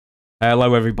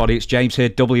Hello, everybody. It's James here,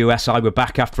 WSI. We're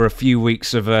back after a few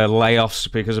weeks of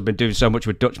layoffs because I've been doing so much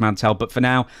with Dutch Mantel. But for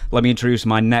now, let me introduce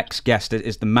my next guest. It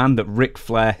is the man that Ric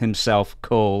Flair himself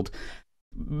called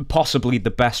possibly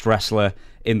the best wrestler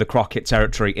in the Crockett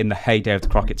territory, in the heyday of the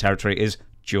Crockett territory, is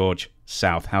George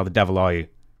South. How the devil are you?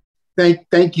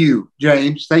 Thank you,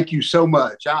 James. Thank you so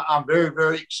much. I'm very,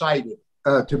 very excited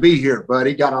to be here,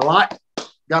 buddy. Got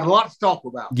a lot to talk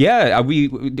about. Yeah,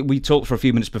 we talked for a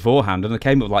few minutes beforehand, and I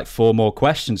came up with like 4 more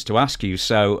questions to ask you.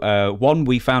 So, one,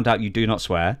 we found out you do not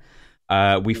swear.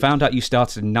 We found out you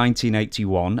started in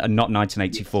 1981 and not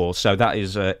 1984. So that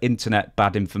is internet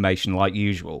bad information like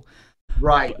usual.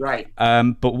 Right.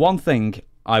 But one thing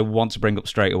I want to bring up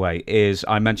straight away is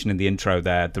I mentioned in the intro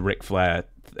there the Ric Flair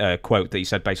quote that you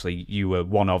said basically you were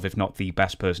one of, if not the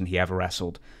best person he ever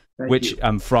wrestled, which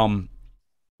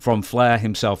from Flair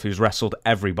himself, who's wrestled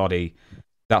everybody,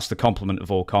 that's the compliment of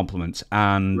all compliments.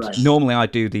 And normally I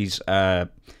do these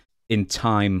in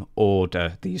time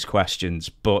order, these questions,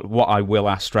 but what I will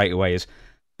ask straight away is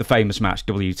the famous match,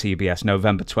 WTBS,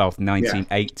 November 12th,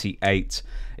 1988.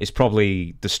 It's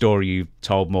probably the story you've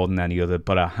told more than any other,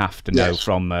 but I have to know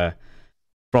from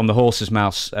the horse's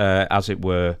mouth, as it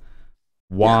were,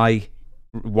 why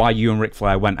you and Ric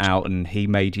Flair went out and he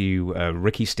made you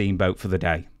Ricky Steamboat for the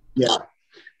day. Yeah.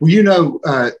 Well, you know,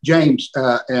 James,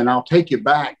 and I'll take you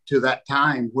back to that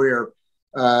time where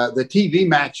the TV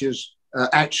matches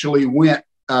actually went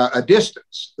a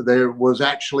distance. There was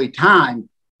actually time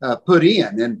put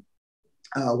in. And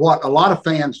what a lot of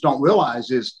fans don't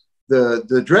realize is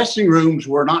the dressing rooms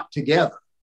were not together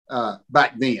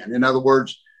back then. In other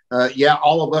words,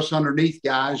 all of us underneath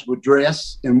guys would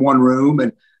dress in one room.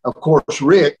 And of course,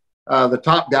 Rick, the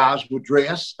top guys would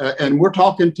dress. And we're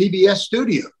talking TBS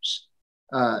studios.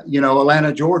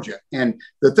 Atlanta, Georgia. And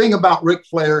the thing about Ric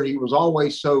Flair, he was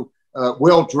always so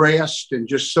well-dressed and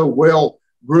just so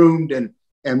well-groomed.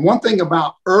 And one thing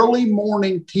about early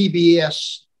morning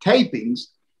TBS tapings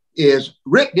is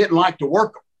Rick didn't like to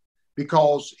work them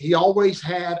because he always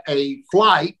had a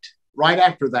flight right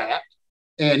after that,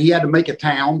 and he had to make a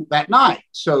town that night.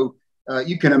 So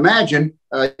you can imagine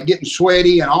getting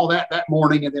sweaty and all that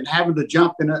morning and then having to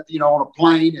jump in on a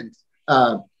plane and,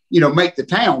 make the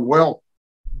town. Well,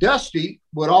 Dusty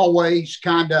would always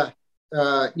kind of,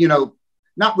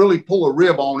 not really pull a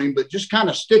rib on him, but just kind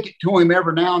of stick it to him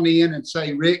every now and then and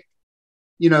say, Rick,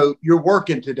 you're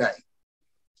working today.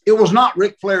 It was not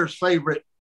Ric Flair's favorite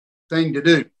thing to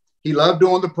do. He loved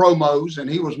doing the promos, and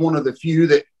he was one of the few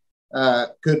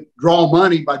that could draw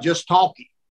money by just talking.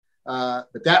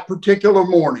 But that particular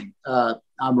morning, I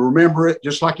remember it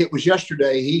just like it was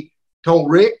yesterday. He told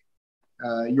Rick,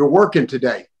 you're working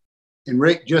today. And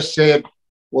Rick just said,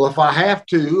 well, if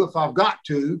I've got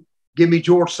to, give me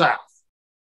George South.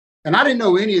 And I didn't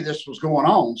know any of this was going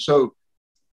on. So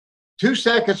 2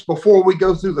 seconds before we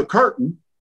go through the curtain,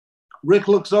 Rick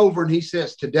looks over and he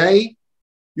says, today,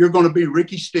 you're going to be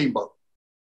Ricky Steamboat.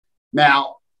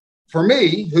 Now, for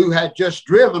me, who had just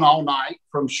driven all night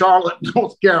from Charlotte,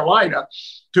 North Carolina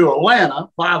to Atlanta,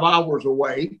 5 hours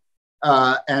away,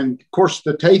 and of course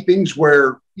the tapings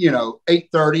were,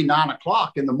 8:30, 9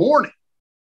 o'clock in the morning.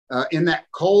 In that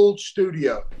cold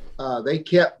studio, they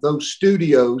kept those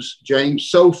studios, James,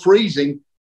 so freezing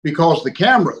because the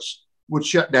cameras would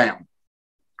shut down.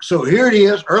 So here it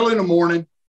is, early in the morning.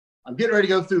 I'm getting ready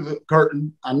to go through the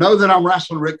curtain. I know that I'm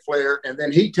wrestling Ric Flair, and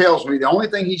then he tells me the only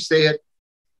thing he said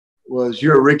was,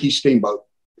 you're a Ricky Steamboat.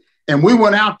 And we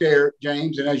went out there,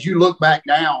 James, and as you look back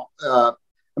now, I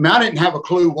didn't have a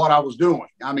clue what I was doing.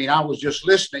 I was just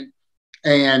listening,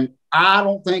 and I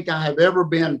don't think I have ever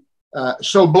been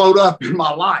so blowed up in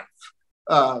my life.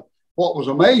 What was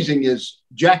amazing is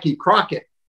Jackie Crockett,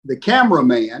 the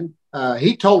cameraman,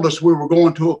 he told us we were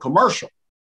going to a commercial.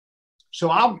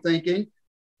 So I'm thinking,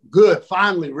 good,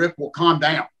 finally Rick will calm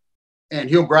down and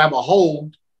he'll grab a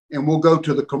hold and we'll go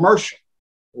to the commercial.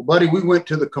 Well, buddy, we went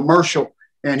to the commercial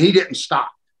and he didn't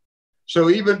stop. So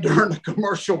even during the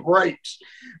commercial breaks,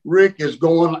 Rick is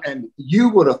going, and you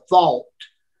would have thought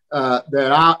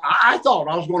that I thought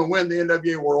I was going to win the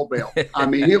NWA World Belt.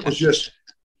 It was just,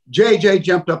 JJ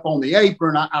jumped up on the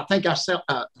apron. I think I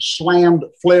slammed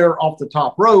Flair off the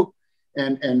top rope,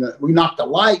 and we knocked the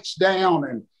lights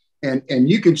down. And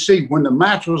you can see when the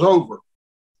match was over,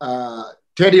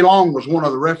 Teddy Long was one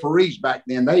of the referees back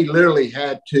then. They literally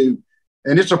had to,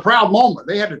 and it's a proud moment,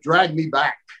 they had to drag me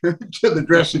back to the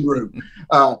dressing room.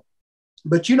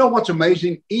 But you know what's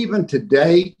amazing? Even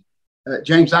today,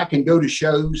 James, I can go to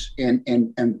shows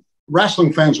and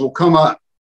wrestling fans will come up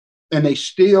and they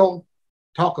still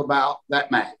talk about that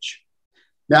match.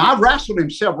 Now, I've wrestled him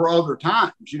several other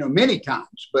times, many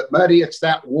times, but buddy, it's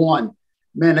that one.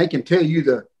 Man, they can tell you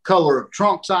the color of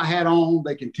trunks I had on.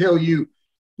 They can tell you,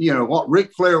 what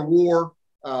Ric Flair wore.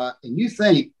 And you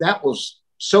think that was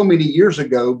so many years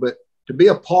ago, but to be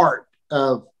a part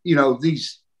of,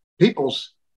 these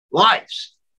people's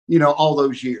lives, all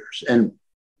those years. And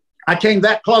I came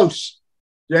that close,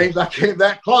 James. I came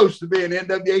that close to being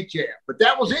NWA champ, but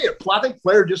that was it. Well, I think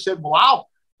Flair just said, well,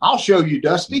 I'll show you,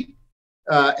 Dusty.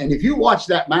 And if you watch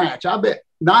that match, I bet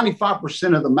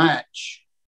 95% of the match,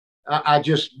 I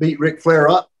just beat Ric Flair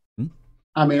up.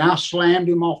 I mean, I slammed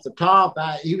him off the top.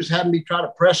 He was having me try to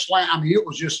press slam. I mean, it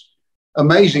was just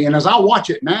amazing. And as I watch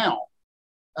it now,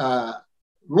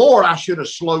 Lord, I should have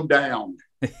slowed down.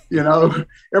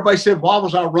 Everybody said, why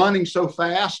was I running so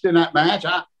fast in that match?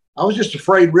 I was just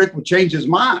afraid Rick would change his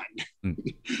mind,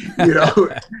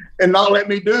 and not let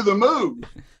me do the move.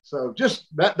 So just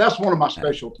that's one of my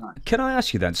special times. Can I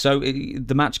ask you then? So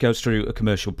the match goes through a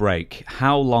commercial break.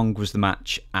 How long was the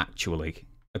match actually?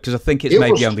 Because I think it's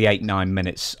maybe only 8-9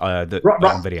 minutes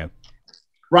on video.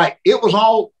 Right. It was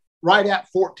all right at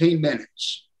 14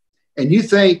 minutes. And you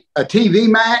think a TV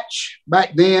match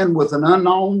back then with an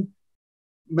unknown,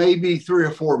 maybe 3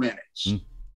 or 4 minutes.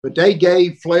 But they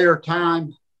gave Flair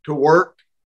time to work.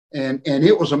 And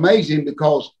it was amazing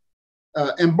because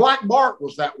and Black Bart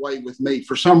was that way with me.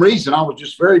 For some reason, I was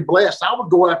just very blessed. I would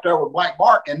go out there with Black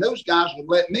Bart, and those guys would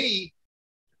let me.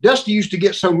 Dusty used to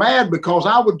get so mad because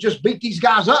I would just beat these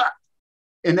guys up,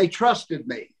 and they trusted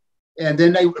me. And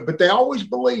then but they always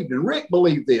believed, and Rick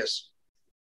believed this,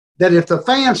 that if the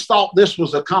fans thought this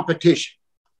was a competition,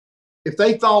 if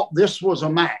they thought this was a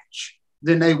match,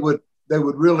 then they would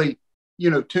really,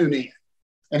 tune in.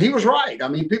 And he was right. I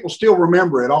mean, people still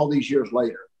remember it all these years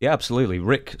later. Yeah, absolutely.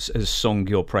 Rick has sung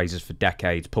your praises for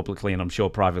decades, publicly and I'm sure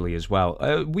privately as well.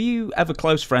 Were you ever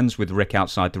close friends with Rick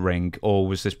outside the ring, or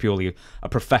was this purely a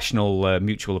professional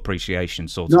mutual appreciation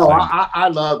sort of thing? No, I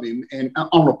love him. And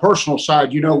on a personal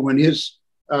side, when his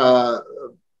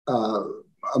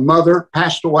mother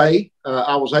passed away,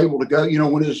 I was able to go,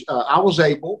 when I was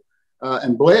able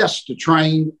and blessed to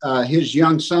train his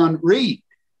young son, Reed.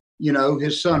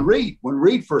 His son Reed, when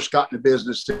Reed first got into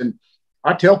business. And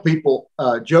I tell people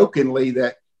jokingly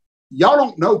that y'all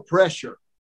don't know pressure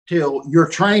till you're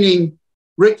training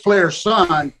Ric Flair's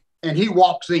son and he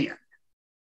walks in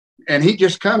and he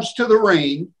just comes to the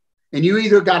ring, and you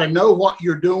either got to know what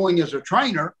you're doing as a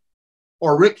trainer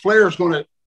or Ric Flair is going to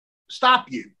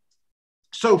stop you.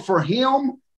 So for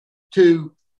him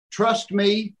to trust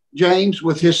me, James,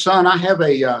 with his son, I have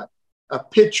a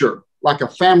picture, like a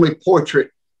family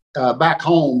portrait, back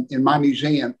home in my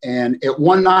museum. And at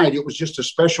one night, it was just a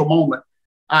special moment.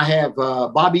 I have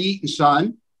Bobby Eaton's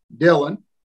son, Dylan,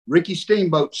 Ricky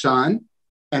Steamboat's son,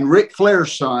 and Ric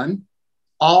Flair's son,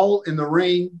 all in the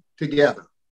ring together.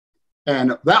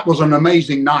 And that was an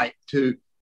amazing night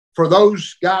for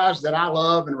those guys that I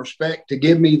love and respect to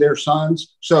give me their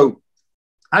sons. So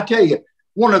I tell you,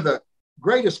 one of the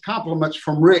greatest compliments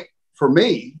from Rick for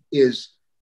me is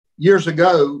years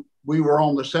ago, we were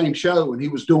on the same show and he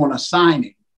was doing a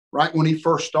signing right when he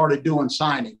first started doing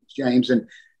signings, James. And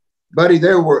buddy,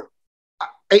 there were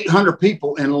 800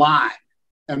 people in line.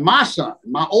 And my son,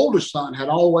 my oldest son, had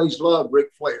always loved Ric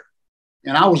Flair.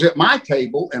 And I was at my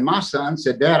table and my son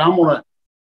said, Dad, I'm gonna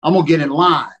get in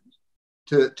line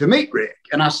to meet Rick.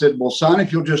 And I said, well, son,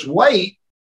 if you'll just wait,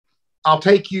 I'll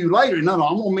take you later. No,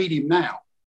 I'm gonna meet him now.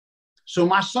 So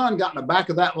my son got in the back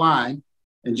of that line,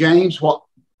 and James, what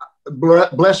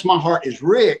bless my heart is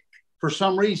Rick, for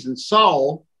some reason,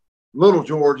 saw Little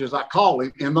George, as I call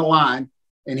him, in the line,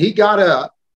 and he got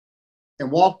up and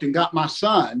walked and got my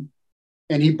son,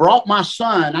 and he brought my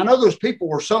son. I know those people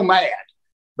were so mad,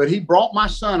 but he brought my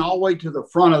son all the way to the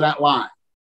front of that line,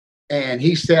 and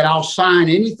he said, I'll sign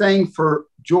anything for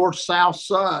George South's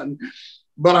son,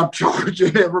 but I'm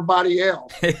charging everybody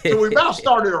else. So we about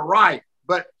started a riot,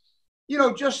 but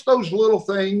just those little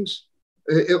things.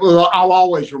 I'll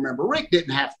always remember. Rick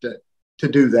didn't have to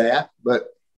do that, but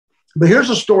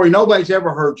here's a story nobody's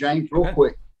ever heard, James, real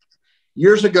quick.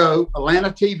 Years ago,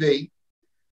 Atlanta TV,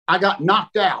 I got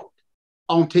knocked out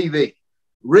on TV.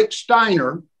 Rick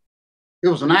Steiner, it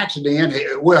was an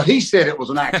accident. Well, he said it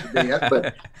was an accident,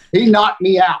 but he knocked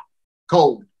me out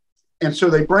cold. And so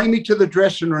they bring me to the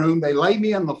dressing room. They lay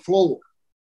me on the floor,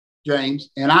 James,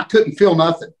 and I couldn't feel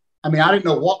nothing. I mean, I didn't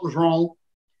know what was wrong.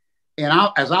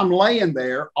 And as I'm laying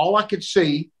there, all I could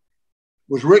see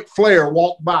was Ric Flair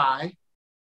walk by,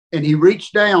 and he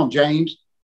reached down, James,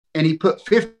 and he put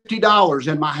 $50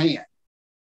 in my hand.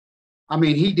 I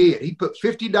mean, he did. He put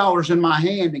 $50 in my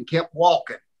hand and kept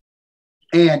walking.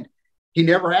 And he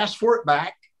never asked for it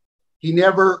back. He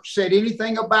never said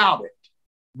anything about it,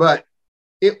 but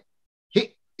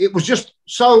it was just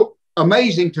so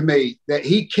amazing to me that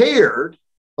he cared.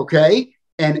 Okay.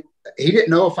 And he didn't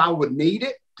know if I would need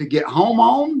it to get home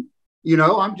on. You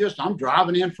know, I'm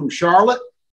driving in from Charlotte,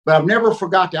 but I've never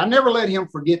forgot that. I never let him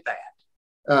forget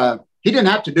that. He didn't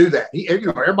have to do that.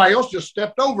 Everybody else just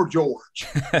stepped over George,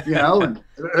 and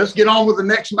let's get on with the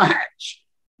next match.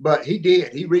 But he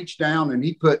did. He reached down and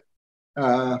he put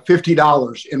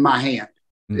 $50 in my hand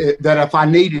that if I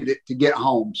needed it to get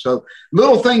home. So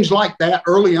little things like that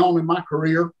early on in my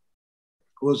career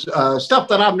was stuff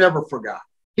that I've never forgot.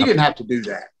 He didn't have to do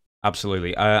that.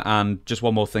 Absolutely. And just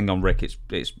one more thing on Rick.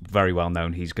 It's very well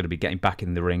known. He's going to be getting back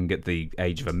in the ring at the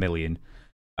age of 1 million.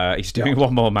 He's doing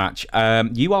one more match.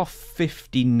 You are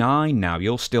 59 now.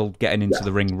 You're still getting into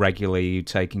the ring regularly. You're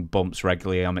taking bumps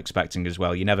regularly, I'm expecting, as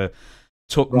well. You never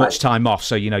took much time off,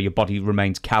 so your body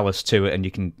remains callous to it, and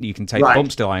you can take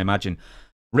bumps still, I imagine.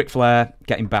 Ric Flair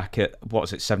getting back at, what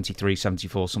is it, 73,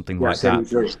 74, something like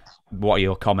 73. That. What are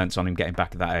your comments on him getting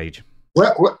back at that age?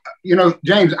 Well,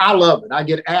 James, I love it. I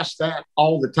get asked that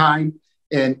all the time.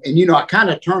 And I kind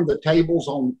of turn the tables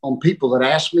on people that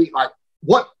ask me, like,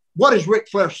 what is Ric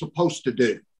Flair supposed to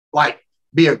do? Like,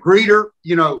 be a greeter,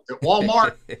 at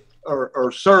Walmart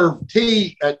or serve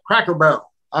tea at Cracker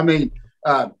Barrel. I mean,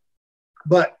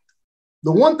 but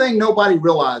the one thing nobody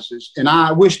realizes, and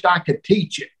I wished I could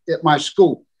teach it at my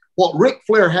school, what Ric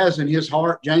Flair has in his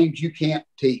heart, James, you can't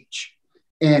teach.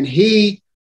 And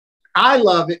I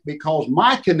love it because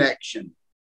my connection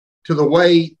to the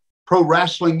way pro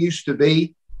wrestling used to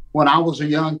be when I was a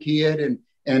young kid and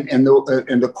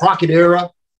the Crockett era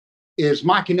is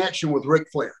my connection with Ric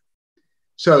Flair.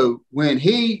 So when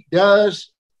he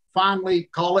does finally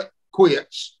call it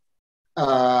quits,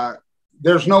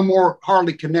 there's no more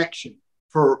hardly connection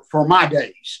for my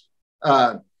days.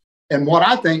 And what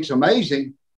I think is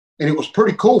amazing, and it was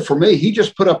pretty cool for me, he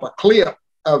just put up a clip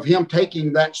of him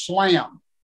taking that slam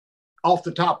off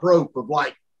the top rope of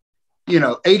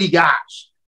 80 guys.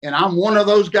 And I'm one of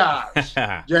those guys,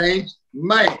 James,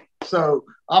 man. So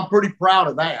I'm pretty proud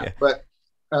of that. Yeah. But,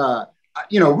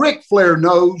 Ric Flair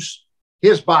knows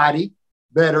his body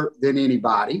better than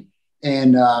anybody.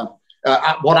 And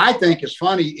what I think is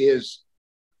funny is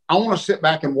I want to sit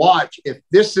back and watch. If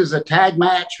this is a tag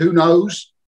match, who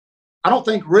knows? I don't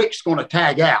think Rick's going to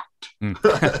tag out. I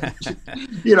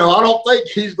don't think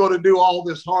he's going to do all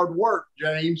this hard work,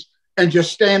 James, and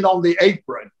just stand on the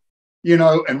apron,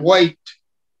 and wait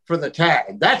for the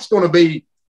tag. That's going to be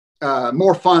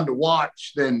more fun to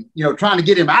watch than, trying to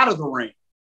get him out of the ring.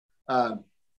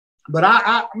 But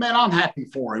I'm happy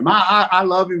for him. I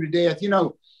love him to death.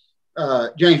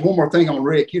 James, one more thing on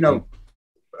Rick,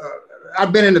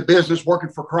 I've been in the business working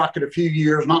for Crockett a few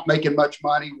years, not making much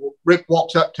money. Well, Rick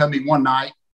walks up to me one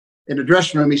night in the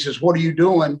dressing room. He says, "What are you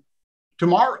doing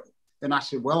tomorrow?" And I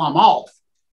said, "Well, I'm off."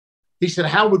 He said,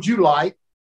 "How would you like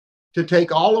to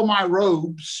take all of my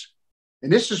robes?"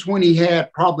 And this is when he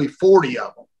had probably 40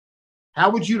 of them.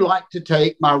 "How would you like to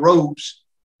take my robes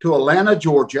to Atlanta,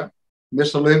 Georgia,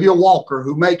 Miss Olivia Walker,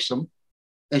 who makes them,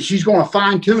 and she's going to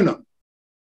fine tune them?"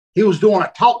 He was doing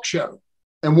a talk show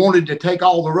and wanted to take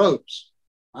all the robes.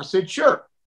 I said, "Sure."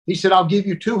 He said, "I'll give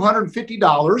you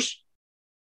 $250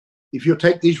 if you'll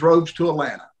take these robes to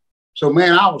Atlanta." So,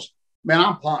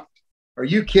 I'm pumped. Are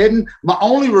you kidding? My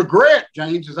only regret,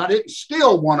 James, is I didn't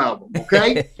steal one of them.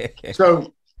 Okay.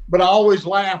 But I always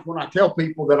laugh when I tell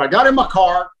people that I got in my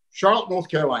car, Charlotte, North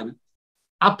Carolina.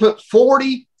 I put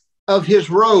 40 of his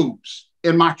robes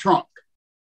in my trunk,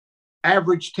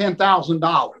 average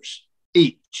 $10,000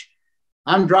 each.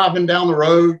 I'm driving down the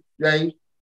road, James.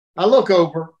 I look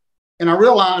over and I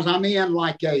realize I'm in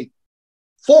like a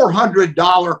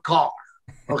 $400 car.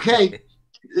 Okay.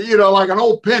 Like an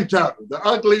old Pinto, the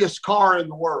ugliest car in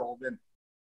the world. And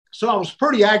so I was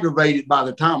pretty aggravated by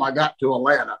the time I got to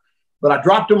Atlanta, but I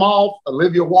dropped them off.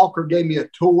 Olivia Walker gave me a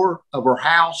tour of her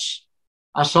house.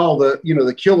 I saw the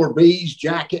Killer Bees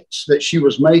jackets that she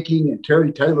was making and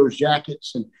Terry Taylor's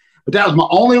jackets. But that was my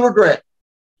only regret,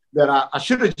 that I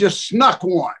should have just snuck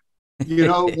one,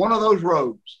 one of those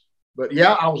robes. But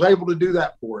yeah, I was able to do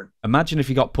that for him. Imagine if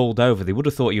you got pulled over, they would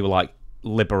have thought you were like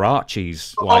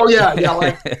Liberace's. Oh yeah.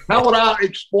 Like, how would I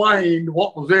explain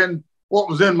what was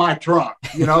in my trunk?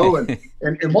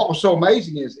 And what was so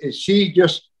amazing is she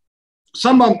just,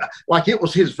 some of them, like it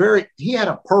was he had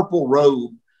a purple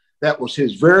robe that was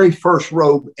his very first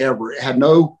robe ever. It had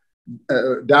no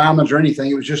diamonds or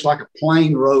anything. It was just like a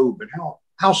plain robe. And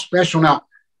how special. Now,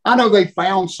 I know they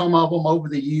found some of them over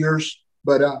the years,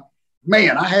 but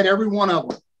I had every one of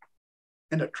them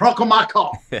in the trunk of my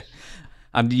car.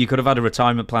 And you could have had a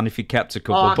retirement plan if you kept a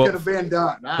couple. I could have been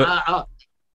done.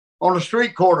 On a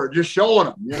street corner, just showing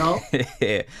them, you know.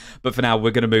 Yeah. But for now,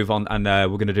 we're going to move on, and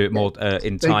we're going to do it more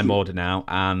in time order now.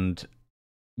 And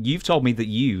you've told me that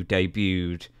you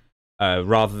debuted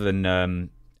rather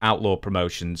than outlaw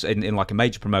promotions in like a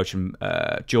major promotion,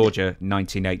 Georgia,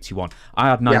 1981. I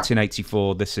had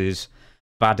 1984. This is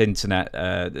bad internet,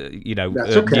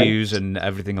 news and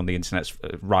everything on the internet's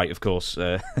right, of course,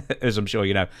 as I'm sure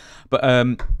you know.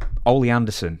 But Ole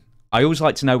Anderson. I always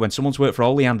like to know when someone's worked for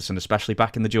Ole Anderson, especially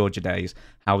back in the Georgia days,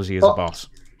 how was he as a boss?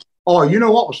 Oh, you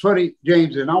know what was funny,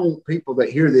 James, and I want people that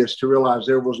hear this to realize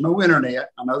there was no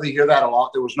internet. I know they hear that a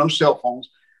lot. There was no cell phones.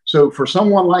 So for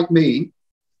someone like me,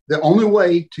 the only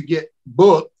way to get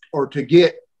booked or to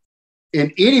get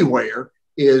in anywhere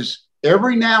is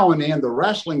every now and then the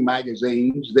wrestling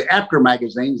magazines, the after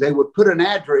magazines, they would put an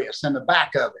address in the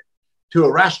back of it to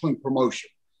a wrestling promotion.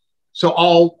 So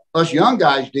all us young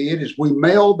guys did is we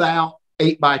mailed out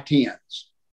 8x10s.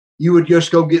 You would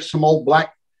just go get some old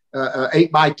black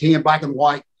 8x10, black and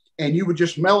white, and you would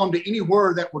just mail them to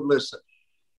anywhere that would listen.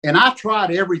 And I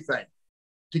tried everything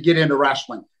to get into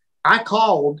wrestling. I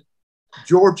called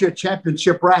Georgia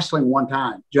Championship Wrestling one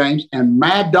time, James, and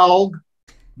Mad Dog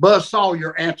Buzz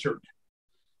Sawyer answered.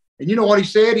 And you know what he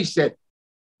said? He said,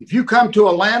 "If you come to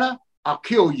Atlanta, I'll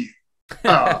kill you."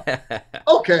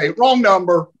 Okay, wrong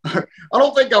number. I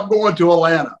don't think I'm going to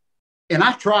Atlanta. And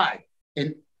I tried,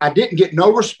 and I didn't get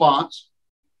no response.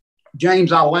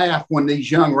 James, I laugh when these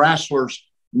young wrestlers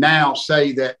now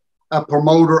say that a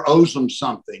promoter owes them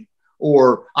something,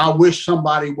 or I wish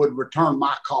somebody would return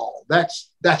my call. That's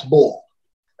bull.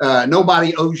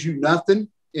 Nobody owes you nothing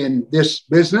in this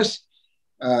business.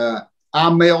 I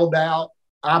mailed out,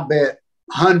 I bet,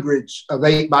 hundreds of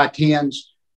 8x10s,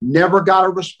 never got a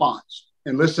response.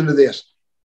 And listen to this,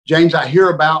 James, I hear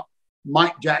about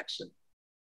Mike Jackson.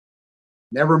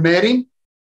 Never met him,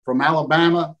 from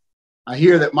Alabama. I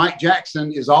hear that Mike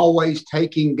Jackson is always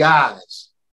taking guys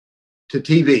to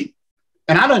TV.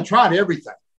 And I done tried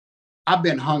everything. I've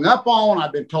been hung up on,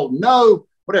 I've been told no,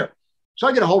 whatever. So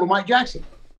I get a hold of Mike Jackson.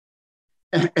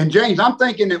 And James, I'm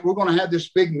thinking that we're going to have this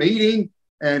big meeting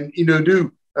and, you know,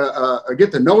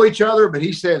 get to know each other. But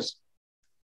he says,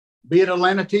 be at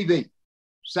Atlanta TV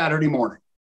Saturday morning.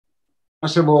 I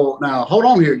said, well, now hold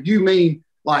on here. You mean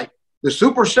like the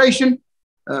Superstation,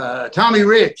 Tommy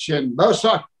Rich and Buzz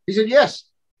Sawyer? He said, yes,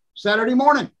 Saturday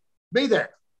morning, be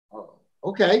there. Oh,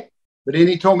 okay. But then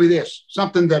he told me this,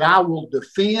 something that I will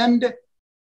defend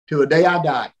to the day I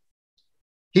die.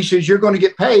 He says, you're going to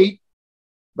get paid,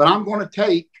 but I'm going to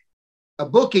take a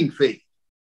booking fee,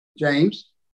 James.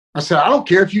 I said, I don't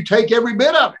care if you take every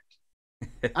bit of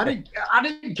it. I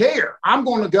didn't care. I'm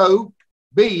going to go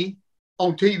be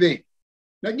on TV.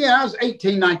 Now, again, I was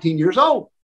 18, 19 years old.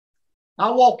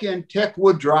 I walk in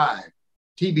Techwood Drive,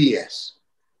 TBS.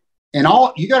 And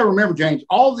you got to remember, James,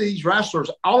 all these wrestlers,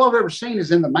 all I've ever seen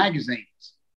is in the magazines.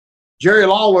 Jerry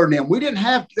Lawler and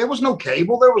them. There was no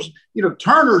cable. There was,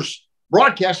 Turner's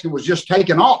broadcasting was just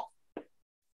taking off.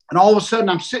 And all of a sudden,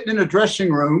 I'm sitting in a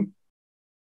dressing room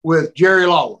with Jerry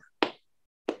Lawler,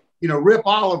 Rip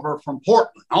Oliver from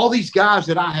Portland, all these guys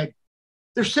that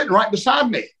they're sitting right beside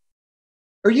me.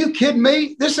 Are you kidding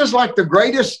me? This is like the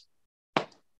greatest.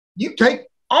 You take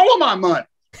all of my money.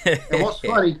 And what's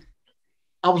funny,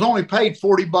 I was only paid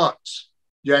 $40,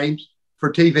 James,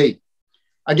 for TV.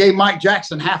 I gave Mike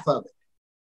Jackson half of it.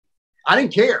 I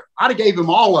didn't care. I'd have gave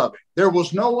him all of it. There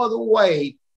was no other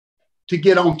way to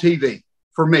get on TV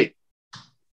for me.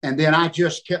 And then I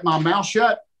just kept my mouth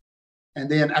shut. And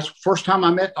then that's the first time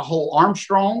I met the whole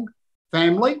Armstrong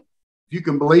family, if you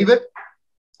can believe it.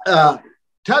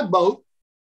 Tugboat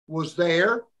was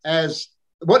there as,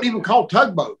 it wasn't even called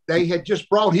Tugboat. They had just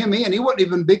brought him in. He wasn't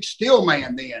even Big Steel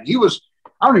Man then. He was,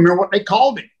 I don't even remember what they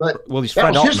called him, but he's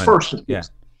that was his first. Yeah.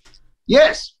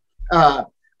 Yes. I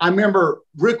remember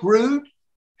Rick Rude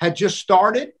had just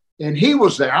started and he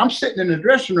was there. I'm sitting in the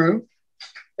dressing room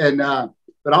and,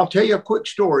 but I'll tell you a quick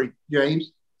story,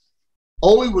 James.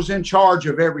 Ole was in charge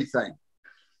of everything.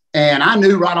 And I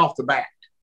knew right off the bat.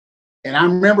 And I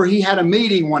remember he had a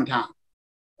meeting one time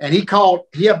and he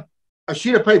had a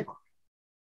sheet of paper.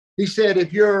 He said,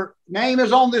 if your name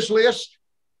is on this list,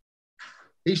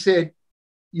 he said,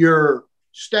 you're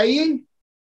staying.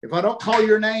 If I don't call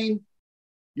your name,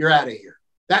 you're out of here.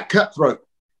 That cutthroat.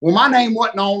 Well, my name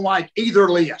wasn't on like either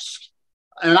list.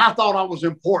 And I thought I was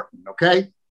important.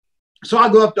 Okay. So I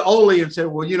go up to Ole and said,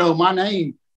 well, my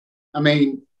name,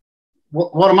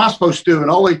 what am I supposed to do?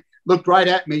 And Ole looked right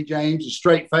at me, James, a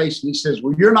straight face. And he says,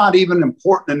 well, you're not even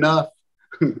important enough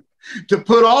to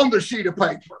put on the sheet of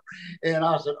paper. And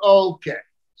I said, okay.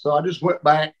 So I just went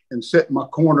back and sat in my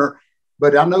corner.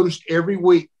 But I noticed every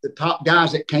week the top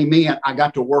guys that came in, I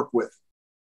got to work with.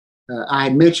 I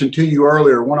had mentioned to you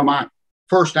earlier, one of my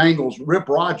first angles, Rip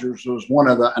Rogers was one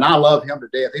of the, and I love him to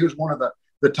death. He was one of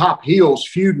the top heels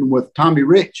feuding with Tommy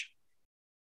Rich.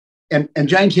 And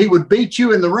James, he would beat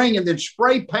you in the ring and then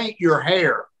spray paint your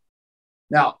hair.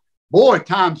 Now, boy,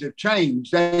 times have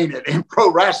changed, ain't it, in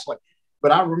pro wrestling.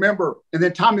 But I remember, and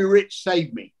then Tommy Rich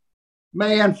saved me.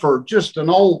 Man, for just an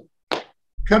old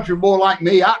country boy like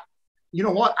me, you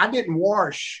know what? I didn't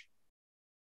wash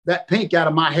that pink out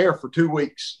of my hair for 2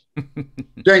 weeks.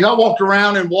 James, I walked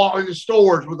around and walked in the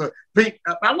stores with a pink.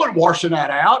 I wasn't washing that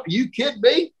out. Are you kidding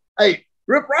me? Hey,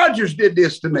 Rip Rogers did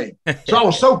this to me. So I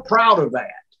was so proud of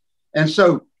that. And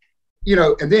so, you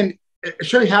know, and then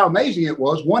show you how amazing it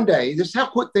was. One day, this is how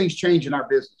quick things change in our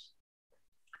business.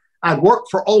 I'd work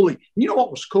for Ole. You know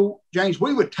what was cool, James?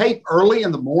 We would tape early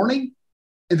in the morning,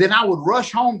 and then I would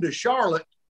rush home to Charlotte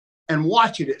and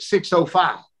watch it at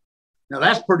 6:05. Now,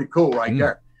 that's pretty cool right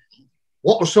there.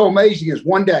 What was so amazing is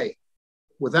one day,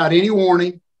 without any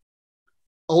warning,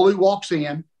 Ole walks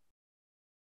in,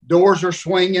 doors are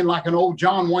swinging like an old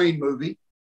John Wayne movie,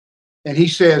 and he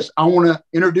says, I want to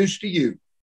introduce to you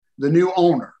the new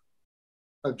owner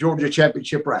of Georgia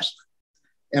Championship Wrestling.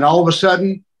 And all of a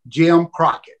sudden, Jim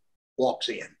Crockett walks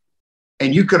in,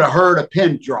 and you could have heard a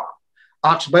pin drop.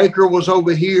 Ox Baker was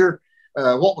over here.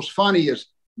 What was funny is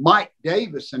Mike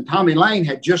Davis and Tommy Lane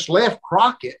had just left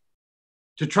Crockett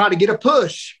to try to get a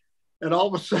push. And all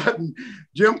of a sudden,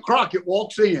 Jim Crockett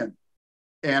walks in.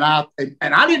 And I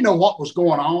didn't know what was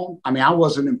going on. I mean, I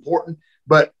wasn't important,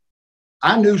 but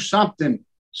I knew something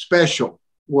special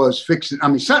was fixing. I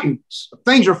mean,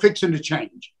 things are fixing to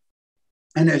change.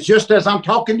 And it's just as I'm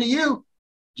talking to you,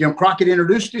 Jim Crockett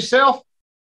introduced himself.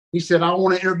 He said, I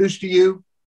want to introduce to you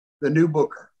the new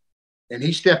booker. And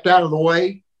he stepped out of the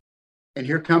way, and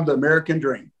here comes the American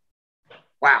Dream.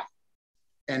 Wow.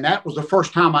 And that was the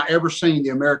first time I ever seen the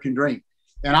American Dream.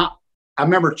 And I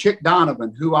remember Chick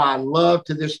Donovan, who I love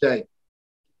to this day.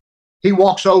 He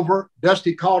walks over.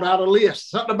 Dusty called out a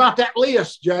list. Something about that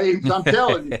list, James, I'm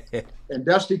telling you. And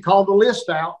Dusty called the list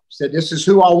out, said, this is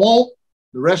who I want.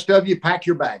 The rest of you, pack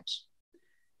your bags.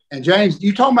 And James,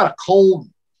 you talking about a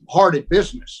cold-hearted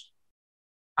business.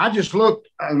 I just looked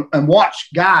and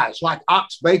watched guys like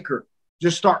Ox Baker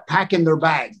just start packing their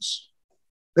bags.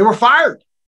 They were fired.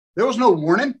 There was no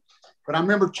warning. But I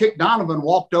remember Chick Donovan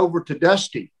walked over to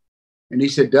Dusty, and he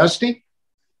said, Dusty,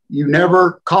 you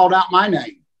never called out my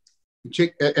name.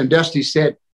 And Dusty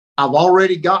said, I've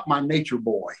already got my nature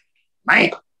boy.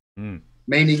 Man,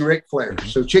 meaning Ric Flair.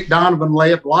 So Chick Donovan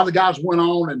left. A lot of the guys went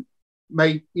on and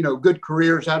made, good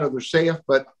careers out of themselves.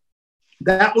 But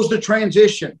that was the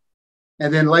transition.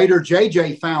 And then later,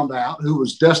 JJ found out, who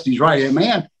was Dusty's right-hand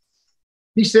man.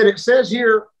 He said, it says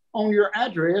here on your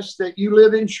address that you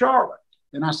live in Charlotte.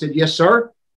 And I said, yes,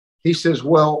 sir. He says,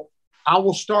 well, I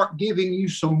will start giving you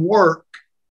some work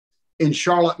in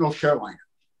Charlotte, North Carolina.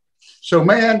 So,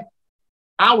 man,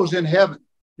 I was in heaven,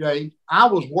 Jay. I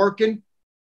was working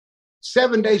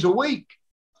 7 days a week.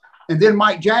 And then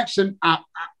Mike Jackson,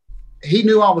 he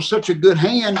knew I was such a good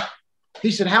hand.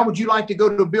 He said, how would you like to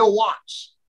go to Bill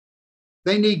Watts?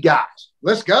 They need guys.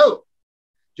 Let's go.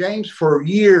 James, for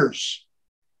years,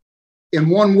 in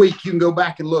 1 week, you can go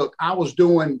back and look, I was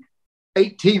doing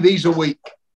 8 TVs a week.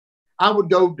 I would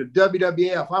go to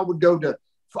WWF.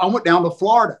 I went down to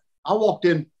Florida. I walked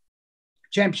in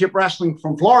Championship Wrestling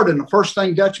from Florida, and the first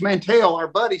thing Dutch Mantell, our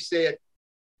buddy, said,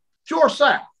 Shore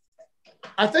South,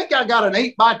 I think I got an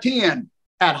 8x10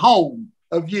 at home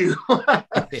of you.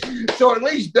 So at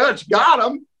least Dutch got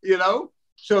them,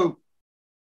 So,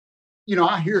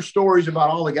 I hear stories about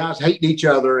all the guys hating each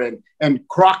other, and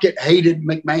Crockett hated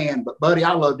McMahon, but, buddy,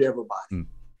 I loved everybody.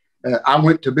 I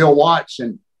went to Bill Watts,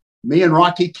 and me and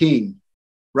Rocky King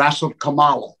wrestled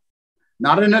Kamala,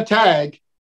 not in a tag,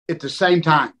 at the same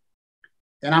time.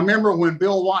 And I remember when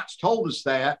Bill Watts told us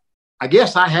that, I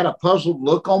guess I had a puzzled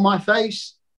look on my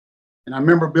face. And I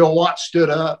remember Bill Watts stood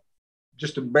up,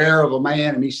 just a bear of a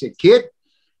man, and he said, kid,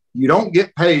 you don't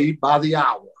get paid by the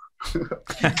hour.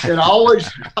 And I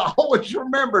always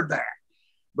remembered that.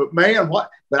 But, man,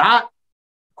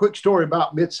 quick story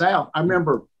about Mid-South. I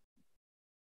remember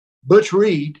Butch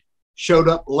Reed showed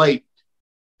up late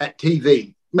at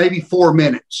TV, maybe 4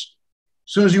 minutes.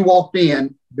 As soon as he walked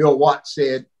in, Bill Watts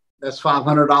said, that's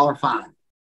 $500 fine.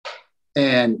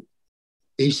 And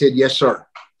he said, yes, sir.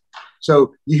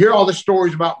 So you hear all the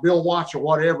stories about Bill Watts or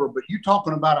whatever, but you're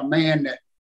talking about a man that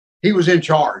he was in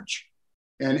charge.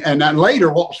 And then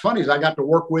later, what was funny is I got to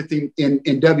work with him in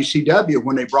WCW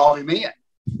when they brought him in.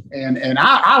 And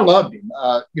I loved him.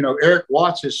 Eric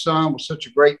Watts, his son, was such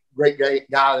a great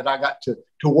guy that I got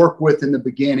to work with in the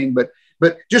beginning.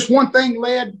 But just one thing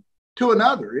led to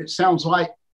another. It sounds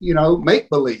like, make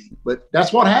believe, but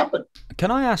that's what happened.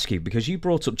 Can I ask you, because you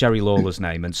brought up Jerry Lawler's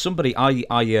name, and somebody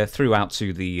I threw out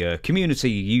to the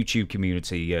YouTube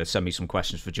community, sent me some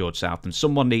questions for George South, and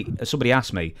somebody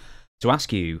asked me to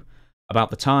ask you about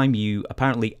the time you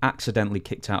apparently accidentally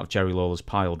kicked out of Jerry Lawler's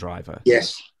pile driver.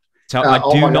 Yes. I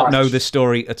do not know this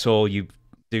story at all. You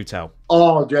do tell.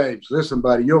 Oh, James, listen,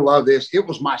 buddy, you'll love this. It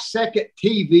was my second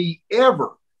TV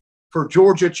ever for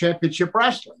Georgia Championship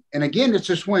Wrestling. And again, it's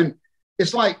just when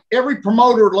it's like every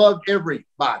promoter loved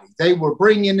everybody. They were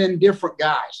bringing in different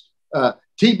guys.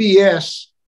 TBS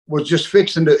was just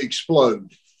fixing to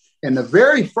explode. And the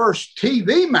very first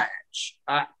TV match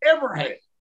I ever had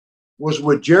was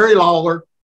with Jerry Lawler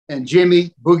and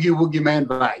Jimmy Boogie Woogie Man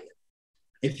Valiant,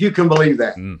 if you can believe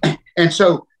that. And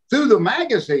so through the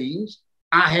magazines,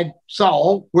 I had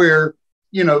saw where,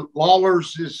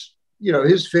 Lawler's is,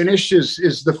 his finish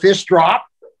is the fist drop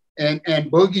and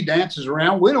Boogie dances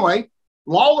around. Well, anyway,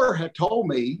 Lawler had told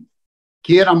me,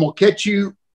 kid, I'm going to catch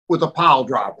you with a pile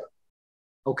driver.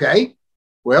 Okay.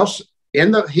 Well,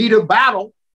 in the heat of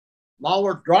battle,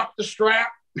 Lawler dropped the strap,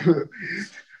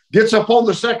 gets up on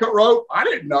the second rope. I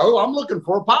didn't know. I'm looking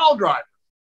for a pile driver.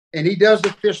 And he does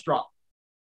the fist drop.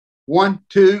 1,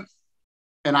 2,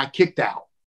 and I kicked out.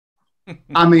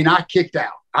 I kicked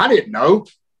out. I didn't know.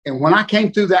 And when I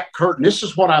came through that curtain, this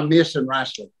is what I miss in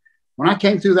wrestling. When I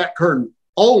came through that curtain,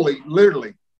 Ole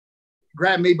literally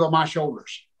grabbed me by my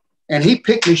shoulders and he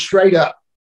picked me straight up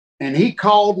and he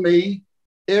called me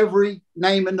every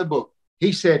name in the book.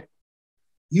 He said,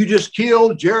 you just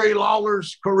killed Jerry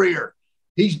Lawler's career.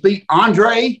 He's beat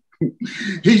Andre.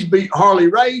 He's beat Harley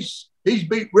Race. He's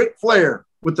beat Ric Flair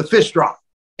with the fist drop.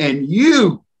 And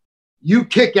you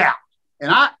kick out. And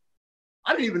I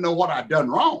didn't even know what I'd done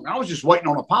wrong. I was just waiting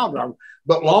on a pile driver.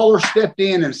 But Lawler stepped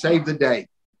in and saved the day.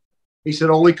 He said,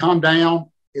 Ole, calm down.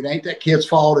 It ain't that kid's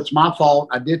fault. It's my fault.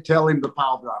 I did tell him the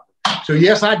pile driver. So,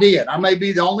 yes, I did. I may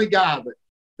be the only guy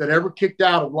that ever kicked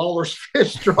out of Lawler's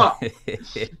fist drop.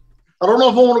 I don't know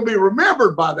if I want to be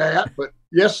remembered by that, but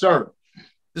yes, sir.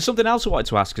 There's something else I wanted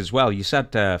to ask as well. You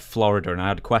said Florida, and I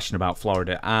had a question about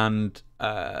Florida. And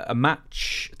a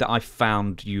match that I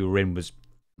found you were in was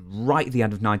right at the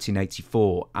end of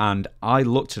 1984. And I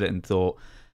looked at it and thought,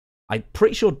 I'm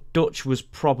pretty sure Dutch was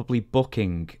probably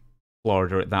booking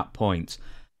Florida at that point.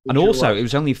 And also, it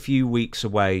was only a few weeks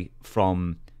away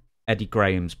from Eddie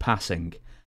Graham's passing.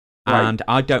 Right. And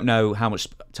I don't know how much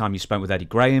time you spent with Eddie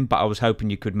Graham, but I was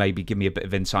hoping you could maybe give me a bit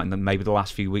of insight into maybe the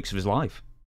last few weeks of his life.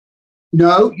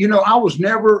 No, I was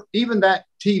never, even that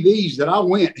TVs that I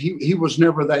went, he was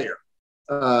never there.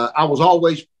 I was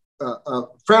always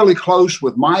fairly close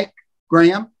with Mike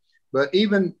Graham, but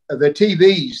even the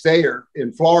TVs there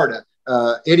in Florida,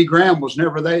 Eddie Graham was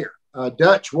never there.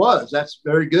 Dutch was. That's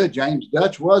very good, James.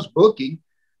 Dutch was booking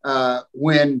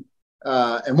when,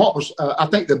 and what was, I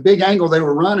think the big angle they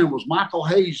were running was Michael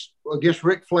Hayes against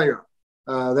Ric Flair.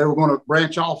 They were going to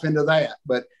branch off into that.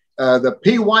 But the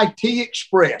PYT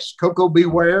Express, Coco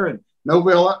Beware and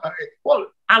Novella. Well,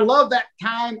 I love that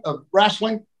time of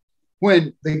wrestling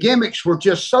when the gimmicks were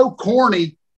just so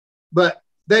corny, but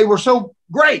they were so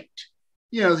great.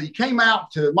 They came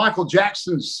out to Michael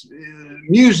Jackson's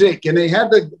music, and they had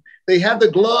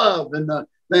the glove and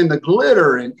the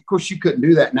glitter, and of course you couldn't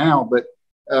do that now. But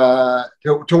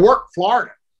to work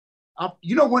Florida,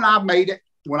 when I made it,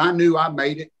 when I knew I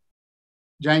made it,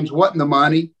 James, wasn't the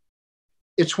money.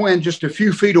 It's when just a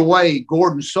few feet away,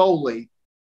 Gordon Soley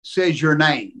says your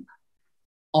name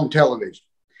on television.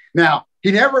 Now,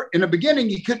 he never, in the beginning,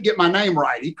 he couldn't get my name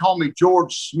right. He called me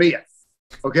George Smith.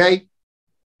 Okay.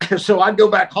 So I'd go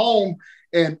back home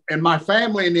and my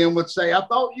family and them would say, I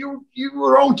thought you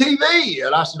were on TV.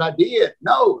 And I said, I did.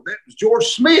 No, that was George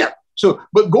Smith. So,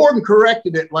 but Gordon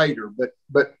corrected it later.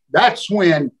 But that's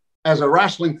when, as a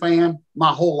wrestling fan,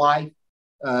 my whole life,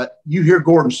 you hear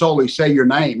Gordon Soley say your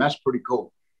name. That's pretty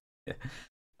cool. Yeah.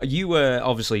 You were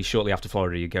obviously shortly after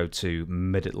Florida, you go to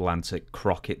Mid-Atlantic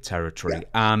Crockett territory.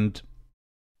 Yeah. And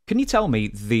can you tell me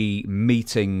the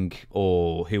meeting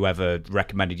or whoever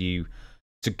recommended you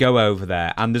to go over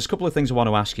there? And there's a couple of things I want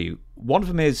to ask you. One of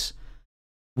them is,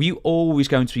 were you always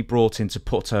going to be brought in to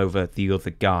put over the other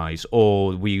guys?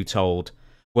 Or were you told,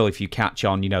 well, if you catch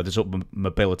on, there's up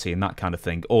mobility and that kind of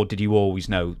thing? Or did you always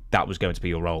know that was going to be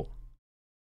your role?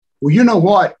 Well, you know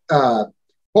what?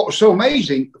 What was so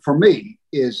amazing for me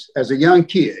is, as a young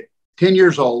kid, 10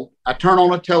 years old, I turn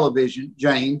on a television,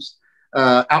 James,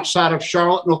 outside of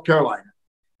Charlotte, North Carolina.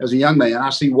 as a young man. I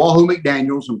see Wahoo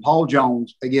McDaniels and Paul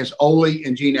Jones against Ole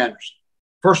and Gene Anderson.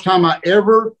 First time I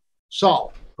ever saw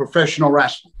professional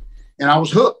wrestling. And I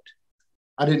was hooked.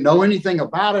 I didn't know anything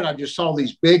about it. I just saw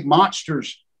these big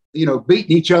monsters,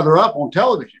 beating each other up on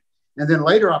television. And then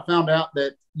later I found out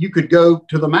that you could go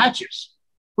to the matches,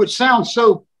 which sounds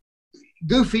so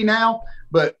goofy now,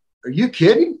 but are you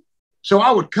kidding? So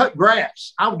I would cut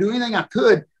grass. I would do anything I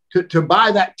could to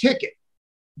buy that ticket.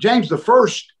 James, the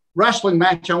first wrestling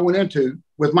match I went into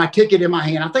with my ticket in my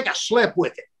hand, I think I slept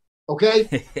with it.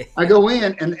 Okay. I go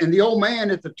in and the old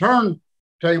man at the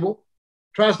turntable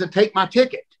tries to take my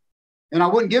ticket and I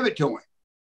wouldn't give it to him.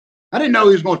 I didn't know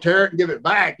he was going to tear it and give it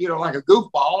back, like a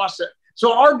goofball.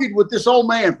 So I argued with this old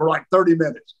man for like 30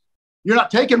 minutes. You're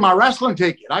not taking my wrestling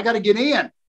ticket. I got to get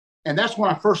in. And that's when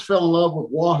I first fell in love with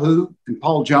Wahoo and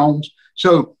Paul Jones.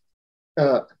 So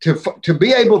to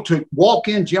be able to walk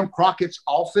in Jim Crockett's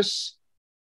office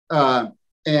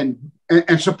and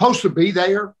supposed to be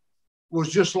there was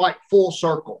just like full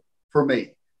circle for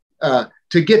me.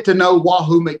 To get to know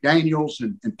Wahoo McDaniels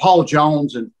and Paul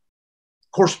Jones. And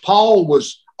of course, Paul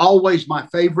was always my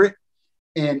favorite.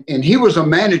 And he was a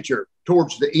manager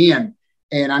towards the end.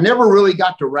 And I never really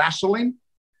got to wrestle him,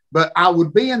 but I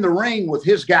would be in the ring with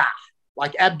his guy,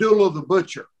 like Abdullah the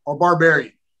Butcher or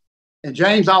Barbarian. And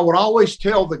James, I would always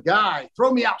tell the guy,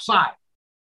 throw me outside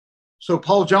so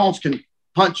Paul Jones can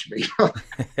punch me.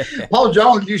 Paul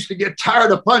Jones used to get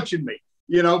tired of punching me,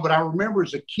 but I remember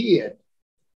as a kid,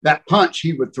 that punch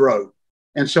he would throw.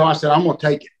 And so I said, I'm going to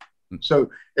take it. So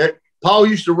Paul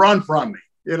used to run from me,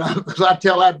 because I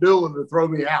tell Abdullah to throw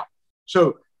me out.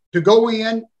 So to go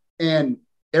in and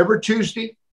every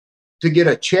Tuesday to get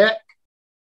a check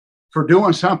for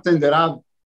doing something that I've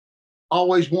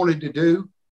always wanted to do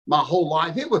my whole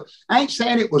life. I ain't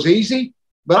saying it was easy,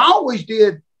 but I always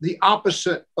did the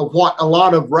opposite of what a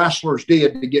lot of wrestlers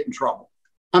did to get in trouble.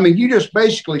 I mean, you just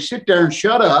basically sit there and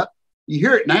shut up. You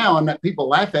hear it now and that people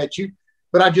laugh at you,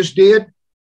 but I just did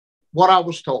what I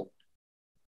was told.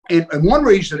 And one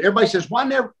reason everybody says,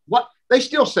 they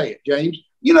still say it, James,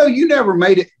 you never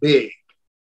made it big.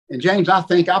 And James, I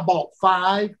think I bought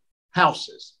 5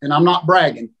 houses, and I'm not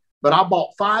bragging, but I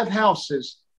bought 5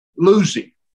 houses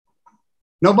losing.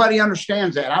 Nobody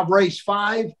understands that. I've raised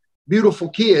 5 beautiful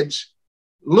kids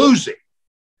losing.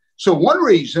 So one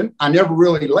reason I never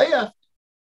really left,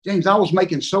 James, I was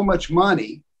making so much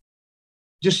money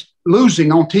just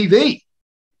losing on TV.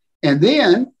 And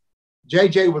then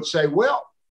JJ would say, well,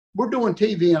 we're doing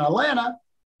TV in Atlanta.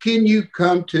 Can you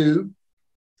come to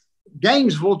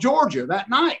Gainesville, Georgia that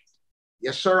night?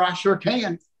 Yes, sir, I sure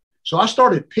can. So I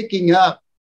started picking up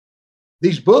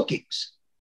these bookings.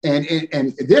 And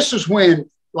this is when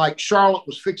like Charlotte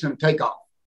was fixing to take off.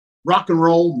 Rock and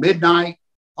Roll, Midnight,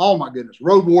 oh my goodness,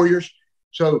 Road Warriors.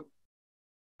 So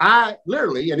I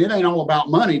literally, and it ain't all about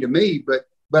money to me, but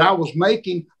I was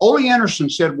making, Ole Anderson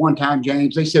said one time,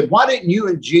 James, they said, why didn't you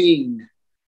and Gene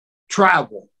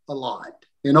travel a lot?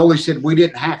 And Ole said, we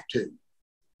didn't have to.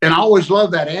 And I always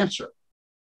loved that answer,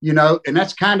 and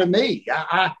that's kind of me.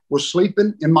 I was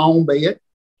sleeping in my own bed.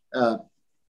 A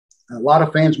lot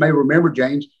of fans may remember,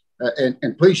 James,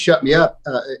 and please shut me up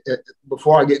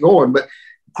before I get going, but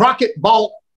Crockett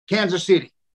bought Kansas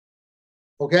City.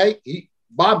 Okay.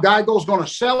 Bob Geigel's going to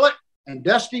sell it and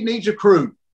Dusty needs a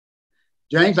crew.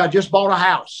 James, I just bought a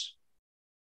house.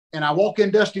 And I walk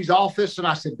in Dusty's office and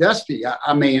I said, Dusty,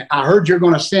 I heard you're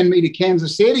going to send me to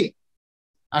Kansas City.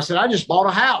 I said, I just bought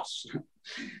a house.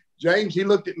 James, he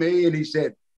looked at me and he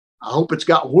said, I hope it's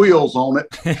got wheels on it.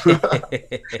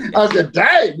 I said,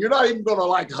 dang, you're not even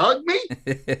going to hug me?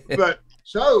 But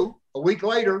so a week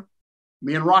later,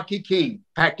 me and Rocky King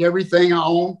packed everything I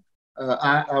owned.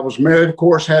 I was married, of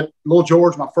course, had little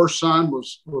George, my first son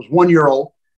was 1 year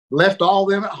old, left all of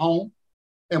them at home.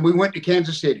 And we went to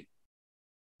Kansas City.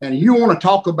 And you want to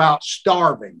talk about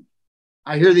starving.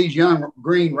 I hear these young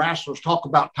green wrestlers talk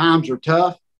about times are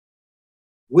tough.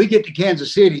 We get to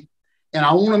Kansas City and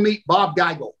I want to meet Bob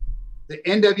Geigel, the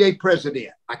NWA president.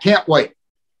 I can't wait.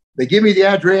 They give me the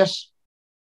address.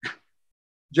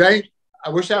 James, I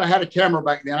wish I'd had a camera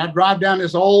back then. I drive down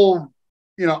this old,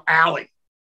 alley.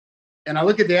 And I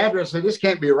look at the address and say, this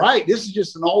can't be right. This is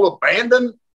just an old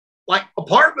abandoned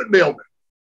apartment building.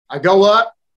 I go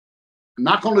up,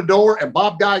 knock on the door, and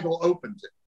Bob Geigel opens it,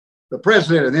 the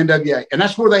president of the NWA. And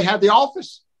that's where they had the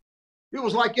office. It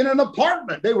was like in an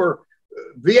apartment. They were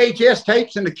VHS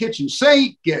tapes in the kitchen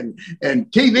sink and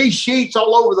TV sheets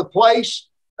all over the place.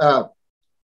 But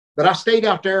I stayed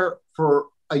out there for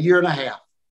a year and a half,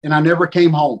 and I never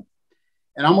came home.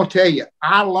 And I'm going to tell you,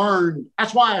 I learned.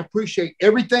 That's why I appreciate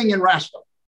everything in wrestling,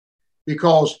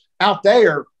 because out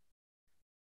there,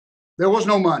 there was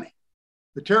no money.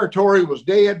 The territory was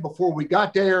dead before we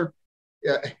got there.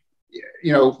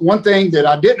 One thing that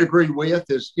I didn't agree with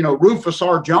is, Rufus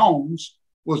R. Jones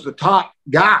was the top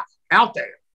guy out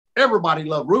there. Everybody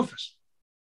loved Rufus.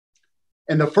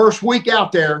 And the first week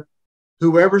out there,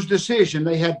 whoever's decision,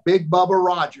 they had Big Bubba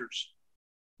Rogers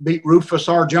beat Rufus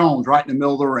R. Jones right in the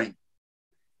middle of the ring.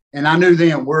 And I knew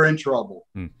then we're in trouble.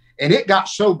 And it got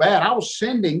so bad. I was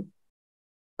sending,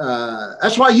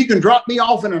 that's why you can drop me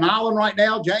off in an island right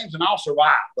now, James, and I'll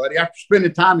survive, buddy, after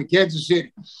spending time in Kansas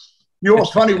City. You know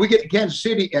what's funny? We get to Kansas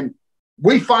City and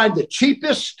we find the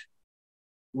cheapest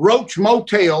roach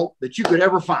motel that you could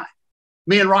ever find,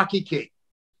 me and Rocky King.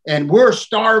 And we're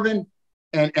starving.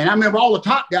 And I remember all the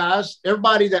top guys,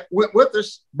 everybody that went with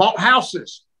us bought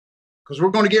houses because we're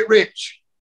going to get rich.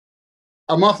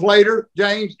 A month later,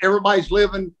 James, everybody's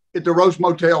living at the Roach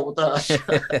Motel with us.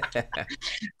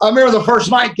 I remember the first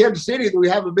night in Kansas City that we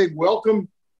have a big welcome,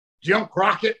 Jim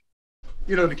Crockett,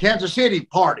 the Kansas City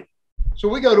party. So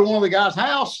we go to one of the guys'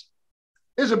 house.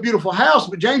 It's a beautiful house,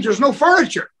 but James, there's no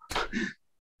furniture.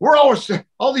 We're always,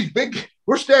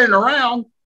 we're standing around,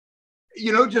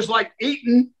 just like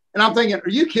eating. And I'm thinking, are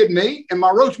you kidding me? In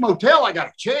my Roach Motel, I got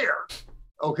a chair,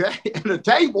 okay, and a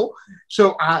table.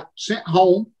 So I sent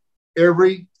home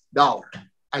every dollar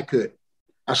I could.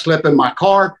 I slept in my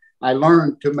car. I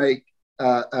learned to make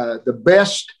the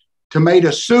best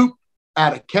tomato soup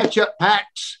out of ketchup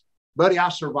packs. Buddy, I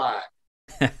survived.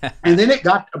 And then it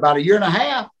got about a year and a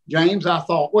half, James. I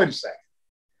thought, wait a second.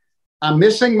 I'm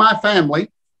missing my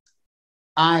family.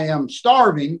 I am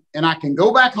starving, and I can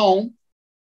go back home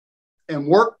and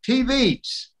work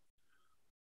TVs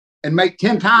and make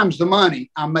 10 times the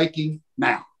money I'm making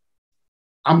now.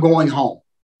 I'm going home.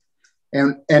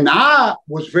 And I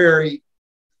was very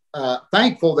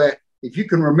thankful that, if you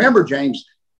can remember, James,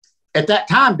 at that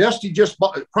time, Dusty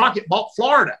Crockett bought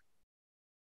Florida,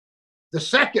 the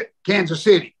second Kansas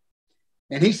City.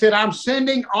 And he said, I'm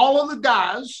sending all of the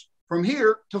guys from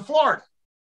here to Florida.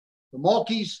 The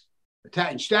Mulkeys,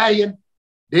 Italian Stallion,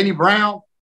 Denny Brown.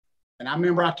 And I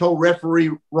remember I told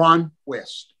referee Ron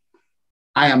West,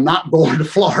 I am not going to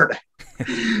Florida.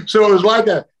 So it was like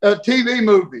a TV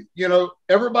movie.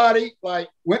 Everybody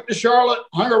went to Charlotte,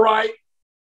 hung a right,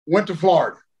 went to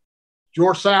Florida.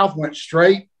 George South went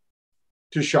straight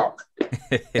to Charlotte.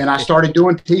 And I started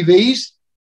doing TVs.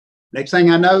 Next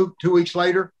thing I know, 2 weeks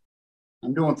later,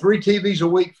 I'm doing 3 TVs a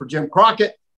week for Jim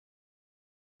Crockett,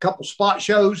 a couple spot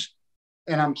shows,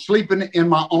 and I'm sleeping in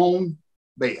my own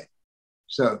bed.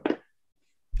 So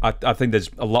I think there's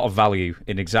a lot of value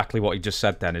in exactly what you just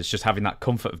said then. It's just having that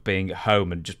comfort of being at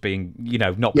home and just being,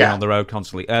 not being on the road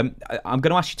constantly. I'm going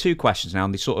to ask you 2 questions now,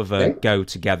 and they sort of go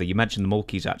together. You mentioned the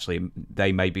Mulkeys, actually.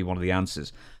 They may be one of the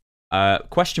answers.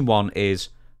 Question 1 is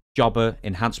jobber,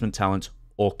 enhancement talent,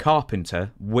 or carpenter.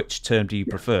 Which term do you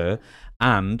prefer?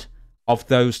 And of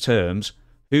those terms,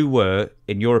 who were,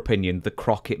 in your opinion, the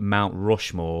Crockett Mount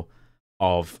Rushmore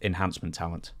of enhancement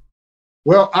talent?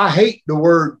 Well, I hate the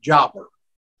word jobber.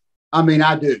 I mean,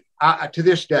 I do. To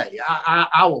this day,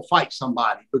 I will fight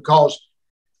somebody, because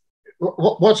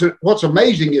what's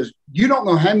amazing is you don't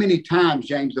know how many times,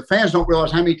 James, the fans don't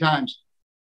realize how many times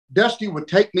Dusty would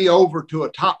take me over to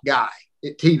a top guy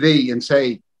at TV and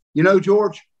say,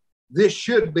 George, this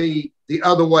should be the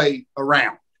other way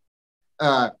around.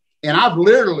 And I've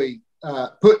literally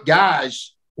put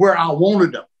guys where I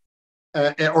wanted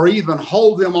them, or even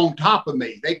hold them on top of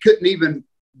me. They couldn't even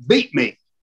beat me.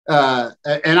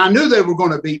 And I knew they were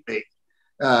going to beat me.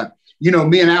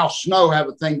 Me and Al Snow have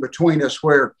a thing between us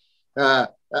where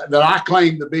that I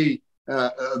claim to be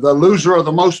the loser of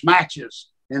the most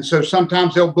matches. And so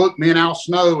sometimes they'll book me and Al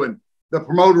Snow, and the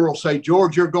promoter will say,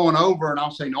 George, you're going over. And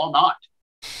I'll say, no, I'm not.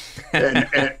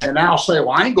 and I'll say,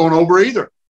 well, I ain't going over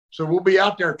either. So we'll be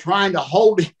out there trying to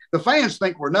hold the fans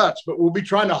think we're nuts, but we'll be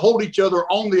trying to hold each other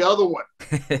on the other one,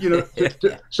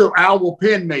 so Al will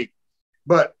pin me.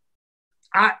 But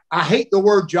I hate the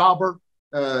word jobber.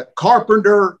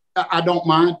 Carpenter, I don't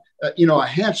mind.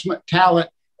 Enhancement talent.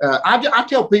 I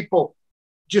tell people,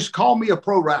 just call me a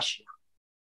pro wrestler.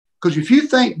 Because if you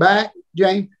think back,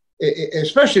 James,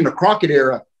 especially in the Crockett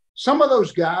era, some of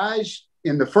those guys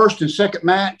in the first and second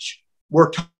match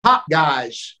were top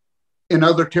guys in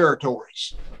other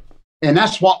territories. And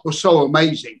that's what was so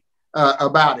amazing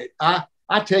about it. I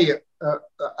tell you,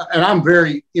 and I'm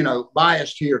very,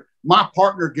 biased here. My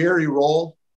partner, Gary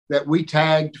Roll, that we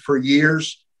tagged for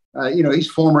years, he's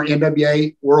former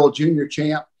NWA World Junior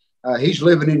Champ. He's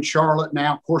living in Charlotte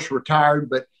now, of course, retired.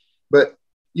 But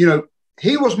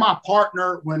he was my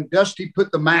partner when Dusty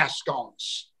put the mask on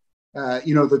us,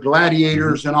 the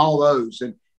gladiators and all those.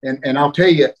 And I'll tell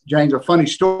you, James, a funny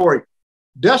story.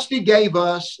 Dusty gave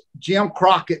us Jim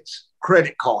Crockett's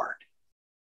credit card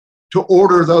to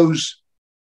order those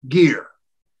gear.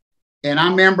 And I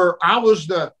remember I was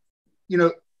the,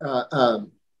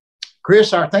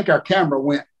 Chris, I think our camera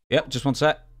went. Yep, just one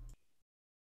sec.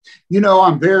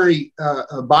 I'm very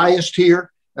biased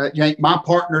here. My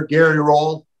partner, Gary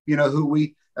Roll, who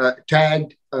we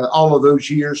tagged all of those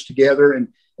years together. And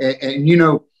I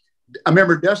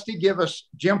remember Dusty give us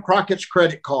Jim Crockett's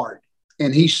credit card.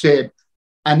 And he said,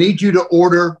 I need you to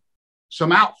order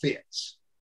some outfits,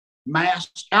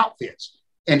 masked outfits.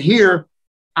 And here,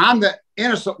 I'm the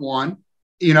innocent one,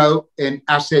 and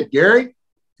I said, Gary,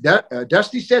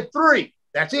 Dusty said 3.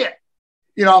 That's it.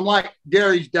 I'm like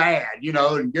Gary's dad,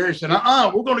 and Gary said,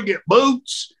 we're going to get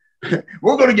boots.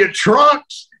 We're going to get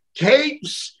trunks,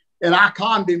 capes. And I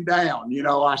calmed him down.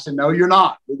 I said, no, you're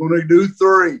not. We're going to do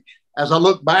 3. As I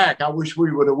look back, I wish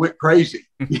we would have went crazy,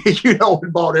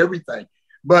 and bought everything.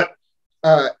 But,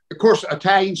 of course,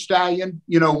 Italian Stallion,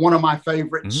 one of my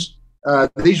favorites.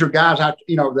 Mm-hmm. These are guys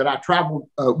that I traveled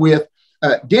with.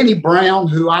 Denny Brown,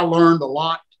 who I learned a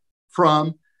lot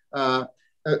from.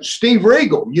 Steve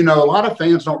Regal, a lot of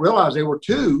fans don't realize there were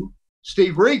 2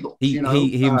 Steve Regal. He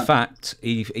in fact,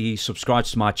 he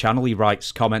subscribes to my channel. He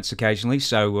writes comments occasionally.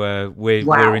 So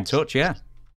we're in touch, yeah.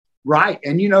 Right.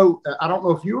 And, I don't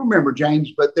know if you remember,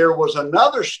 James, but there was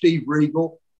another Steve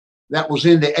Regal that was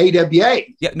in the AWA.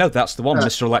 Yeah, no, that's the one,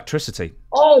 Mr. Electricity.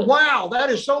 Oh, wow. That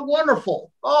is so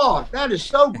wonderful. Oh, that is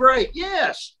so great.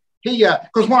 Yes.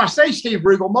 Because when I say Steve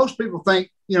Regal, most people think,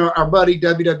 our buddy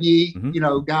WWE,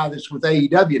 mm-hmm. Guy that's with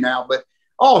AEW now. But,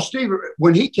 Steve,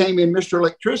 when he came in, Mr.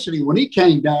 Electricity, when he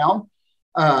came down,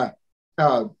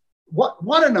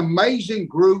 what an amazing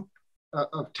group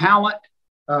of talent.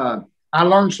 I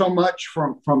learned so much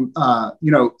from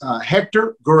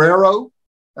Hector Guerrero,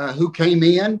 who came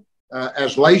in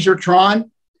as Lasertron.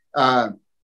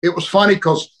 It was funny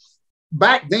because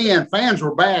back then, fans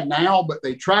were bad now, but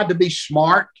they tried to be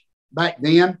smart back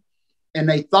then. And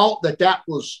they thought that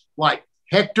was like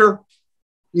Hector,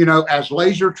 as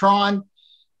Lasertron.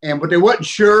 But they wasn't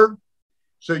sure.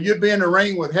 So you'd be in the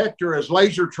ring with Hector as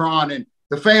Lasertron, and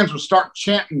the fans would start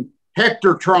chanting,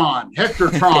 Hectortron,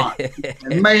 Hectortron.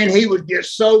 And man, he would get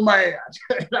so mad.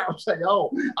 And I would say,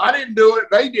 I didn't do it.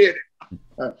 They did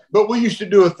it. But we used to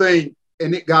do a thing,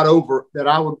 and it got over that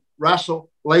I would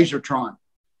wrestle Lasertron.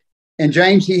 And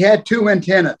James, he had 2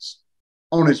 antennas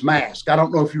on his mask. I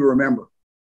don't know if you remember.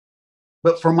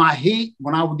 But for my heat,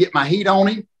 when I would get my heat on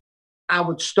him, I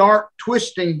would start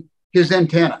twisting his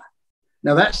antenna.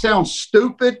 Now, that sounds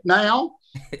stupid now,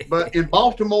 but in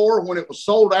Baltimore, when it was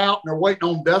sold out and they're waiting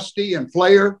on Dusty and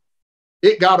Flair,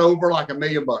 it got over like $1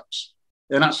 million.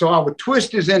 And so I would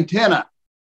twist his antenna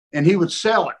and he would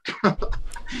sell it.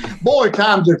 Boy,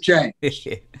 times have changed.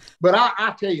 But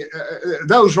I tell you,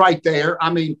 those right there,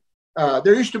 I mean,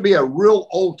 there used to be a real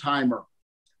old timer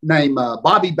named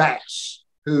Bobby Bass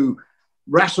who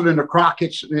wrestled in the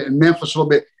Crockett's in Memphis a little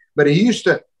bit. But he used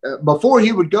to, before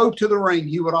he would go to the ring,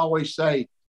 he would always say,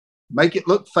 make it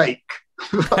look fake.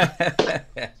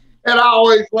 And I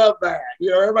always loved that.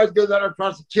 Everybody goes out there and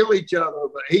tries to kill each other,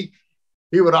 but he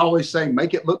would always say,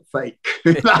 make it look fake.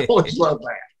 And I always loved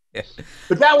that. Yeah.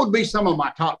 But that would be some of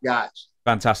my top guys.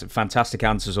 Fantastic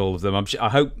answers, all of them. I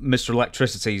hope Mr.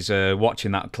 Electricity's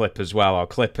watching that clip as well. I'll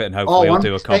clip it and hopefully he'll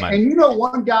do a comment. And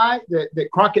one guy that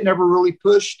Crockett never really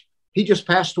pushed, he just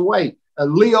passed away.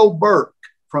 Leo Burke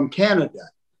from Canada.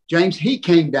 James, he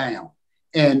came down.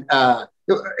 And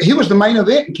he was the main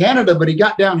event in Canada, but he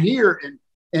got down here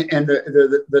and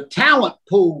the talent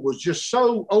pool was just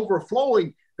so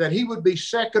overflowing that he would be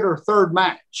second or third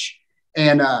match.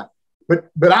 And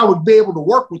but I would be able to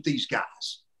work with these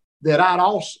guys that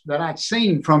I'd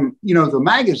seen from the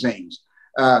magazines.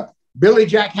 Billy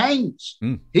Jack Haynes,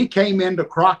 he came into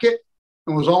Crockett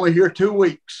and was only here 2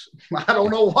 weeks. I don't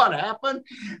know what happened,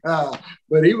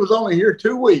 but he was only here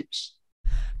 2 weeks.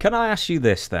 Can I ask you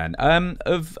this then?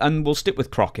 And we'll stick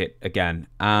with Crockett again.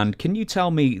 And can you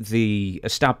tell me the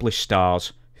established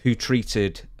stars who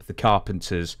treated the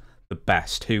Carpenters the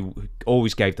best, who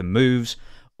always gave them moves,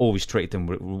 always treated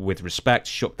them with respect,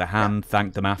 shook their hand,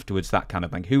 thanked them afterwards, that kind of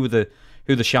thing? Who are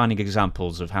the shining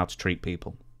examples of how to treat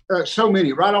people? So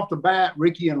many. Right off the bat,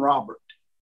 Ricky and Robert.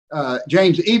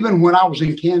 James, even when I was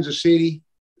in Kansas City,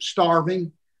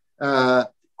 starving,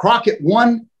 Crockett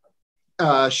one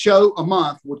show a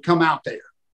month would come out there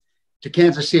to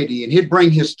Kansas City, and he'd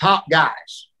bring his top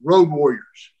guys, Road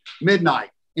Warriors, Midnight,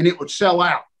 and it would sell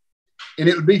out. And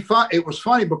it would be fun. It was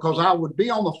funny because I would be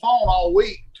on the phone all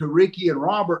week to Ricky and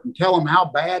Robert and tell them how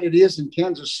bad it is in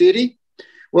Kansas City.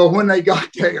 Well, when they got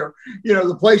there,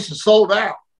 the place is sold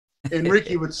out. And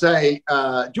Ricky would say,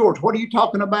 George, what are you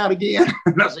talking about again?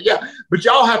 And I said, yeah, but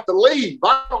y'all have to leave.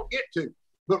 I don't get to.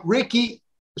 But Ricky,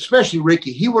 especially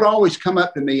Ricky, he would always come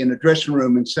up to me in the dressing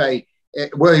room and say,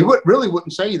 well, he really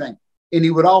wouldn't say anything. And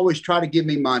he would always try to give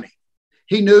me money.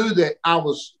 He knew that I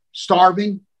was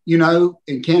starving, you know,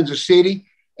 in Kansas City.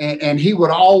 And he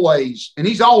would always, and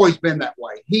he's always been that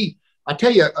way. I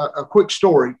tell you a quick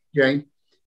story, Jane.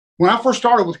 When I first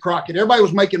started with Crockett, everybody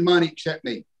was making money except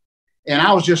me. And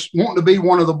I was just wanting to be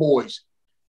one of the boys.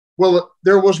 Well,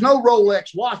 there was no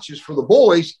Rolex watches for the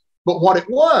boys, but what it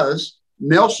was,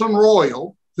 Nelson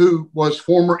Royal, who was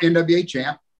former NWA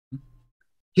champ,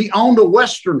 he owned a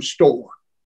Western store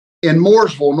in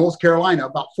Mooresville, North Carolina,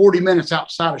 about 40 minutes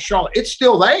outside of Charlotte. It's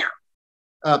still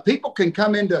there. People can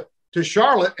come into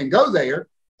Charlotte and go there,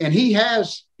 and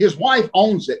his wife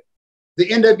owns it. The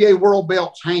NWA World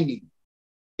Belt's hanging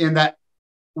in that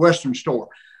Western store.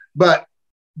 But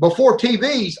before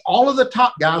TVs, all of the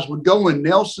top guys would go in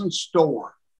Nelson's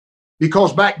store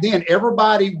because back then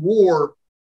everybody wore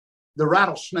the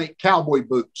rattlesnake cowboy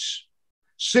boots,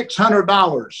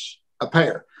 $600 a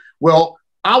pair. Well,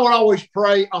 I would always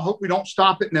pray, I hope we don't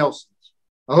stop at Nelson's.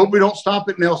 I hope we don't stop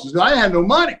at Nelson's. I had no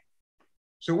money.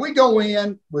 So we go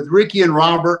in with Ricky and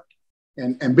Robert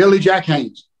and Billy Jack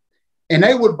Haynes, and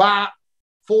they would buy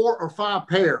 4 or 5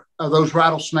 pair of those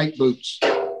rattlesnake boots.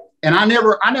 And I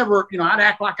never, you know, I'd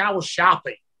act like I was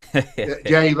shopping,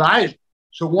 Jay.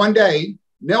 So one day,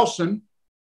 Nelson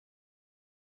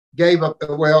gave up.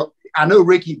 Well, I know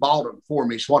Ricky bought them for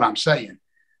me, is what I'm saying.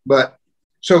 But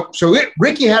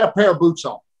Ricky had a pair of boots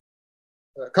on.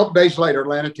 A couple days later,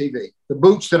 Atlanta TV, the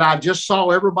boots that I just saw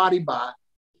everybody buy.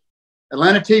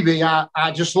 Atlanta TV,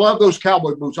 I just love those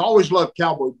cowboy boots. I always loved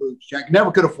cowboy boots, Jack.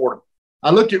 Never could afford them.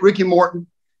 I looked at Ricky Morton.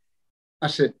 I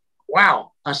said,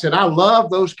 wow. I said, I love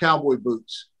those cowboy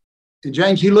boots. And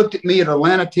James, he looked at me at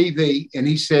Atlanta TV and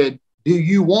he said, do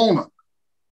you want them?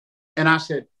 And I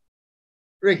said,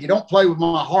 Ricky, don't play with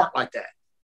my heart like that.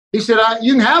 He said,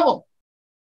 you can have them.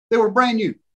 They were brand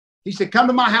new. He said, come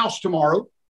to my house tomorrow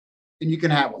and you can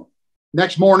have them.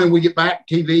 Next morning, we get back,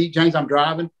 TV. James, I'm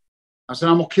driving. I said,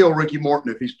 I'm going to kill Ricky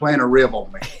Morton if he's playing a rib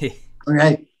on me.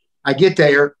 Okay. I get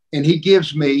there and he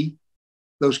gives me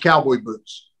those cowboy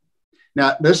boots.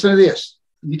 Now, listen to this.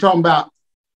 You're talking about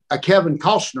a Kevin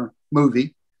Costner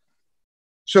movie.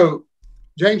 So,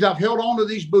 James, I've held on to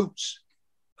these boots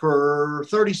for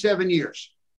 37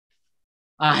 years.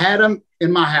 I had them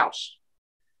in my house.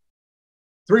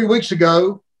 3 weeks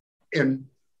ago in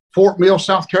Fort Mill,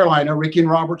 South Carolina, Ricky and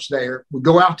Robert's there. We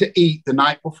go out to eat the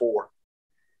night before.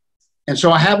 And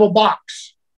so I have a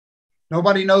box.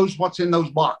 Nobody knows what's in those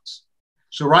boxes.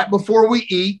 So right before we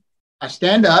eat, I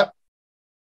stand up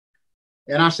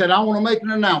and I said, I want to make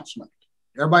an announcement.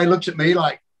 Everybody looks at me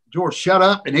like, George, shut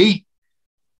up and eat.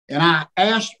 And I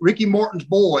asked Ricky Morton's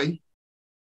boy,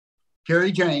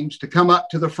 Kerry James, to come up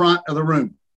to the front of the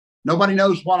room. Nobody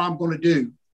knows what I'm going to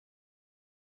do.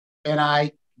 And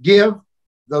I give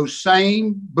those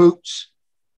same boots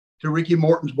to Ricky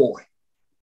Morton's boy.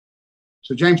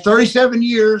 So, James, 37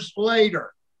 years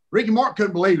later, Ricky Morton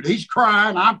couldn't believe it. He's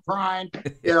crying. I'm crying.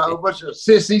 You know, a bunch of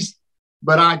sissies.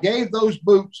 But I gave those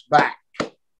boots back.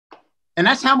 And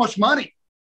that's how much money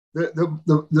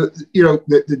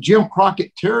the Jim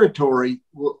Crockett territory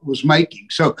was making.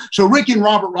 So Ricky and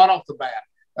Robert right off the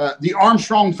bat, the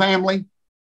Armstrong family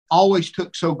always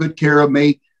took so good care of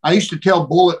me. I used to tell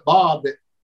Bullet Bob that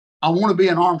I want to be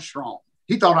an Armstrong.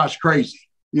 He thought I was crazy.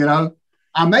 You know,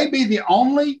 I may be the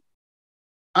only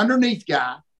underneath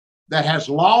guy that has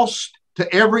lost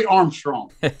to every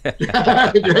Armstrong.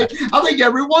 I think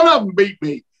every one of them beat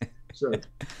me. So.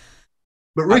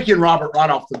 But Ricky and Robert right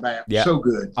off the bat, so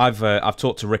good. I've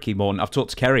talked to Ricky Morton. I've talked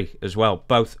to Kerry as well.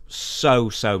 Both so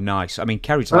nice. I mean,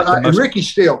 Kerry's like the most... And Ricky's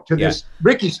still to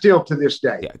this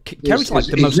day. Yeah. Kerry's like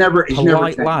the most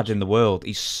polite lad in the world.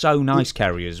 He's so nice,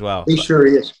 Kerry, as well. He sure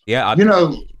is. Yeah. I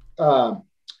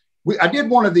did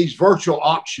one of these virtual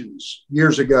auctions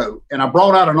years ago, and I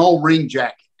brought out an old ring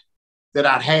jacket that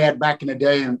I'd had back in the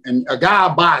day, and a guy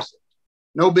buys it.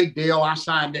 No big deal. I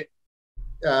signed it.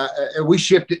 We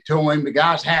shipped it to him. The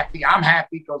guy's happy. I'm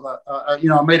happy because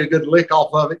I made a good lick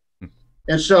off of it.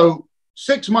 And so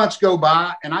 6 months go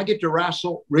by, and I get to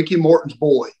wrestle Ricky Morton's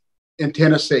boy in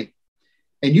Tennessee.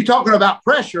 And you talking about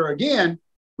pressure again?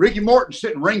 Ricky Morton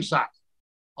sitting ringside.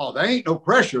 Oh, there ain't no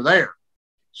pressure there.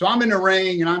 So I'm in the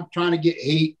ring and I'm trying to get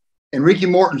heat. And Ricky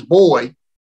Morton's boy,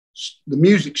 the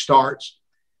music starts.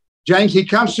 James, he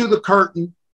comes through the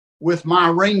curtain with my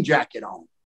ring jacket on.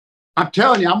 I'm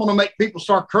telling you, I'm going to make people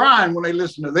start crying when they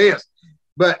listen to this.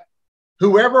 But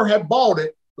whoever had bought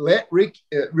it, let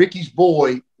Ricky's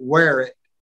boy wear it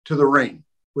to the ring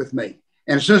with me.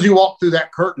 And as soon as he walked through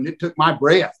that curtain, it took my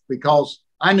breath because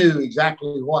I knew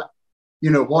exactly what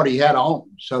he had on.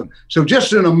 So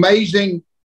just an amazing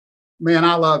man.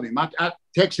 I love him. I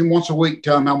text him once a week,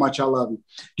 tell him how much I love him.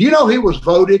 Do you know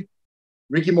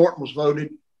Ricky Morton was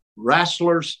voted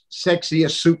Wrestler's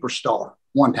Sexiest Superstar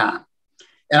one time.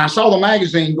 And I saw the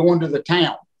magazine going to the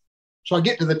town. So I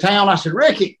get to the town. I said,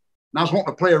 Ricky, and I was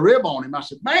wanting to play a rib on him. I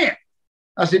said, man,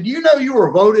 do you know you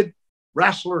were voted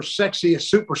Wrestler's Sexiest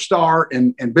Superstar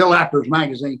in Bill Apter's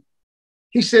magazine?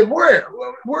 He said, where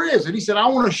is it? He said, I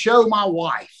want to show my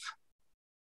wife.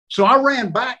 So I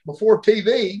ran back before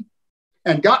TV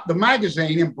and got the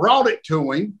magazine and brought it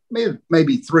to him,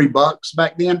 maybe $3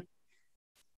 back then.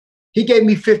 He gave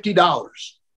me $50.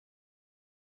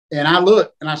 And I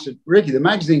looked and I said, Ricky, the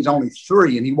magazine's only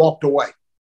 $3. And he walked away.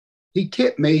 He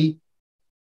tipped me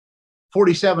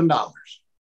 $47.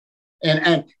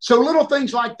 And so little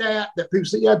things like that people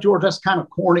say, yeah, George, that's kind of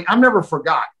corny. I've never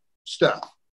forgot stuff,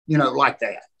 like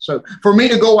that. So for me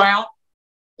to go out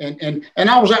and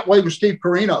I was that way with Steve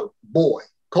Carino,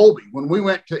 Colby, when we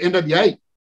went to NWA,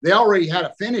 they already had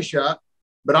a finish up,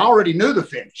 but I already knew the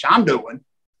finish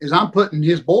I'm putting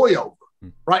his boy over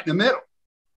right in the middle.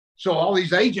 So all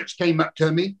these agents came up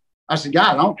to me. I said,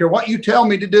 guys, I don't care what you tell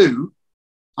me to do.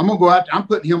 I'm going to go out there. I'm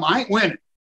putting him. I ain't winning.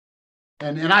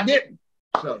 And I didn't.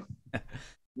 So a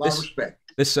lot of respect.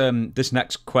 This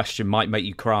next question might make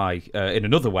you cry in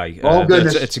another way. Oh,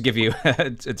 goodness. To give you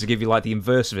like the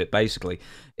inverse of it, basically,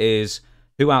 is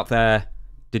who out there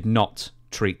did not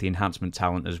treat the enhancement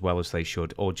talent as well as they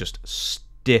should, or just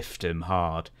stiffed him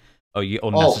hard, or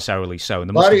unnecessarily so? And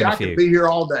there must have been a few. I could be here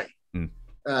all day.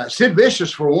 Sid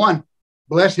Vicious, for one,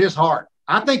 bless his heart.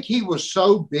 I think he was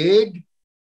so big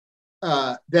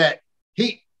that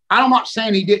I'm not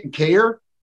saying he didn't care,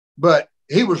 but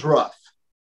he was rough.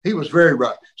 He was very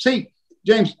rough. See,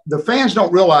 James, the fans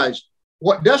don't realize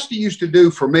what Dusty used to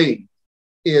do for me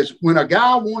is when a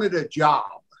guy wanted a job,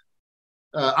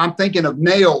 I'm thinking of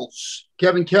Nails,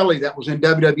 Kevin Kelly, that was in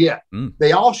WWF.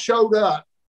 They all showed up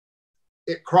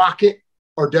at Crockett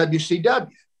or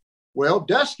WCW. Well,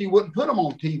 Dusty wouldn't put them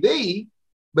on TV,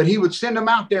 but he would send them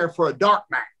out there for a dark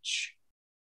match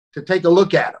to take a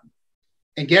look at them.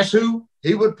 And guess who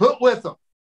he would put with them?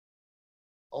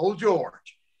 Old George.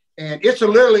 And it's a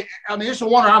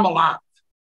wonder I'm alive.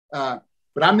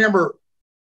 But I remember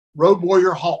Road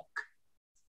Warrior Hawk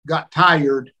got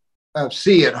tired of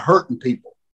Sid hurting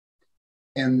people.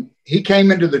 And he came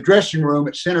into the dressing room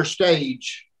at center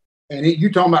stage, and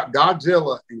you talking about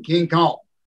Godzilla and King Kong.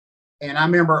 And I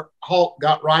remember Hawk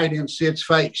got right in Sid's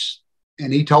face,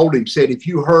 and he told him, said, if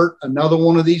you hurt another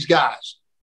one of these guys,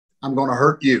 I'm going to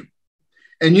hurt you.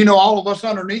 And, all of us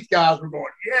underneath guys were going,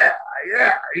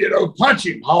 yeah, punch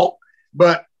him, Hawk.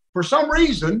 But for some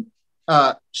reason,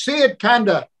 Sid kind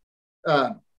of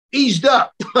eased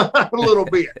up a little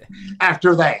bit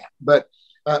after that. But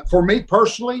for me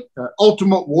personally,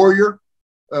 Ultimate Warrior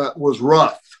was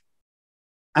rough.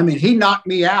 I mean, he knocked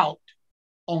me out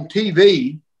on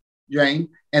TV, Jane,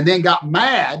 and then got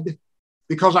mad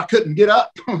because I couldn't get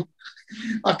up.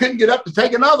 I couldn't get up to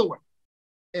take another one.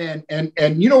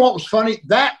 And you know what was funny?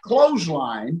 That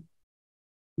clothesline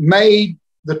made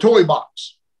the toy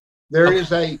box. There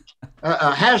is a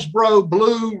Hasbro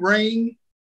blue ring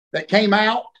that came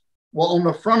out. Well, on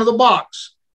the front of the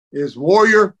box is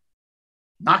Warrior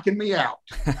knocking me out.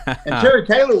 And Terry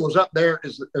Taylor was up there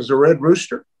as a Red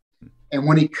Rooster. And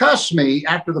when he cussed me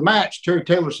after the match, Terry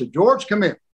Taylor said, George, come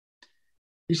here.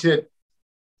 He said,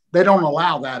 they don't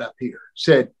allow that up here.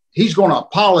 Said, he's going to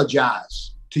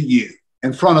apologize to you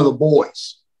in front of the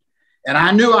boys. And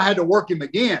I knew I had to work him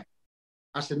again.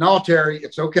 I said, no, Terry,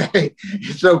 it's okay.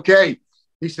 It's okay.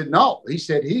 He said, no. He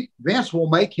said, Vince will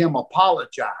make him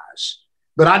apologize.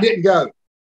 But I didn't go.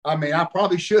 I mean, I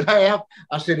probably should have.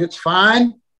 I said, it's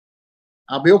fine.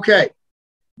 I'll be okay.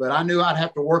 But I knew I'd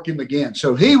have to work him again.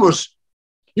 So he was,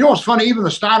 what's funny? Even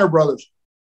the Steiner brothers,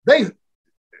 they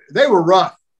were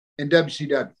rough in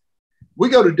WCW. We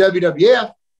go to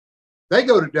WWF. They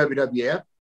go to WWF.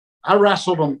 I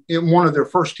wrestled them in one of their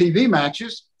first TV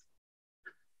matches.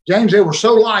 James, they were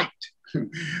so light.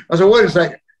 I said, wait a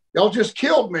second. Y'all just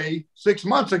killed me 6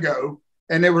 months ago,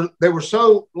 and they were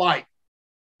so light.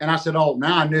 And I said, oh,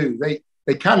 now I knew.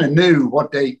 They kind of knew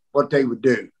what they would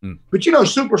do. But,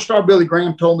 Superstar Billy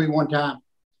Graham told me one time,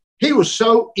 he was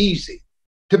so easy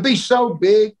to be so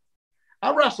big.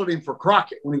 I wrestled him for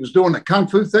Crockett when he was doing the Kung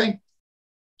Fu thing.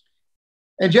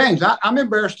 And James, I'm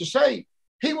embarrassed to say,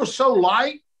 he was so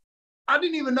light, I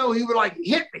didn't even know he would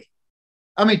hit me.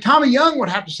 I mean, Tommy Young would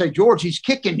have to say, George, he's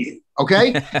kicking you,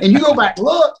 okay? And you go back,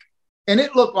 look, and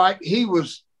it looked like he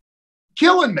was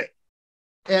killing me.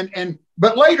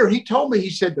 But later he told me, he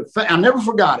said, I never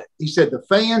forgot it. He said, the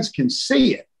fans can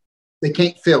see it. They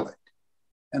can't feel it.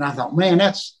 And I thought, man,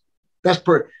 that's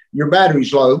your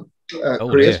battery's low,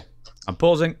 Chris. Dear. I'm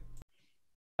pausing.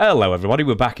 Hello, everybody.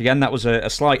 We're back again. That was a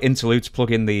slight interlude to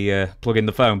plug in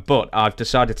the phone, but I've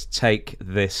decided to take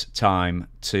this time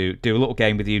to do a little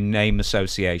game with you, name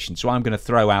association. So I'm going to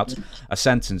throw out a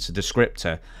sentence, a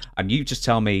descriptor, and you just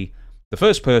tell me the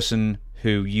first person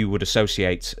who you would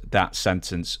associate that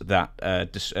sentence, that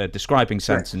describing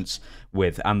sentence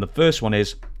with. And the first one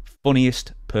is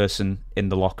funniest person in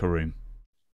the locker room.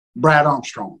 Brad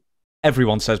Armstrong.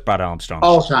 Everyone says Brad Armstrong.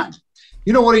 All the time.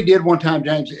 You know what he did one time,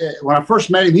 James? When I first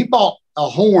met him, he bought a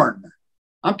horn.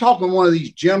 I'm talking one of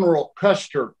these General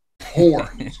Custer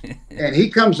horns. And he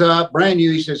comes up, brand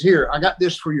new. He says, here, I got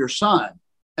this for your son.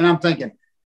 And I'm thinking,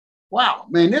 wow,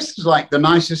 man, this is like the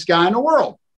nicest guy in the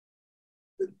world.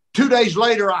 2 days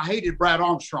later, I hated Brad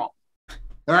Armstrong. All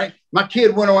right. My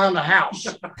kid went around the house,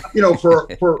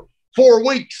 for 4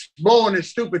 weeks blowing his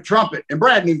stupid trumpet. And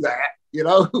Brad knew that, I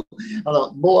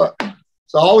thought, boy.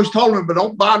 So I always told him, but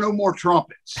don't buy no more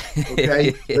trumpets.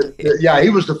 Okay. But, yeah, he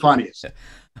was the funniest.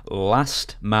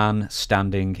 Last man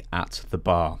standing at the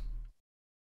bar.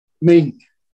 Ming.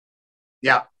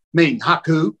 Yeah. Ming.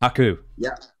 Haku.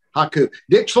 Yeah. Haku.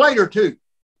 Dick Slater, too.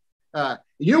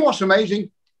 You know what's amazing?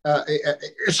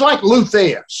 It's like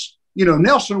Luthez.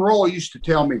 Nelson Roy used to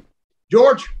tell me,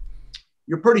 George,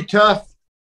 you're pretty tough,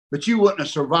 but you wouldn't have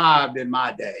survived in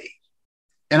my day.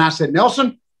 And I said,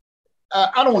 Nelson,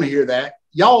 I don't want to hear that.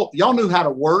 Y'all knew how to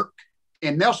work.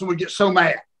 And Nelson would get so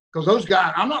mad because those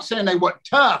guys, I'm not saying they weren't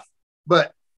tough,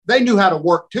 but they knew how to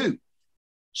work too.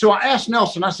 So I asked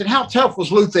Nelson, I said, how tough was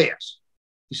Luthez?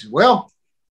 He said, well,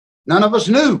 none of us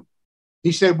knew.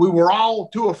 He said, we were all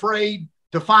too afraid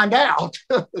to find out.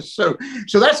 So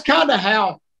that's kind of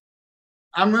how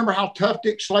I remember how tough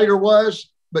Dick Slater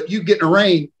was, but you get in the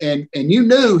ring and you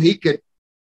knew he could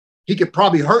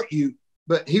probably hurt you,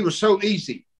 but he was so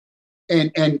easy.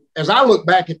 And as I look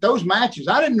back at those matches,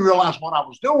 I didn't realize what I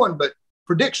was doing, but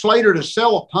for Dick Slater to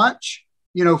sell a punch,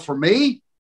 for me,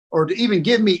 or to even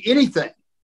give me anything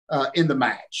in the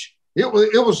match, it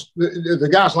was the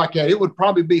guys like that. It would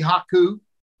probably be Haku,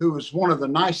 who was one of the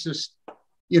nicest,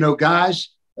 guys.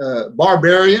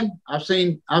 Barbarian. I've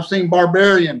seen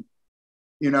Barbarian,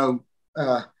 do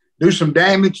some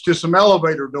damage to some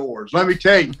elevator doors. Let me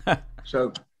tell you.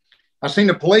 So I seen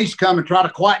the police come and try to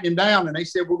quieten him down, and they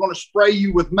said, we're going to spray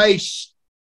you with mace.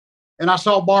 And I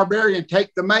saw Barbarian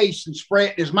take the mace and spray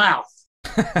it in his mouth.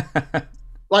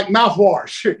 Like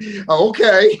mouthwash.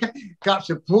 Okay. Cops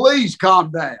said, please calm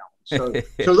down. So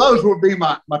those would be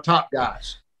my top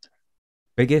guys.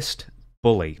 Biggest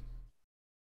bully.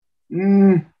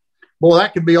 Boy,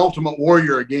 that could be Ultimate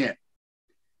Warrior again.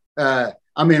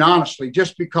 Honestly,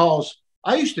 just because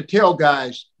I used to tell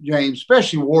guys, James,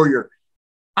 especially Warrior,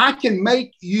 I can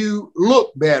make you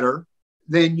look better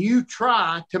than you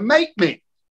try to make me,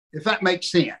 if that makes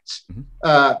sense.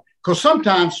 Because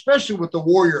sometimes, especially with the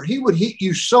Warrior, he would hit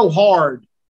you so hard.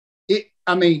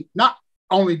 Not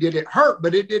only did it hurt,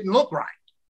 but it didn't look right.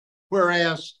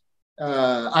 Whereas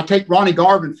I take Ronnie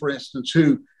Garvin, for instance,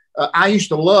 who I used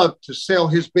to love to sell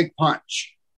his big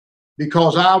punch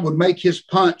because I would make his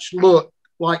punch look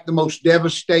like the most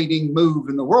devastating move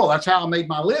in the world. That's how I made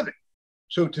my living.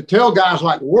 So to tell guys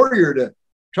like Warrior to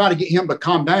try to get him to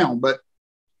calm down. But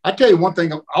I tell you one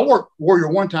thing, I worked Warrior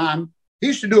one time. He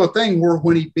used to do a thing where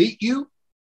when he beat you,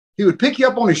 he would pick you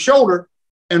up on his shoulder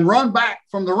and run back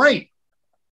from the ring.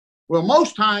 Well,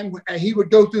 most time he would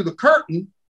go through the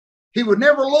curtain. He would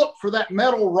never look for that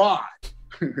metal rod.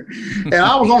 And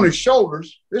I was on his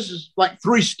shoulders. This is like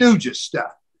Three Stooges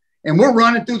stuff. And we're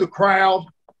running through the crowd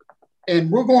and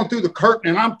we're going through the curtain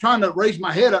and I'm trying to raise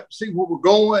my head up to see where we're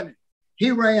going. He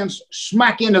ran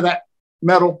smack into that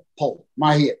metal pole,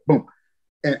 my head, boom.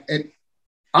 And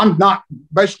I'm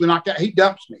basically knocked out. He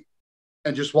dumps me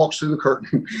and just walks through the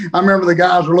curtain. I remember the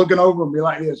guys were looking over and be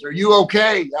like this, are you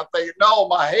okay? I'm thinking, no,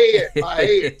 my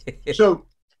head. So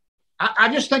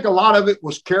I just think a lot of it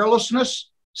was carelessness.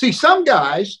 See, some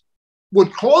guys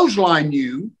would clothesline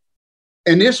you,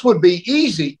 and this would be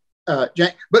easy,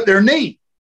 but their knee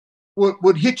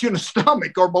would hit you in the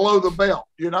stomach or below the belt,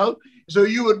 So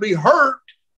you would be hurt.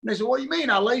 And they said, what do you mean?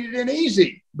 I laid it in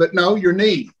easy. But no, your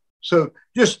knee. So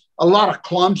just a lot of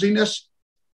clumsiness.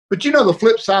 But the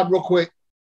flip side real quick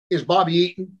is Bobby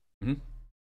Eaton. Mm-hmm.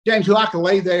 James, who I could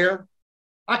lay there.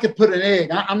 I could put an egg.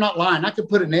 I'm not lying. I could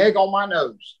put an egg on my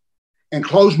nose and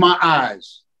close my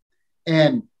eyes.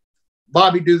 And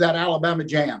Bobby do that Alabama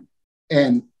jam.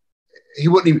 And he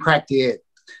wouldn't even crack the egg.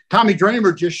 Tommy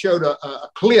Dreamer just showed a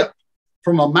clip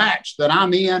from a match that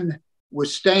I'm in with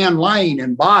Stan Lane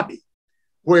and Bobby,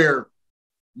 where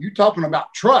you talking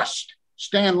about trust.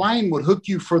 Stan Lane would hook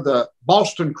you for the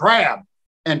Boston Crab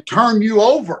and turn you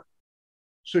over.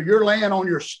 So you're laying on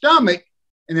your stomach,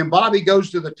 and then Bobby goes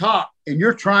to the top, and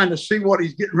you're trying to see what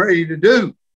he's getting ready to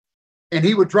do. And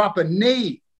he would drop a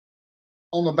knee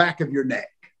on the back of your neck.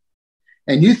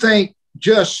 And you think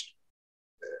just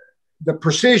the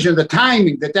precision, the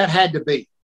timing that had to be.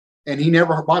 And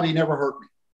Bobby never hurt me.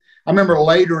 I remember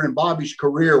later in Bobby's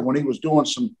career when he was doing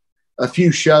a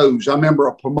few shows, I remember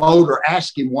a promoter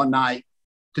asked him one night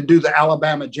to do the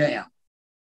Alabama Jam.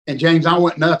 And James, I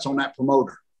went nuts on that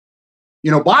promoter.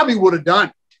 Bobby would have done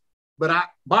it, but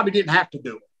Bobby didn't have to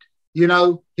do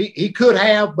it. He could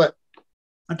have, but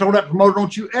I told that promoter,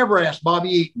 don't you ever ask Bobby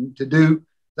Eaton to do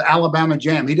the Alabama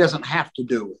Jam. He doesn't have to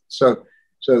do it. So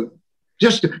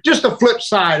just the flip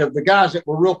side of the guys that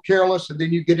were real careless, and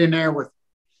then you get in there with,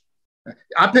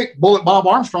 I picked Bullet Bob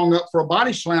Armstrong up for a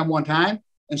body slam one time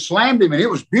and slammed him, and it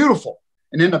was beautiful.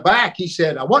 And in the back, he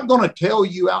said, I wasn't going to tell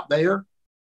you out there,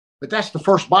 but that's the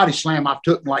first body slam I've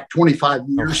took in like 25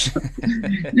 years.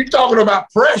 You're talking about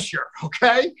pressure,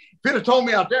 okay? If he'd have told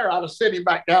me out there, I'd have sent him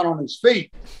back down on his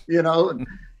feet, and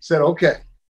said, okay.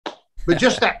 But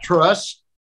just that trust.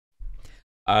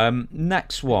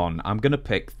 Next one, I'm going to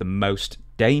pick the most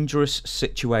dangerous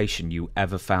situation you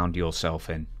ever found yourself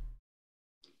in.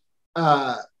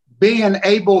 Being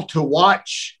able to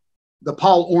watch the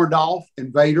Paul Orndorff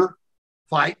and Vader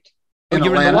fight. You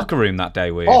were in the locker room that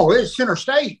day, were you? Oh, it's center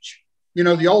stage.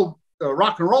 The old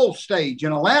rock and roll stage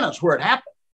in Atlanta is where it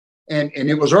happened. And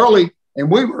it was early,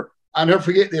 and I'll never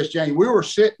forget this, Jane. We were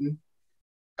sitting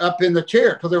up in the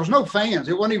chair because there was no fans.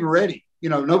 It wasn't even ready.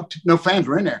 No fans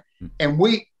were in there. And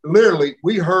we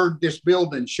heard this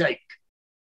building shake.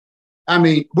 I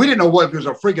mean, we didn't know what it was,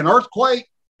 a freaking earthquake.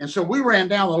 And so we ran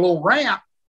down the little ramp,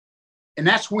 and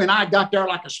that's when I got there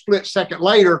like a split second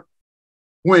later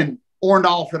when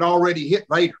Orndorff had already hit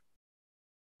Vader.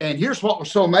 And here's what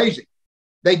was so amazing.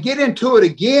 They get into it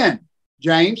again,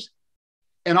 James,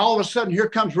 and all of a sudden here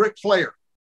comes Ric Flair.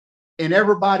 And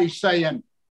everybody's saying,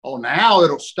 oh, now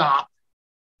it'll stop.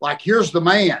 Like, here's the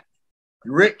man.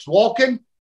 And Ric's walking.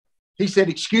 He said,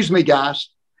 excuse me, guys,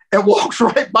 and walks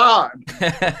right by him.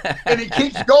 And he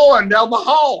keeps going down the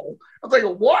hall. I'm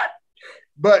thinking, what?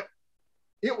 But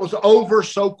it was over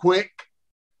so quick.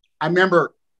 I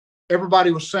remember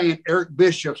everybody was saying Eric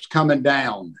Bishop's coming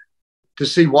down to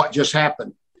see what just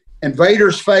happened. And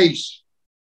Vader's face,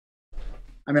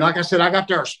 I mean, like I said, I got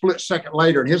there a split second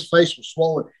later, and his face was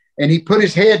swollen. And he put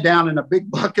his head down in a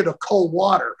big bucket of cold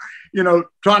water,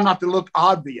 trying not to look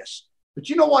obvious. But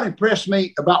you know what impressed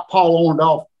me about Paul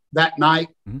Orndorff that night?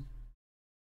 Mm-hmm.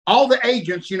 All the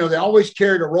agents, they always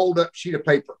carried a rolled up sheet of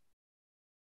paper.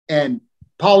 And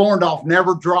Paul Orndorff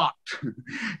never dropped.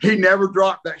 He never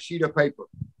dropped that sheet of paper.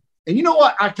 And you know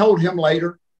what I told him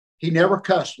later? He never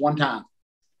cussed one time.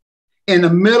 In the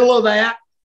middle of that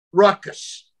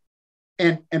ruckus.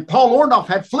 And Paul Orndorff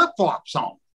had flip-flops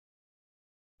on.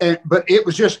 But it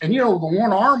was just, and the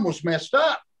one arm was messed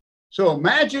up. So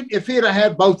imagine if he'd have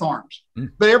had both arms.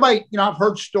 Mm. But everybody, I've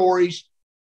heard stories.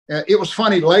 It was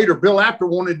funny later. Bill Apter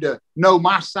wanted to know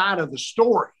my side of the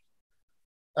story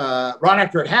right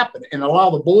after it happened. And a lot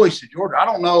of the boys said, George, I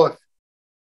don't know if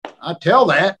I tell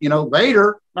that,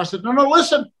 Vader. And I said, no,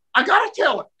 listen, I got to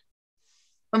tell it.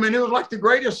 I mean, it was like the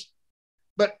greatest,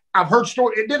 but I've heard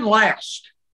stories. It didn't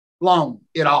last long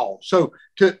at all. So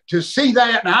to see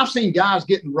that, and I've seen guys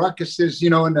getting ruckuses,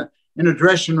 in the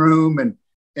dressing room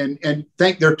and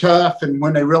think they're tough. And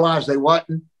when they realize they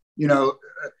wasn't,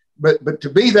 but to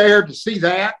be there to see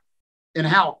that and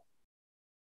how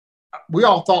we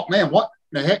all thought, man, what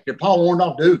the heck did Paul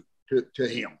Orndorff do to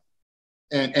him?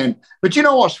 But you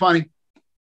know what's funny?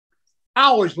 I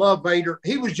always loved Vader.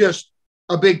 He was just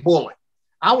a big bully.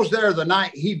 I was there the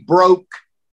night he broke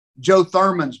Joe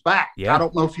Thurman's back. Yeah. I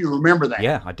don't know if you remember that.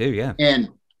 Yeah, I do, yeah. And,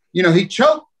 he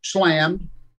choke slammed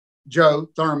Joe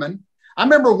Thurman. I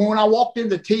remember when I walked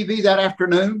into TV that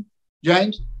afternoon,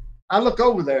 James, I look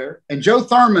over there, and Joe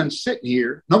Thurman's sitting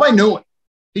here. Nobody knew him.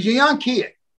 He's a young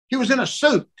kid. He was in a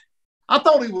suit. I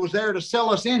thought he was there to sell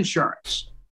us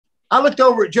insurance. I looked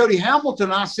over at Jody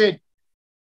Hamilton, and I said,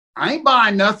 I ain't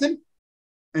buying nothing.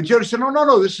 And Jody said,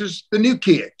 no, this is the new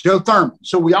kid, Joe Thurman.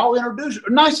 So we all introduced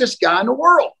him. Nicest guy in the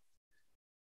world.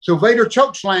 So Vader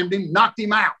chokeslammed him, knocked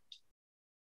him out.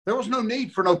 There was no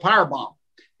need for no powerbomb.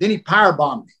 Then he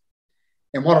powerbombed him.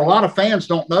 And what a lot of fans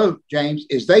don't know, James,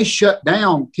 is they shut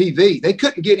down TV. They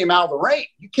couldn't get him out of the ring.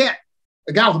 You can't,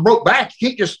 a guy with a broke back, you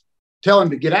can't just tell him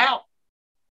to get out.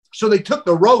 So they took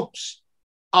the ropes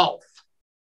off.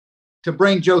 to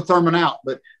bring Joe Thurman out.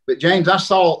 But James, I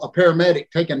saw a paramedic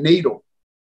take a needle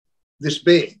this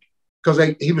big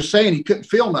because he was saying he couldn't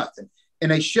feel nothing.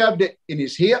 And they shoved it in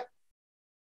his hip,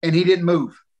 and he didn't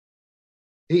move.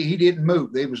 He didn't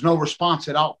move. There was no response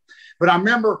at all. But I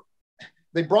remember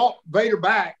they brought Vader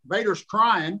back. Vader's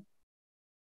crying.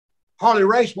 Harley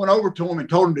Race went over to him and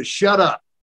told him to shut up.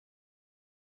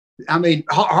 I mean,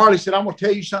 Harley said, I'm going to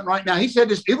tell you something right now. He said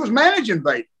this. He was managing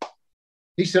Vader.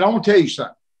 He said, I'm going to tell you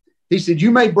something. He said, you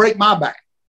may break my back.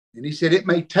 And he said, it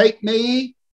may take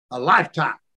me a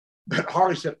lifetime. But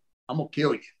Harley said, I'm going to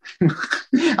kill you.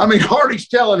 I mean, Harley's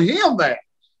telling him that.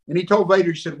 And he told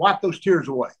Vader, he said, wipe those tears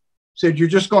away. He said, you're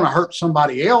just going to hurt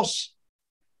somebody else.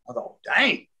 I thought,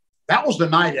 dang, that was the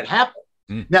night it happened.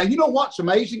 Now, you know what's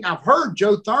amazing? I've heard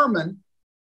Joe Thurman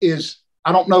is,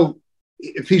 I don't know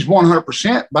if he's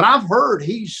 100%, but I've heard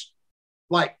he's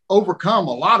like overcome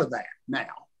a lot of that now.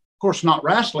 Of course, not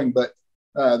wrestling, but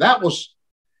that was,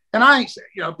 and I ain't,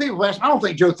 you know, people ask, I don't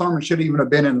think Joe Thurman should even have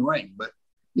been in the ring, but,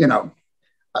 you know,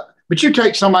 but you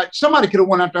take somebody could have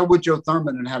went out there with Joe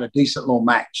Thurman and had a decent little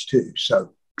match too.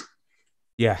 So,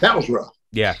 yeah, that was rough.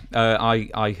 Yeah,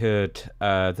 I heard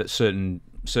that certain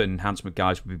enhancement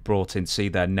guys would be brought in, see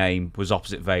their name was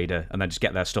opposite Vader, and then just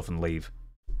get their stuff and leave.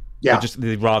 Yeah,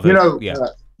 they'd rather,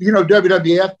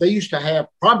 WWF, they used to have,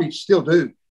 probably still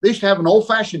do, they used to have an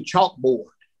old-fashioned chalkboard,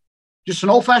 just an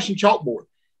old-fashioned chalkboard,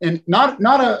 and not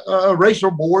a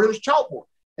eraser board, it was chalkboard,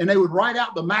 and they would write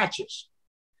out the matches.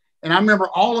 And I remember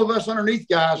all of us underneath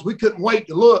guys, we couldn't wait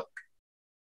to look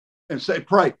and say,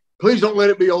 pray, please don't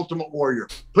let it be Ultimate Warrior.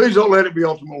 Please don't let it be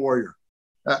Ultimate Warrior.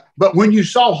 But when you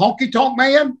saw Honky Tonk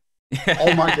Man,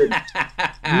 oh my goodness,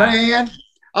 man,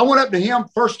 I went up to him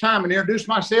first time and introduced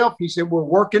myself. He said, we're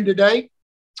working today.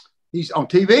 He's on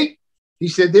TV. He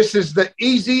said, this is the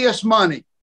easiest money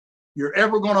you're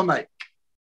ever going to make.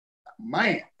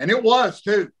 Man, and it was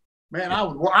too. Man,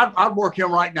 I'd work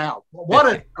him right now.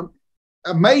 What an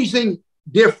amazing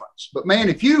difference. But man,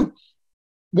 if you,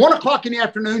 1 o'clock in the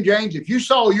afternoon, James, if you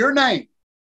saw your name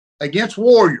against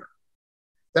Warrior,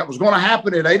 that was going to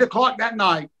happen at 8 o'clock that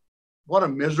night, what a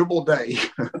miserable day.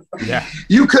 Yeah.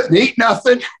 You couldn't eat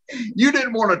nothing. You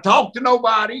didn't want to talk to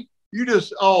nobody. You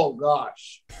just, oh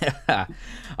gosh.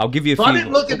 I'll give you a few. I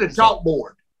didn't look at the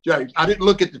chalkboard, James. I didn't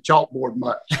look at the chalkboard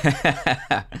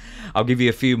much. I'll give you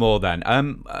a few more then.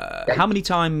 How many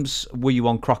times were you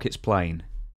on Crockett's plane?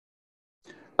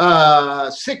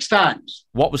 6 times.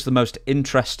 What was the most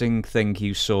interesting thing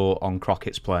you saw on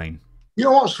Crockett's plane? You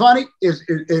know what's funny is,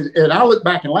 and I look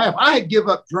back and laugh, I had give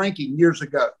up drinking years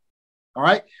ago. All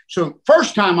right. So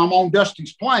first time I'm on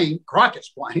Dusty's plane, Crockett's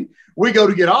plane, we go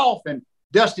to get off and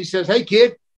Dusty says, hey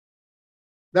kid,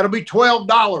 that'll be $12.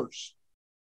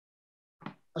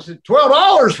 I said,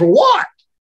 $12 for what?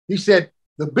 He said,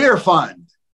 the beer fund.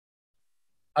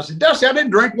 I said, Dusty, I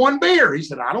didn't drink one beer. He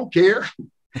said, I don't care.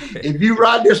 If you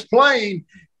ride this plane,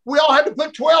 we all had to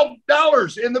put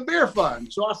 $12 in the beer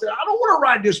fund. So I said, I don't want to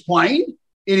ride this plane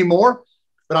anymore.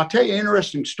 But I'll tell you an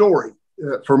interesting story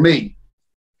for me.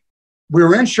 We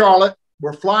were in Charlotte.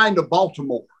 We're flying to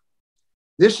Baltimore.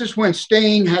 This is when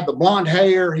Sting had the blonde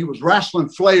hair. He was wrestling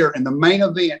Flair in the main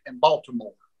event in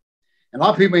Baltimore. And a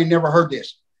lot of people ain't never heard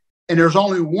this. And there's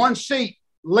only one seat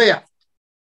left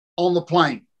on the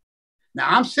plane. Now,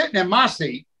 I'm sitting in my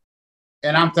seat,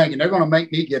 and I'm thinking they're going to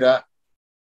make me get up.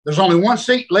 There's only one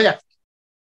seat left.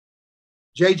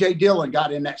 J.J. Dillon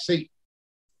got in that seat,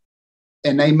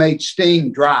 and they made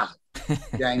Sting drive,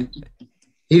 James.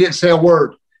 He didn't say a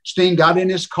word. Sting got in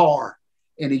his car,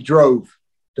 and he drove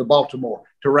to Baltimore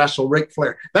to wrestle Ric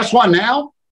Flair. That's why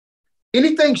now,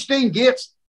 anything Sting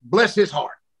gets, bless his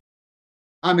heart.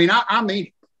 I mean, I mean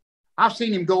it. I've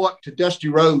seen him go up to Dusty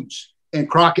Rhodes and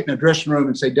Crockett in the dressing room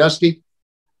and say, Dusty,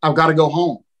 I've got to go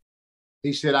home.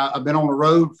 He said, I've been on the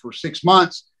road for 6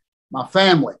 months, my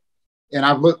family. And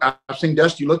I've seen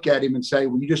Dusty look at him and say,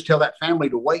 well, you just tell that family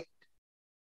to wait.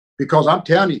 Because I'm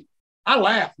telling you, I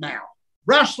laugh now.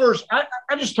 Wrestlers,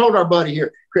 I just told our buddy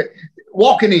here,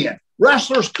 walking in,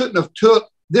 wrestlers couldn't have took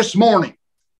this morning.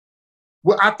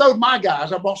 Well, I throwed my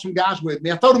guys, I brought some guys with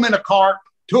me. I throwed them in a cart,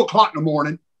 2 o'clock in the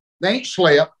morning. They ain't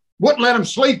slept. Wouldn't let them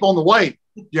sleep on the way,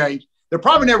 James. They're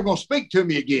probably never going to speak to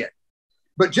me again.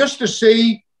 But just to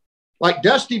see, like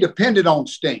Dusty depended on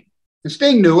Sting. And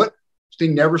Sting knew it.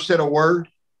 Sting never said a word.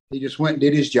 He just went and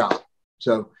did his job.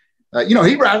 So, you know,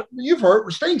 you've heard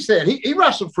what Sting said. He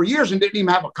wrestled for years and didn't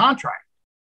even have a contract.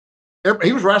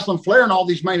 He was wrestling Flair in all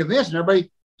these main events, and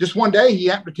everybody, just one day he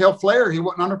happened to tell Flair he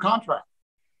wasn't under contract.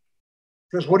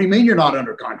 Because what do you mean you're not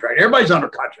under contract? Everybody's under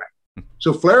contract.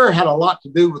 So Flair had a lot to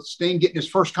do with Sting getting his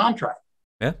first contract.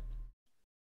 Yeah.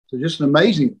 So just an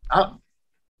amazing,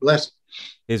 bless.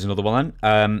 Here's another one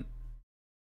then.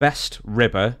 Best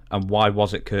ribber, and why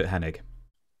was it Kurt Hennig?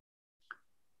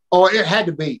 Oh, it had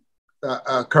to be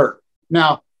Kurt.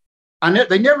 Now,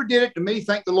 they never did it to me,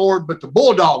 thank the Lord, but the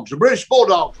Bulldogs, the British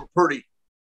Bulldogs were pretty,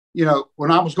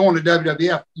 when I was going to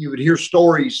WWF, you would hear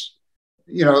stories,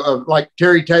 of like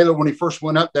Terry Taylor when he first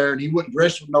went up there and he wouldn't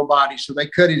dress with nobody. So they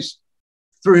cut his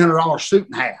 $300 suit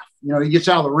in half. He gets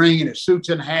out of the ring and his suit's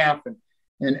in half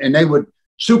and they would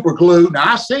super glue.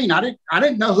 Now I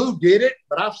didn't know who did it,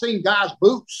 but I've seen guys'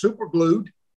 boots super glued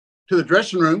to the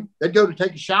dressing room. They'd go to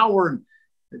take a shower and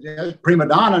prima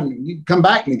donna, and you'd come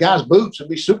back and the guy's boots would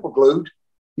be super glued.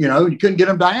 You couldn't get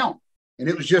them down. And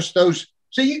it was just those.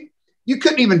 See, you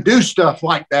couldn't even do stuff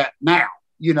like that now.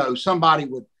 Somebody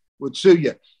would sue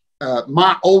you.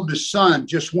 My oldest son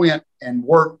just went and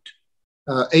worked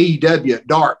AEW at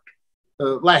Dark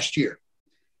last year.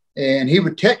 And he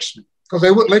would text me because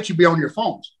they wouldn't let you be on your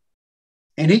phones.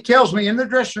 And he tells me in the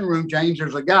dressing room, James,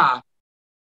 there's a guy,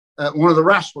 one of the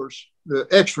wrestlers, the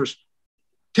extras,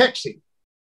 texting,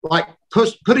 like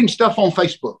putting stuff on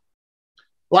Facebook.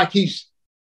 Like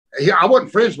I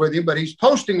wasn't friends with him, but he's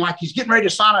posting like he's getting ready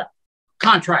to sign a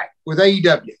contract with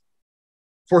AEW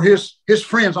for his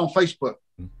friends on Facebook.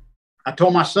 I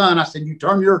told my son, I said, you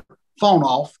turn your phone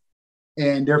off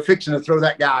and they're fixing to throw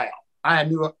that guy out. I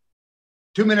knew it.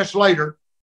 2 minutes later,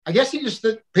 I guess he just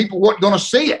thought people weren't going to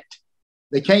see it.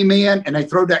 They came in and they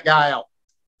threw that guy out.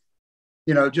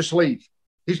 Just leave.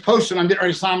 He's posting, I'm getting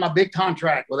ready to sign my big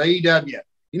contract with AEW.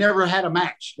 He never had a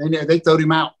match. They threw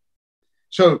him out.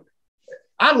 So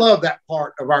I love that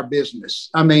part of our business.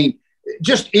 I mean,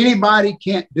 just anybody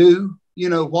can't do,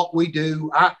 what we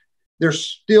do. There's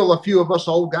still a few of us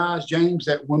old guys, James,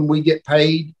 that when we get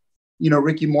paid,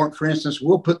 Ricky Morton, for instance,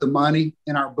 we'll put the money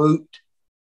in our boot,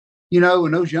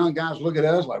 and those young guys look at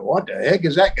us like, what the heck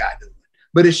is that guy doing?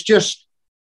 But it's just,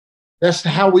 that's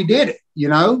how we did it,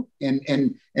 and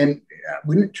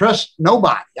we didn't trust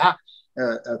nobody.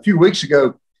 A few weeks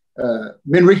ago,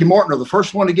 me and Ricky Morton are the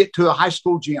first one to get to a high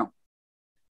school gym.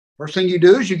 First thing you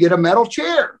do is you get a metal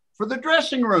chair for the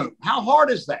dressing room. How hard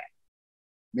is that?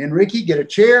 Me and Ricky get a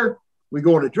chair. We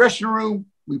go in the dressing room.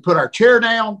 We put our chair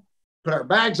down, put our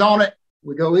bags on it.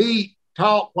 We go eat,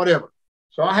 talk, whatever.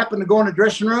 So I happen to go in the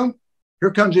dressing room. Here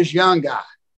comes this young guy.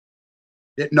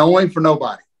 Didn't know him for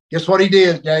nobody. Guess what he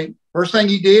did, Dave? First thing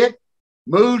he did,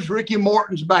 moves Ricky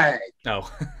Morton's bag.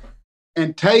 Oh.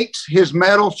 And takes his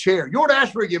metal chair. You ought to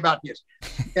ask Ricky about this.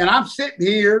 And I'm sitting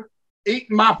here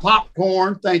eating my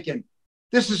popcorn thinking,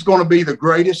 this is going to be the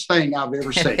greatest thing I've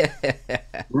ever seen.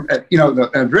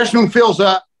 The dressing room fills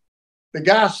up. The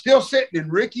guy's still sitting in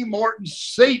Ricky Morton's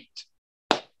seat.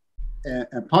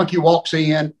 And Punky walks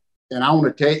in. And I want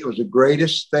to tell you, it was the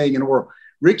greatest thing in the world.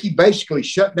 Ricky basically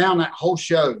shut down that whole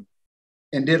show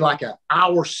and did like an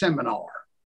hour seminar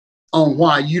on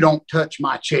why you don't touch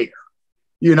my chair.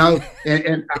 And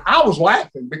I was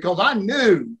laughing because I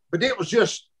knew, but it was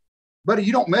just, buddy,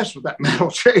 you don't mess with that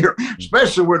metal chair,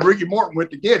 especially when Ricky Morton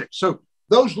went to get it. So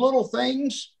those little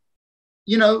things,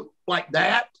 like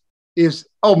that is,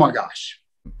 oh my gosh,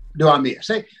 do I miss?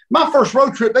 Hey, my first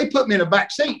road trip, they put me in a back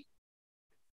seat.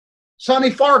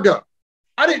 Sonny Fargo.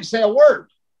 I didn't say a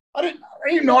word. I didn't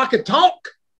even know I could talk.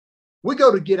 We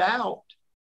go to get out.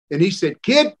 And he said,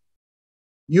 kid,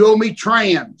 you owe me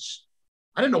trans.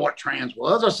 I didn't know what trans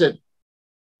was. I said,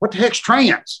 what the heck's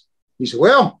trans? He said,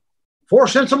 well, 4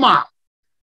 cents a mile.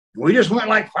 And we just went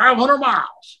like 500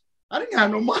 miles. I didn't have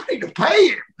no money to pay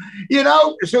him,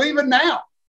 So even now,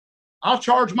 I'll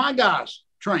charge my guys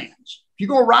trans. If you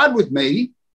go ride with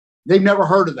me, they've never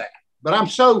heard of that. But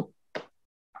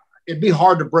it'd be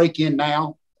hard to break in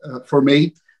now for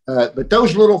me. But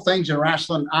those little things in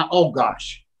wrestling, oh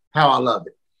gosh, how I love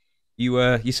it.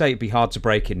 You say it'd be hard to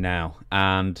break in now,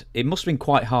 and it must have been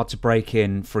quite hard to break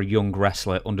in for a young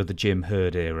wrestler under the Jim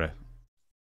Herd era.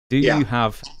 Do you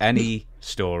have any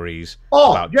stories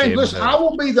about James, Jim listen, Herd? I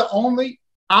will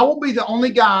be the only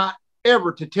guy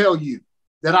ever to tell you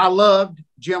that I loved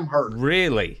Jim Herd.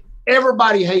 Really?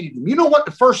 Everybody hated him. You know what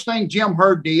the first thing Jim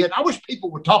Herd did? I wish people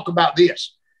would talk about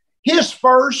this. His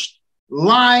first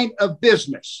line of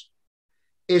business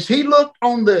is he looked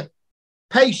on the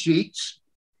pay sheets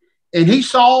and he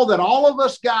saw that all of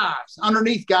us guys,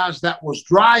 underneath guys that was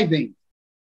driving,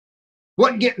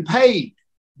 wasn't getting paid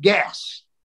gas.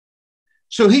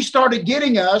 So he started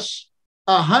getting us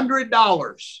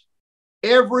 $100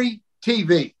 every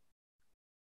TV.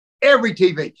 Every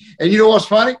TV. And you know what's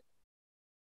funny?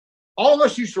 All of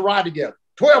us used to ride together,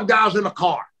 12 guys in a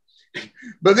car.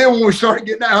 But then when we started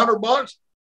getting that $100,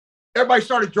 everybody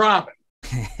started driving.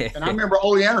 And I remember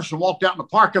Ole Anderson walked out in the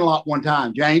parking lot one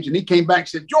time, James, and he came back and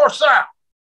said, George South,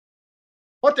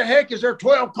 what the heck is there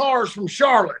 12 cars from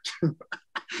Charlotte?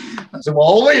 I said,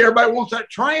 well, everybody wants that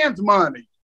trans money,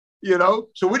 you know?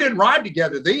 So we didn't ride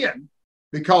together then,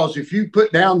 because if you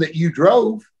put down that you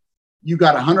drove, you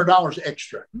got $100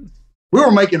 extra. We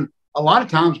were making a lot of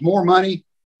times more money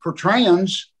for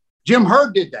trans. Jim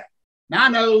Herd did that. Now I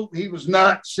know he was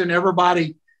nuts and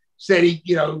everybody said he,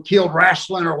 you know, killed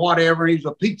wrestling or whatever. He was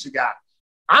a pizza guy.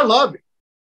 I love it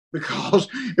because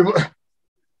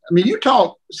you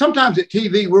talk sometimes at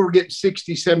TV, we were getting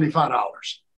 $60, $75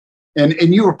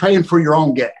 and you were paying for your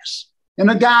own gas. And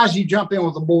the guys, you jump in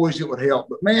with the boys, it would help.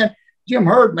 But man, Jim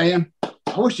Herd, man,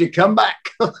 I wish he'd come back.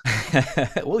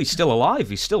 Well, he's still alive.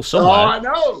 He's still somewhere. Oh, I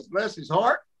know. Bless his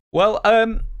heart. Well,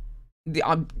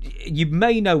 you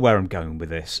may know where I'm going with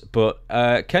this, but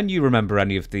can you remember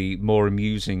any of the more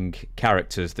amusing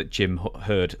characters that Jim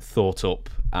Herd thought up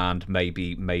and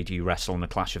maybe made you wrestle in a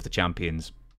Clash of the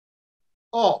Champions?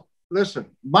 Oh, listen,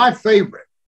 my favorite,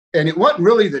 and it wasn't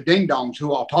really the Ding Dongs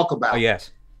who I'll talk about. Oh,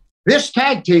 yes. This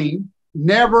tag team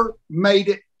never made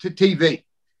it to TV.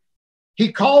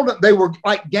 He called it, they were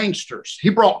like gangsters. He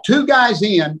brought two guys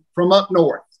in from up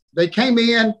north. They came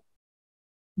in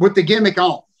with the gimmick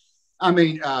on. I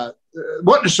mean,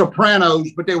 wasn't the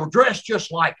Sopranos, but they were dressed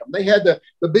just like them. They had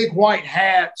the big white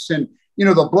hats and, you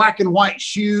know, the black and white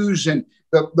shoes and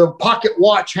the pocket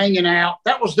watch hanging out.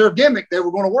 That was their gimmick they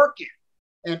were going to work in.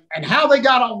 And how they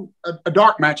got on a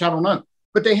dark match, I don't know.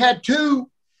 But they had two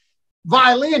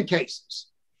violin cases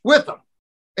with them.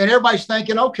 And everybody's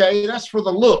thinking, okay, that's for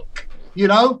the look, you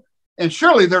know? And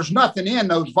surely there's nothing in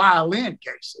those violin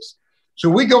cases. So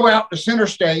we go out to center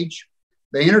stage.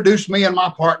 They introduce me and my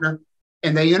partner,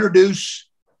 and they introduce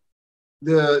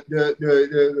the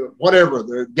whatever,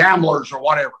 the gamblers or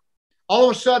whatever. All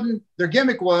of a sudden, their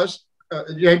gimmick was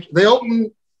they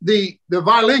open the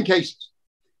violin cases.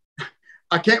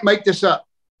 I can't make this up.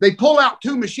 They pull out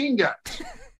two machine guns.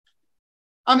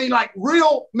 I mean, like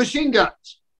real machine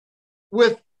guns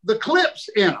with the clips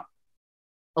in them.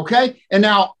 Okay. And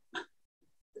now,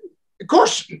 of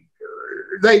course,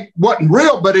 they wasn't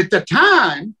real, but at the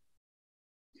time,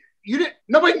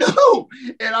 nobody knew.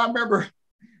 And I remember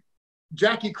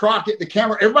Jackie Crockett, the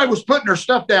camera, everybody was putting their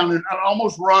stuff down and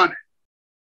almost running.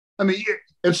 I mean,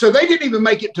 and so they didn't even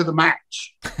make it to the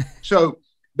match. So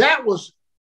that was,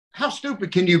 how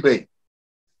stupid can you be?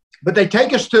 But they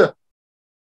take us to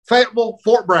Fayetteville,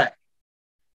 Fort Bragg.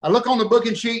 I look on the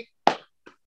booking sheet.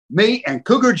 Me and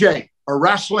Cougar Jay are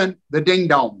wrestling the Ding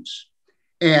Dongs.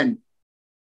 And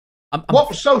what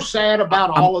was so sad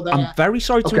about all of that? I'm very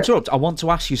sorry to interrupt. I want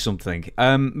to ask you something.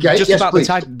 Okay, just yes, about please.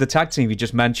 the tag team you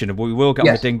just mentioned. We will get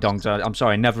on the Ding Dongs. I'm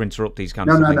sorry, I never interrupt these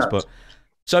kinds of things. No. But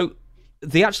so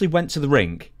they actually went to the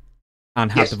ring and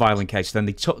had the violin case. Then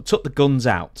they took the guns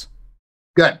out.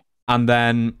 Good. And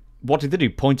then what did they do?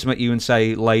 Point them at you and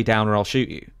say, "Lay down, or I'll shoot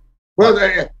you."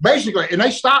 Well, basically, and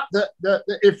they stopped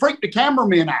it freaked the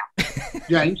cameraman out,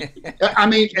 James. I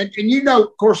mean, and you know,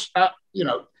 of course, you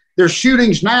know, there's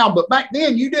shootings now, but back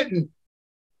then you didn't.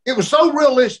 It was so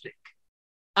realistic.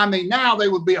 I mean, now they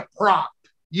would be a prop,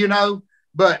 you know.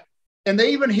 But and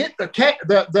they even hit the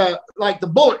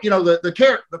bullet, you know,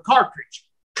 the cartridge,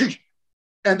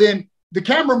 and then the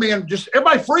cameraman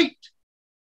everybody freaked.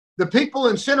 The people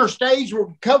in center stage were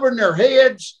covering their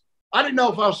heads. I didn't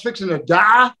know if I was fixing to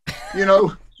die, you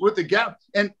know, with the guy.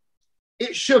 And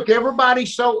it shook everybody.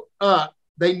 So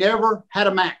they never had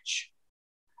a match.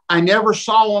 I never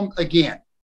saw them again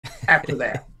after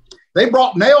that. They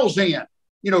brought Nails in,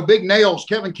 you know, Big Nails,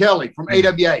 Kevin Kelly from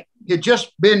AWA. He had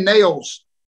just been Nails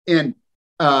in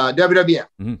WWF.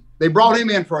 Mm-hmm. They brought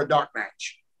him in for a dark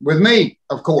match with me,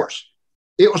 of course.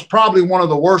 It was probably one of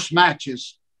the worst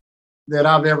matches that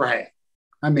I've ever had.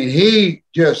 I mean,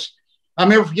 I'll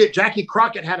never forget, Jackie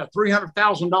Crockett had a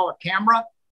 $300,000 camera,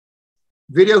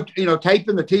 video, you know,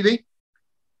 taping the TV.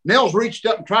 Nels reached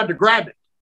up and tried to grab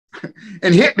it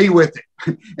and hit me with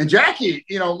it. And Jackie,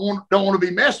 you know, don't want to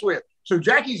be messed with. So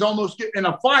Jackie's almost getting in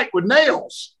a fight with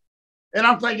Nails. And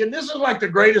I'm thinking, this is like the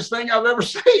greatest thing I've ever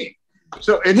seen.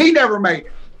 So, and he never made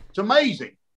it. It's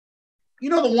amazing. You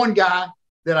know, the one guy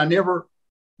that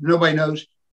nobody knows,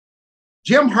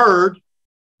 Jim Herd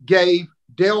gave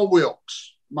Dale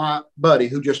Wilkes, my buddy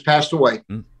who just passed away.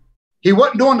 Mm. He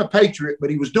wasn't doing the Patriot,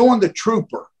 but he was doing the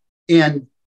Trooper in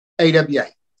AWA.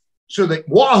 So that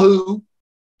Wahoo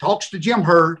talks to Jim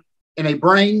Herd and they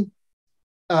bring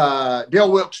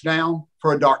Dale Wilkes down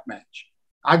for a dark match.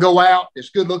 I go out,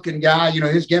 this good looking guy, you know,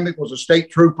 his gimmick was a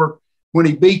state trooper. When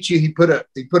he beat you, he put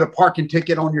a parking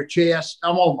ticket on your chest.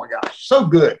 Oh my gosh, so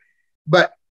good.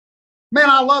 But man,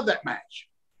 I love that match.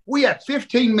 We had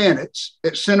 15 minutes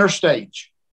at center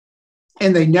stage,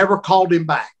 and they never called him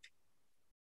back.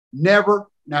 never.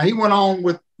 Now, he went on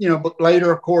with, but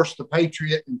later, of course, the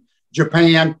Patriot and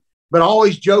Japan, but I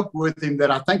always joke with him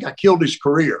that I think I killed his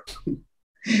career.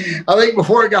 I think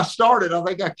before it got started, I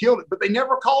think I killed it, but they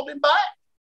never called him back.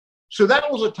 So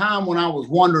that was a time when I was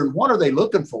wondering, what are they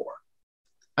looking for?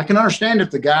 I can understand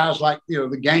if the guys like,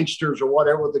 the gangsters or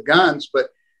whatever with the guns, but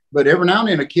every now and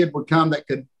then a kid would come that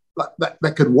could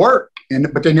work,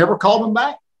 but they never called him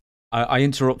back. I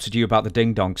interrupted you about the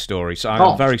ding dong story, so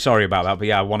I'm very sorry about that. But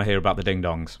yeah, I want to hear about the ding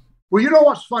dongs. Well, you know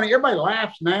what's funny? Everybody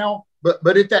laughs now, but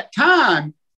at that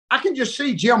time, I can just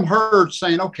see Jim Hurd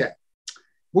saying, "Okay,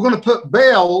 we're going to put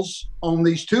bells on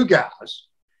these two guys,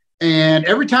 and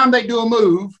every time they do a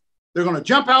move, they're going to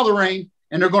jump out of the ring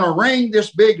and they're going to ring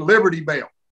this big Liberty Bell."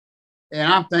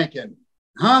 And I'm thinking,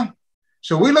 huh?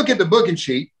 So we look at the booking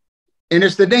sheet, and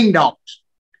it's the ding dongs.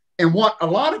 And what a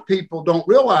lot of people don't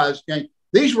realize,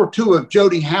 these were two of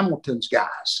Jody Hamilton's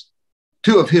guys,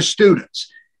 two of his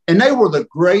students. And they were the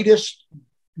greatest,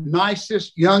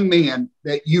 nicest young men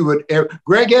that you would ever.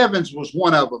 Greg Evans was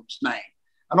one of them's name.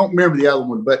 I don't remember the other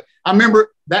one, but I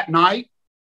remember that night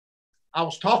I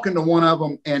was talking to one of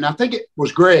them, and I think it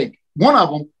was Greg. One of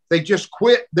them, they just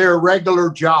quit their regular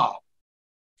job.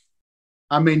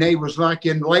 I mean, they was like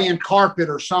in laying carpet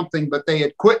or something, but they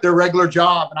had quit their regular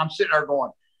job. And I'm sitting there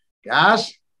going,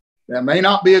 guys, that may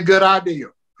not be a good idea.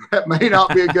 That may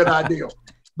not be a good idea.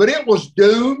 But it was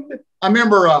doomed. I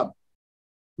remember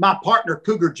my partner,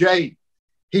 Cougar Jay,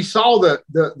 he saw the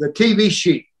TV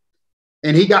sheet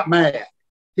and he got mad.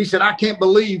 He said, I can't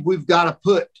believe we've got to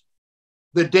put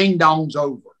the ding dongs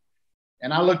over.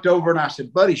 And I looked over and I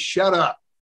said, buddy, shut up.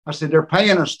 I said, they're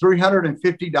paying us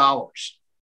 $350.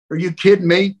 Are you kidding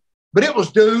me? But it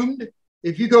was doomed.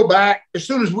 If you go back, as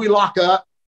soon as we lock up,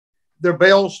 their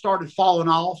bells started falling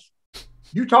off.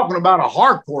 You're talking about a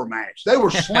hardcore match. They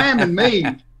were slamming me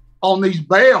on these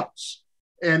bells.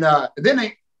 And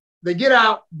then they get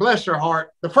out, bless their heart.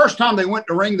 The first time they went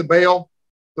to ring the bell,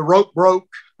 the rope broke.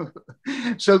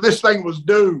 So this thing was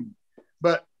doomed.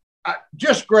 But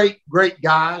just great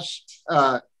guys.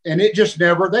 And it just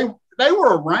never, they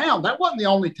were around. That wasn't the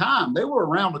only time. They were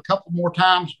around a couple more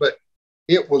times, but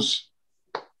it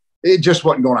just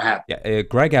wasn't going to happen. Yeah,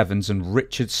 Greg Evans and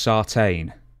Richard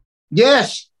Sartain.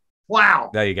 Yes. Wow.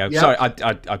 There you go. Yep. Sorry, I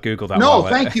Googled that. No,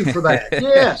 thank you for that.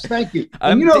 Yes, thank you.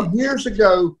 And years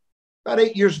ago, about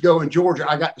 8 years ago in Georgia,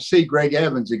 I got to see Greg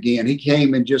Evans again. He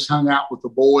came and just hung out with the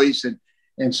boys.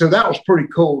 And so that was pretty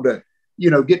cool to,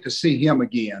 get to see him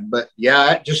again. But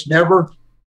yeah, it just never,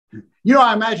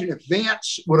 I imagine if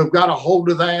Vince would have got a hold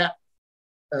of that,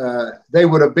 they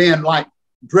would have been like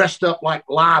dressed up like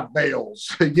live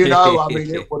bells. I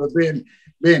mean, it would have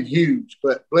been huge,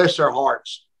 but bless their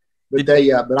hearts. But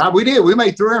we did. We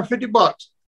made $350.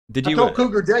 I told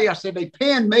Cougar Jay, I said, they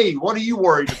pinned me. What are you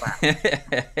worried about?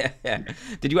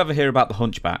 Did you ever hear about the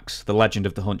Hunchbacks, the legend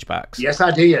of the Hunchbacks? Yes,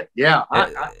 I did. Yeah.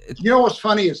 What's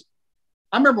funny is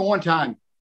I remember one time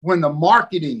when the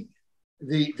marketing,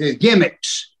 the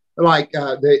gimmicks, like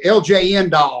the LJN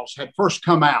dolls had first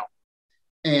come out,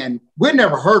 and we'd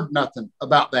never heard nothing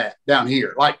about that down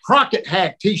here. Like Crockett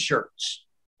had T-shirts.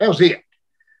 That was it.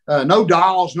 No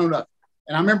dolls, no nothing.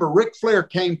 And I remember Ric Flair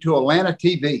came to Atlanta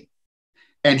TV,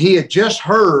 and he had just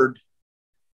heard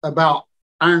about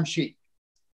Iron Sheik,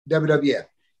 WWF.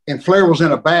 And Flair was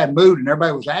in a bad mood, and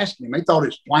everybody was asking him. They thought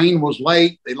his plane was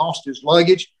late. They lost his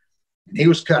luggage, and he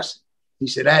was cussing. He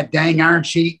said, that dang Iron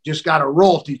Sheik just got a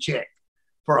royalty check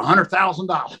for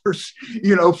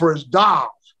 $100,000, for his dolls.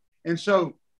 And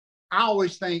so I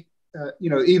always think,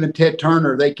 even Ted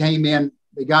Turner, they came in,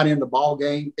 they got in the ball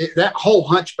game. That whole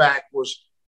Hunchback was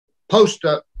post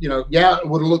up, it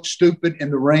would have looked stupid in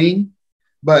the ring,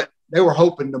 but they were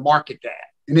hoping to market that,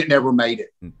 and it never made it.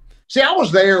 See, I was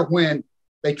there when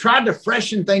they tried to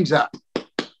freshen things up.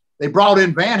 They brought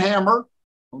in Van Hammer.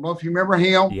 I don't know if you remember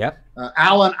him. Yep.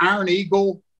 Alan Iron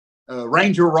Eagle,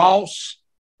 Ranger Ross.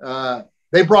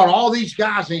 They brought all these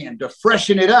guys in to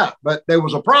freshen it up, but there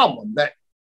was a problem that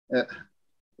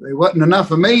there wasn't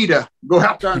enough of me to go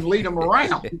out there and lead them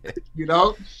around,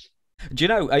 Do you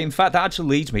know, in fact, that actually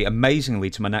leads me amazingly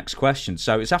to my next question.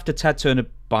 So it's after Ted Turner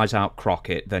buys out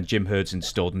Crockett, then Jim Herd's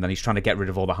installed, and then he's trying to get rid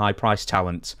of all the high-priced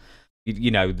talent.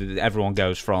 Everyone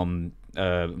goes from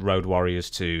Road Warriors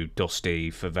to Dusty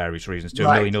for various reasons to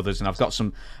a million others. And I've got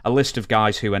a list of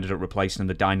guys who ended up replacing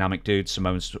the Dynamic Dudes: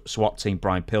 Samoa's SWAT team,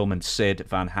 Brian Pillman, Sid,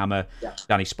 Van Hammer,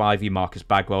 Danny Spivey, Marcus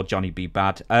Bagwell, Johnny B.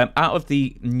 Bad. Out of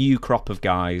the new crop of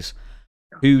guys,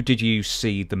 who did you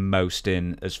see the most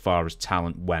in as far as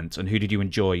talent went, and who did you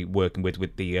enjoy working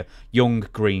with the young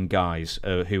green guys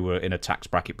who were in a tax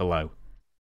bracket below?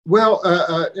 Well,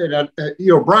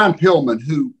 Brian Pillman,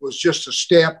 who was just a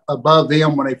step above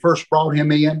them when they first brought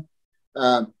him in.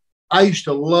 I used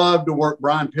to love to work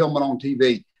Brian Pillman on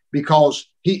TV because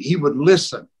he would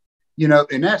listen,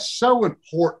 and that's so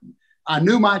important. I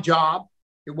knew my job.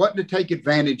 It wasn't to take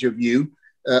advantage of you.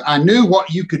 I knew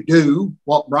what you could do,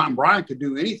 what Brian could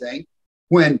do anything.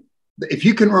 If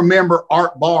you can remember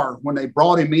Art Barr, when they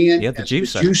brought him in, the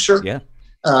juicer.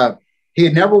 Yeah. He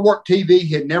had never worked TV.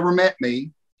 He had never met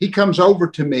me. He comes over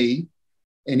to me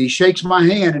and he shakes my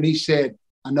hand and he said,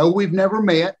 I know we've never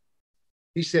met.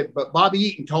 He said, but Bobby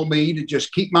Eaton told me to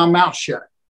just keep my mouth shut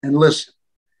and listen.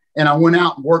 And I went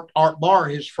out and worked Art Barr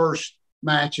his first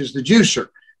match as the juicer,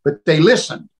 but they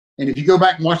listened. And if you go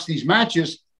back and watch these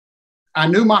matches, I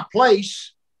knew my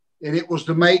place, and it was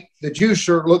to make the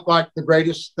juicer look like the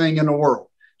greatest thing in the world.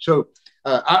 So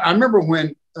I remember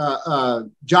when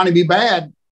Johnny B.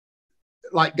 Bad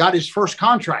got his first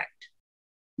contract,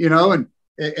 and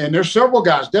there's several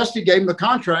guys. Dusty gave him the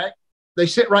contract. They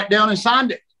sit right down and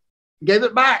signed it, gave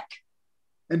it back.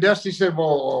 And Dusty said,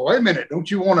 well, wait a minute.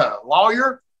 Don't you want a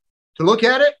lawyer to look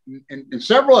at it? And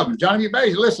several of them, Johnny B. Bad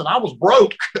said, listen, I was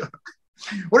broke.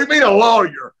 What do you mean a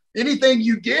lawyer? Anything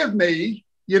you give me,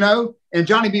 and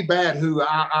Johnny B. Bad, who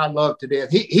I love to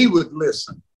death, he would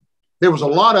listen. There was a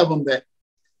lot of them that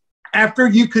after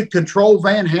you could control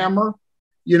Van Hammer,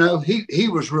 he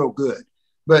was real good.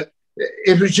 But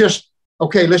it was just,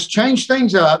 okay, let's change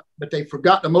things up. But they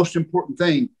forgot the most important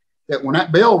thing, that when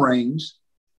that bell rings,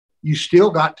 you still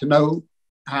got to know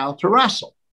how to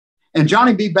wrestle. And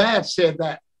Johnny B. Bad said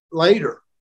that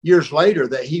years later,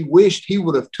 that he wished he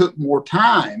would have took more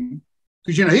time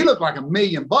because, he looked like $1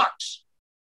 million.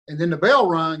 And then the bell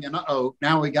rung and,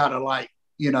 now we got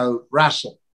to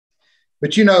wrestle.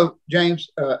 But, James,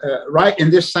 right in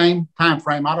this same time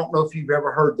frame, I don't know if you've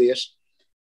ever heard this,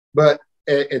 but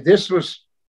this was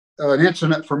an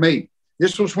incident for me.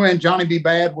 This was when Johnny B.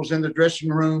 Bad was in the dressing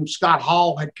room. Scott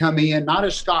Hall had come in, not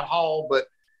as Scott Hall, but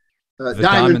the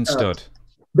Diamond Stud.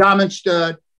 Diamond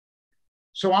Stud.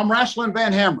 So I'm wrestling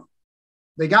Van Hammer.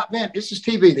 This is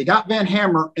TV. They got Van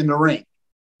Hammer in the ring.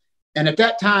 And at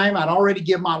that time, I'd already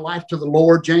given my life to the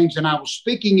Lord, James, and I was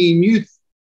speaking in youth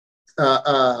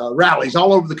rallies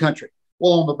all over the country.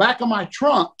 Well, on the back of my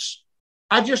trunks,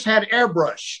 I just had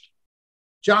airbrushed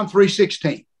John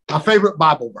 3:16, my favorite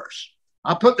Bible verse.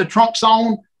 I put the trunks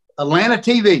on, Atlanta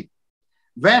TV.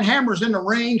 Van Hammer's in the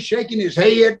ring, shaking his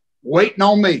head, waiting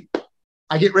on me.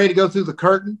 I get ready to go through the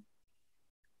curtain,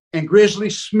 and Grizzly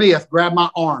Smith grabbed my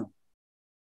arm.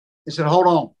 He said, hold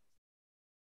on.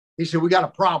 He said, we got a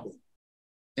problem.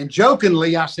 And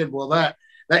jokingly, I said, well, that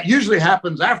usually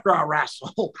happens after I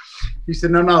wrestle. He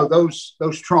said, no,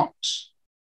 those trunks.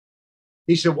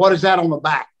 He said, what is that on the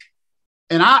back?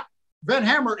 And Van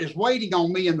Hammer is waiting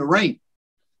on me in the ring.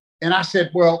 And I said,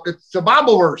 well, it's a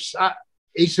Bible verse.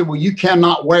 He said, well, you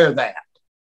cannot wear that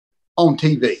on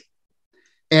TV.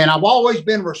 And I've always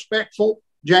been respectful,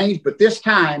 James, but this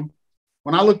time,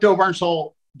 when I looked over and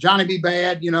saw Johnny B.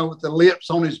 Bad, with the lips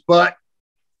on his butt,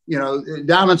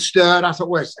 Diamond Stud, I thought,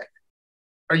 wait a second.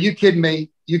 Are you kidding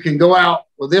me? You can go out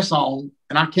with this on,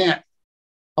 and I can't.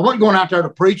 I wasn't going out there to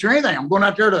preach or anything. I'm going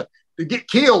out there to get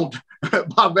killed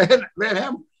by Van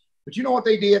Hammer. But you know what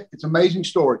they did? It's an amazing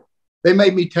story. They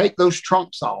made me take those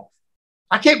trunks off.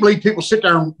 I can't believe people sit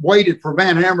there and waited for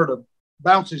Van Hammer to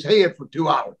bounce his head for 2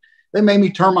 hours. They made me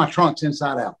turn my trunks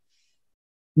inside out.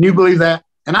 Can you believe that?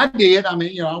 And I did. I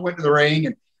mean, I went to the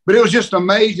ring, but it was just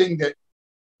amazing that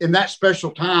in that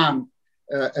special time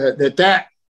I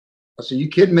said, you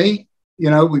kidding me?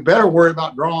 We better worry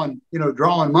about drawing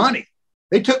money.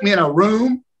 They took me in a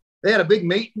room. They had a big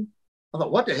meeting. I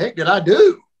thought, what the heck did I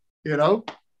do?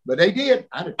 But they did.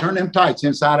 I had to turn them tights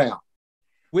inside out.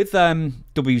 With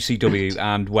WCW,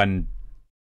 and when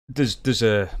there's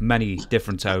many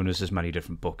different owners, there's many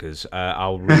different bookers.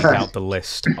 I'll read out the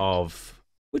list of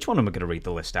which one am I going to read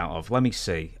the list out of? Let me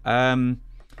see.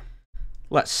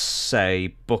 Let's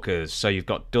say bookers. So you've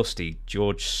got Dusty,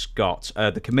 George Scott,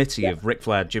 the committee of Ric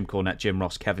Flair, Jim Cornette, Jim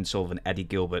Ross, Kevin Sullivan, Eddie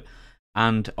Gilbert,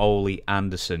 and Ole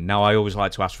Anderson. Now, I always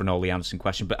like to ask for an Ole Anderson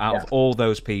question, but out of all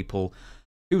those people,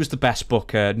 who was the best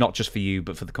booker, not just for you,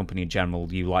 but for the company in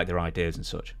general? You like their ideas and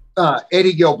such?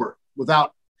 Eddie Gilbert,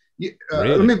 without...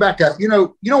 Really? Let me back up. You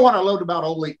know what I loved about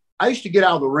Ole? I used to get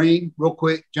out of the ring real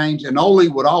quick, James, and Ole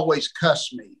would always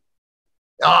cuss me.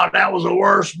 Oh, that was the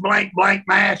worst blank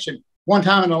match. And one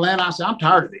time in Atlanta, I said, I'm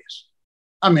tired of this.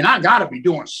 I mean, I got to be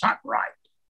doing something right.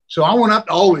 So I went up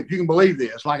to Ole, if you can believe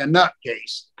this, like a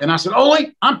nutcase. And I said,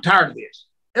 Ole, I'm tired of this.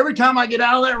 Every time I get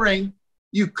out of that ring,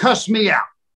 you cuss me out.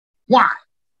 Why?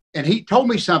 And he told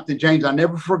me something, James, I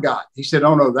never forgot. He said,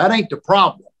 oh, no, that ain't the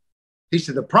problem. He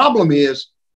said, the problem is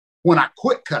when I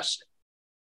quit cussing.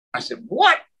 I said,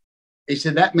 what? He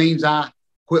said, that means I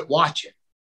quit watching.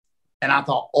 And I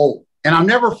thought, oh, and I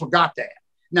never forgot that.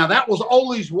 Now, that was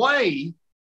Ole's way,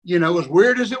 you know, as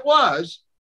weird as it was,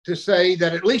 to say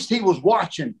that at least he was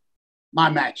watching my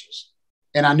matches.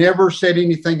 And I never said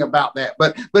anything about that.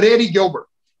 But Eddie Gilbert,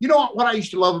 you know what I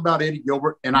used to love about Eddie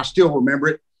Gilbert, and I still remember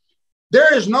it?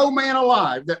 There is no man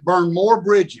alive that burned more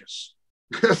bridges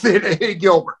than Eddie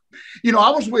Gilbert. You know,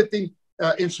 I was with him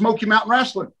in Smoky Mountain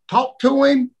Wrestling, talked to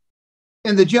him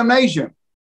in the gymnasium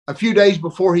a few days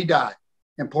before he died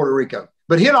in Puerto Rico.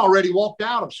 But he had already walked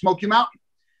out of Smoky Mountain.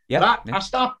 Yeah, I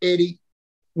stopped Eddie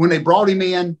when they brought him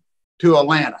in to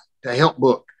Atlanta to help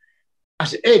book. I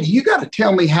said, Eddie, you got to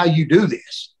tell me how you do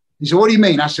this. He said, what do you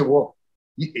mean? I said, well,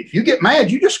 if you get mad,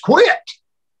 you just quit.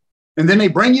 And then they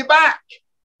bring you back.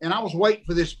 And I was waiting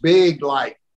for this big,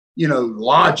 like, you know,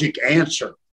 logic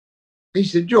answer. He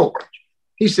said, George,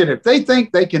 he said, if they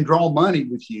think they can draw money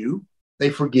with you, they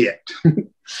forget. I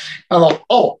thought,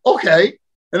 oh, okay.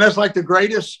 And that's like the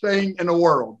greatest thing in the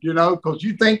world, you know, because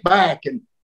you think back and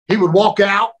he would walk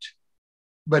out,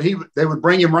 but they would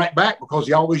bring him right back because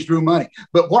he always drew money.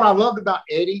 But what I loved about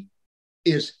Eddie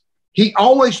is he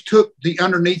always took the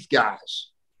underneath guys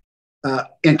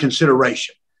in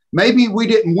consideration. Maybe we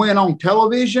didn't win on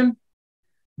television,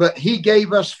 but he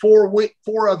gave us four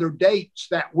other dates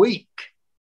that week.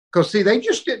 Because, see, they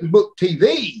just didn't book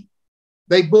TV.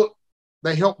 They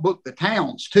helped book the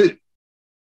towns, too.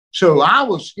 So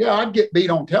I'd get beat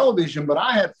on television, but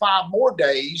I had 5 more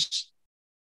days,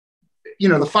 you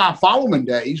know, the 5 following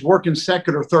days working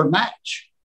second or third match.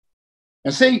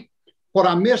 And see, what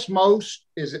I miss most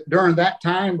is that during that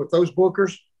time with those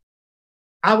bookers,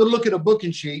 I would look at a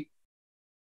booking sheet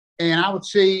and I would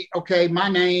see, okay, my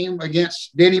name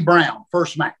against Denny Brown,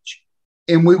 first match.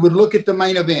 And we would look at the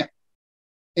main event.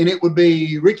 And it would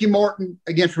be Ricky Morton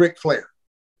against Ric Flair.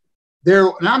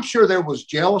 And I'm sure there was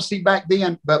jealousy back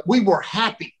then, but we were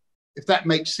happy, if that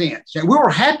makes sense. And we were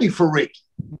happy for Ricky.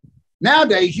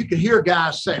 Nowadays, you can hear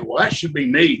guys say, well, that should be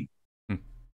me,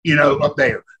 you know, up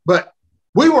there. But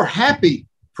we were happy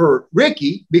for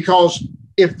Ricky because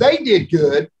if they did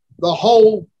good, the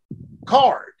whole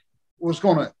card was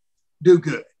going to do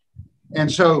good.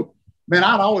 And so,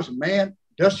 man,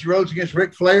 Dusty Rhodes against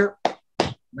Ric Flair,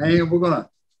 man, we're going to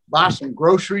buy some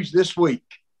groceries this week,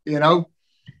 you know.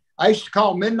 I used to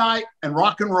call midnight and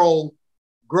rock and roll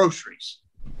groceries.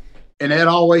 And they'd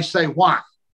always say, why?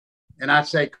 And I'd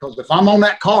say, because if I'm on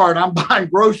that card, I'm buying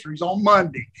groceries on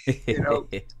Monday, you know.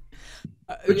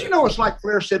 But you know, it's like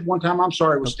Flair said one time, I'm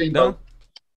sorry, with Steamboat. No.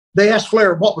 They asked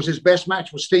Flair what was his best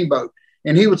match with Steamboat.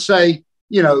 And he would say,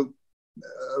 you know,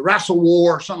 Wrestle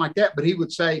War or something like that. But he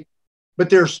would say, but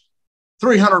there's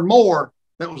 300 more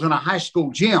that was in a high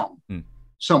school gym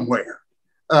somewhere.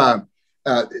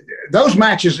 Those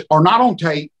matches are not on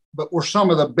tape, but were some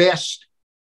of the best.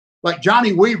 Like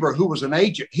Johnny Weaver, who was an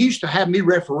agent, he used to have me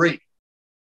referee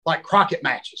like Crockett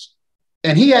matches.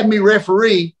 And he had me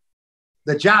referee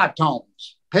the Jive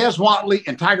Tones, Pez Watley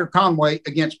and Tiger Conway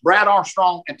against Brad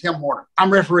Armstrong and Tim Horner.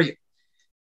 I'm refereeing.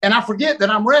 And I forget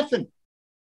that I'm reffing.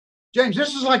 James,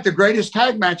 this is like the greatest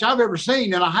tag match I've ever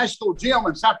seen in a high school gym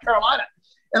in South Carolina.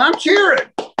 And I'm cheering.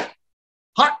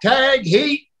 Hot tag,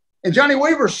 heat. And Johnny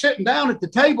Weaver's sitting down at the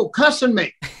table cussing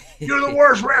me. You're the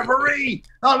worst referee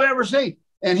I've ever seen.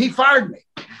 And he fired me.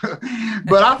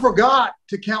 But I forgot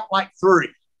to count like 3.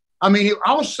 I mean,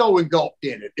 I was so engulfed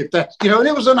in it. If that's, you know, and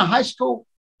it was in a high school,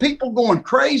 people going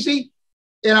crazy.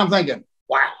 And I'm thinking,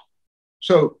 wow.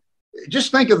 So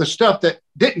just think of the stuff that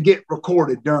didn't get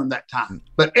recorded during that time.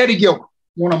 But Eddie Gilbert,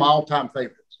 one of my all-time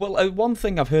favorites. Well, one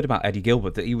thing I've heard about Eddie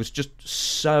Gilbert, that he was just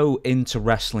so into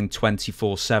wrestling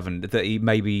 24/7 that he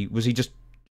maybe was he just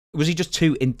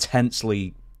too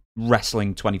intensely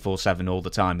wrestling 24/7 all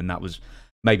the time, and that was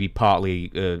maybe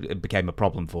partly it became a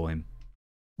problem for him.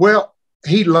 Well,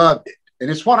 he loved it,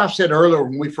 and it's what I said earlier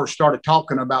when we first started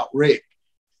talking about Rick.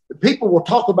 People will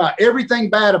talk about everything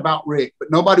bad about Rick,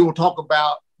 but nobody will talk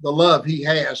about the love he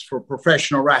has for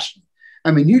professional wrestling. I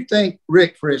mean, you think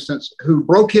Rick, for instance, who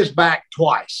broke his back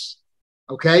twice,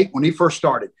 okay, when he first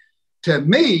started, to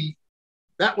me,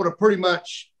 that would have pretty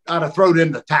much, I'd have thrown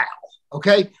in the towel,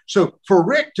 okay? So for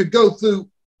Rick to go through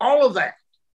all of that,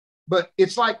 but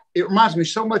it's like, it reminds me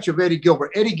so much of Eddie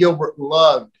Gilbert. Eddie Gilbert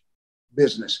loved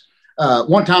business.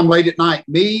 One time late at night,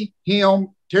 me, him,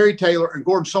 Terry Taylor, and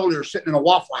Gordon Solier are sitting in a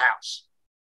Waffle House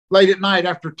late at night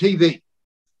after TV,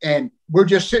 and we're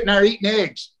just sitting there eating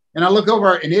eggs. And I look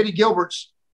over and Eddie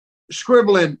Gilbert's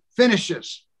scribbling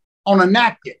finishes on a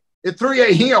napkin at 3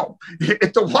 a.m.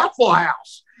 at the Waffle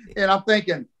House. And I'm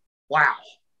thinking, wow.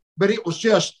 But it was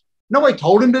just nobody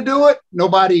told him to do it.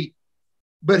 Nobody,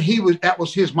 but that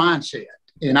was his mindset.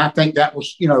 And I think that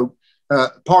was,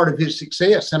 part of his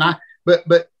success. And but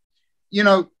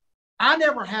I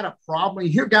never had a problem.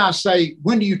 You hear guys say,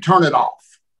 when do you turn it off?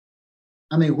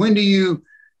 I mean, when do you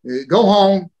go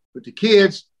home with the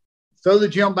kids, throw the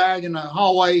gym bag in the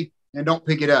hallway and don't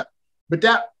pick it up? But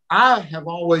I have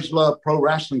always loved pro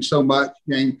wrestling so much,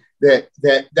 James, that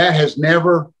has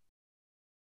never,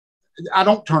 I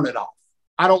don't turn it off.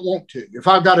 I don't want to. If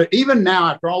I've got it, even now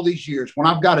after all these years, when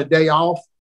I've got a day off,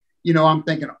 I'm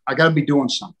thinking I got to be doing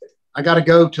something. I got to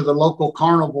go to the local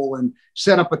carnival and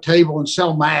set up a table and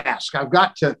sell masks. I've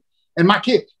got to, and my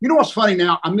kid, what's funny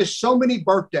now? I miss so many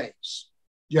birthdays,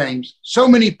 James, so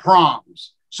many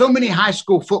proms, so many high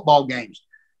school football games.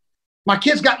 My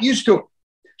kids got used to it.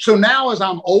 So now as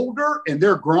I'm older and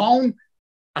they're grown,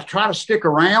 I try to stick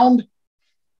around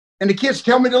and the kids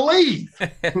tell me to leave.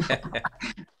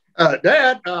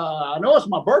 Dad, I know it's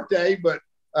my birthday, but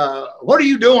what are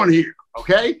you doing here?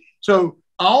 Okay. So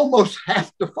I almost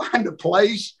have to find a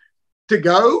place to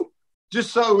go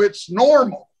just so it's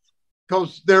normal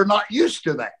because they're not used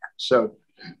to that. So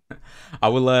I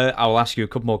will ask you a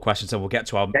couple more questions and we'll get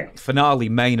to our finale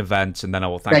main event, and then I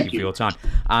will thank you for your time.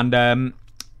 And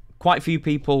quite a few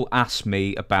people asked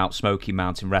me about Smoky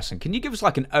Mountain Wrestling. Can you give us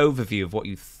like an overview of what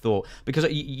you thought? Because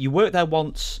you worked there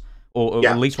once, or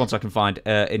at least once I can find,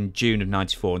 in June of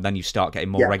 '94, and then you start getting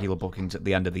more regular bookings at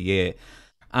the end of the year.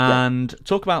 And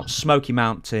talk about Smoky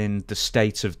Mountain, the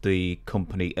state of the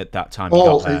company at that time.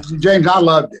 James, I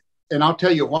loved it. And I'll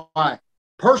tell you why.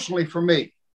 Personally, for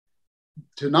me,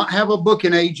 to not have a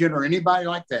booking agent or anybody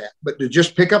like that, but to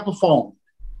just pick up a phone,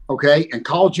 okay, and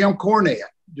call Jim Cornette,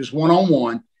 just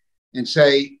one-on-one, and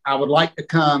say, I would like to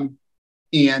come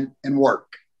in and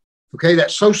work. Okay,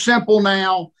 that's so simple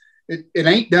now. It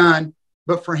ain't done,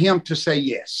 but for him to say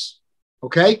yes.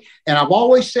 Okay. And I've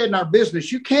always said in our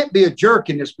business, you can't be a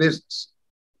jerk in this business.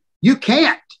 You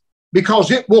can't, because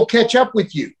it will catch up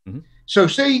with you. Mm-hmm. So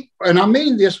see, and I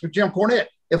mean this with Jim Cornette,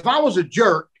 if I was a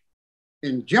jerk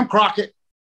in Jim Crockett,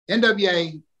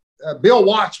 NWA, Bill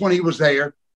Watts, when he was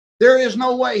there is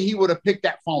no way he would have picked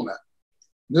that phone up.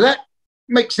 Does that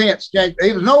make sense, James?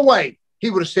 There's no way he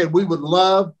would have said, we would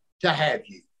love to have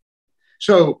you.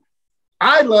 So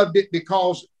I loved it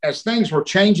because as things were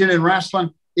changing in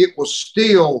wrestling, it was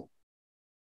still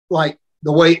like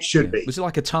the way it should be. Was it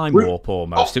like a time warp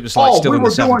almost? It was like still in the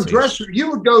 70s.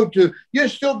 You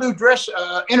still do dress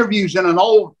interviews in an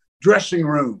old dressing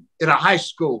room in a high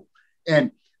school.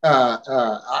 And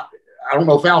I don't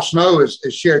know if Al Snow has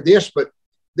shared this, but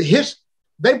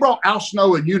they brought Al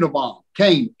Snow and Unabomber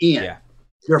came in. Yeah.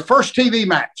 Their first TV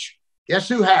match. Guess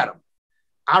who had them?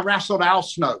 I wrestled Al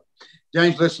Snow.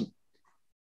 James, listen,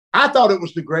 I thought it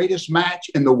was the greatest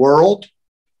match in the world.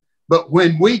 But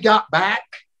when we got back,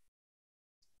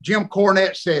 Jim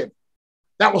Cornette said,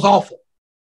 that was awful.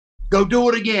 Go do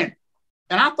it again.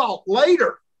 And I thought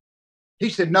later, he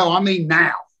said, no, I mean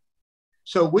now.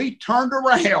 So we turned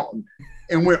around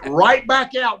and went right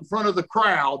back out in front of the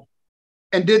crowd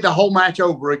and did the whole match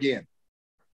over again.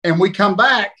 And we come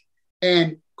back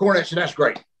and Cornette said, that's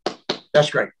great. That's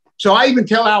great. So I even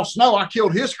tell Al Snow I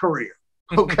killed his career.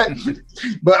 Okay.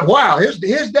 But wow, his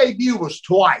debut was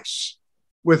twice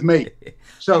with me.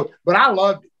 So, but I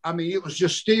loved it. I mean, it was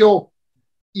just still,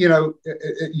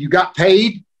 you got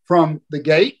paid from the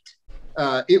gate.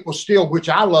 It was still, which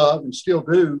I love and still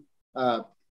do.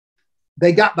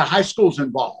 They got the high schools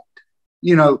involved.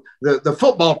 The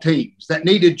football teams that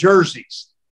needed jerseys,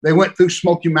 they went through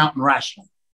Smoky Mountain Wrestling.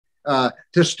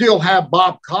 To still have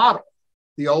Bob Cottle,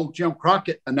 the old Jim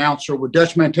Crockett announcer with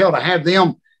Dutch Mantell, to have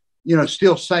them,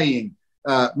 still saying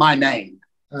my name.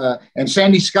 And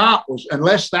Sandy Scott and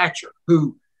Les Thatcher,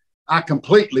 who I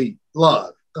completely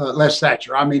love, Les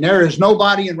Thatcher. I mean, there is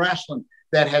nobody in wrestling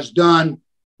that has done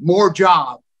more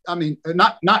job. I mean,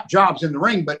 not jobs in the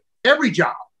ring, but every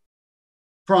job,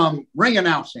 from ring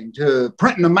announcing to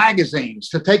printing the magazines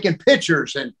to taking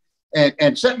pictures and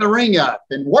setting the ring up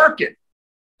and working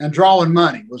and drawing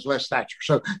money was Les Thatcher.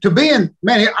 So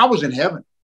I was in heaven.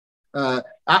 When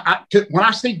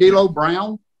I see D'Lo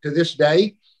Brown to this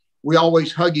day, we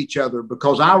always hug each other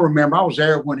because I remember I was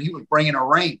there when he was bringing a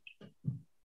ring.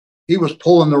 He was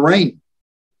pulling the ring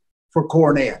for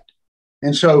Cornette.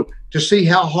 And so to see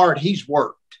how hard he's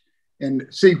worked and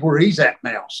see where he's at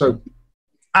now. So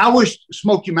I wish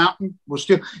Smoky Mountain was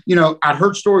still, I'd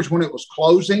heard stories when it was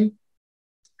closing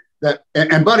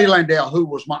and Buddy Landell, who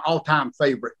was my all-time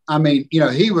favorite. I mean,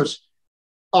 he was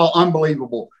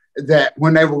unbelievable that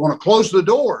when they were going to close the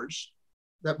doors,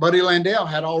 that Buddy Landell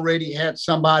had already had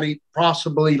somebody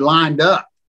possibly lined up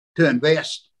to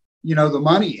invest, the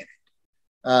money in it.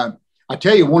 I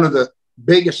tell you, one of the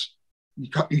biggest,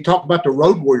 you talk about the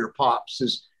Road Warrior pops,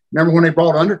 is remember when they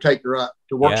brought Undertaker up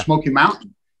to work Smoky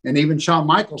Mountain, and even Shawn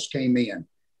Michaels came in,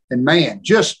 and man,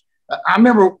 I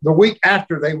remember the week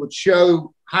after they would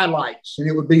show highlights, and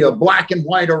it would be a black and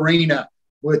white arena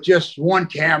with just one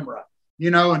camera,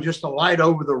 and just a light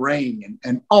over the ring.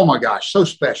 And oh my gosh, so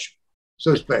special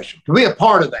to be a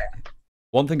part of that.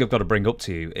 One thing I've got to bring up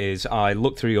to you is I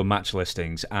looked through your match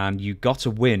listings, and you got a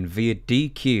win via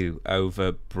DQ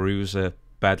over Bruiser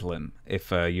Bedlam,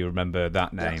 if you remember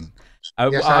that name.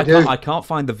 Yes, I do. I can't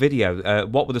find the video.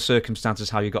 What were the circumstances,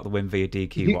 how you got the win via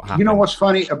DQ? What happened? You know what's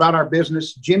funny about our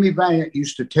business? Jimmy Valiant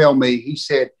used to tell me, he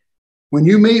said, when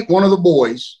you meet one of the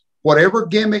boys, whatever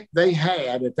gimmick they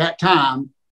had at that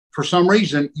time, for some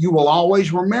reason, you will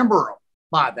always remember them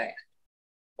by that.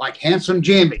 Like Handsome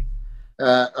Jimmy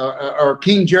or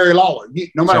King Jerry Lawler.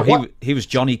 No matter what. He was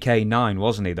Johnny K9,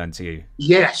 wasn't he, then, to you?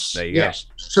 Yes. There you go.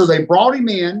 So they brought him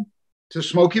in to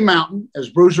Smoky Mountain as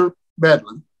Bruiser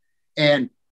Bedlam. And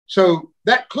so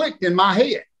that clicked in my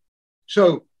head.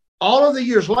 So all of the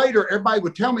years later, everybody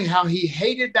would tell me how he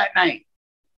hated that name.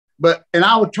 And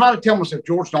I would try to tell myself,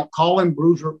 George, don't call him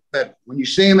Bruiser Bedlam. When you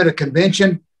see him at a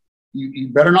convention, you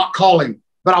better not call him.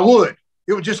 But I would.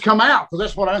 It would just come out, because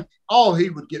that's what he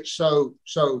would get so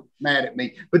mad at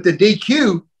me. But the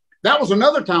DQ, that was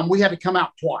another time we had to come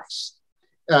out twice.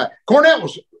 Cornette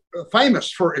was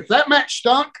famous for, if that match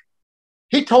stunk,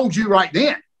 he told you right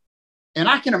then. And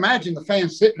I can imagine the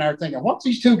fans sitting there thinking, what's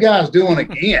these two guys doing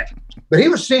again? But he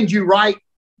would send you right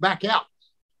back out.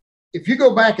 If you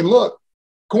go back and look,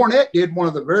 Cornette did one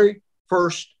of the very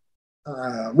first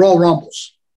Royal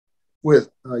Rumbles with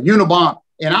Unabomber,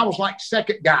 and I was like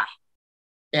second guy.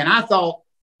 And I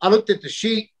looked at the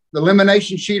sheet, the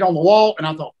elimination sheet on the wall, and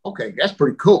I thought, okay, that's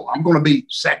pretty cool. I'm going to be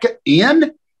second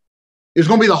in. It's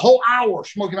going to be the whole hour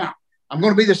Smoky Mountain. I'm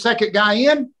going to be the second guy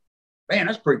in. Man,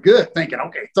 that's pretty good. Thinking,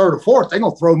 okay, third or fourth, they're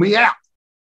going to throw me out.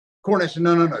 Cornette said,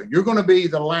 no. You're going to be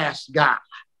the last guy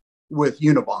with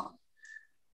Unabomber.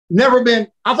 Never been.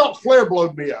 I thought Flair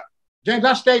blowed me up. James,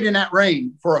 I stayed in that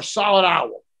ring for a solid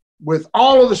hour with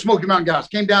all of the Smoky Mountain guys.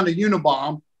 Came down to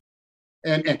Unabomber.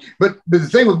 But the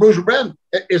thing with Bruiser Bedlam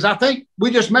is I think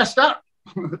we just messed up.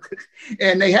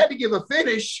 And they had to give a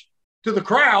finish to the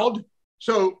crowd.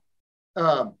 So,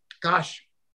 Mark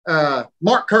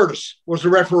Curtis was the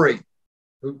referee,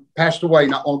 who passed away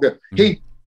not long ago.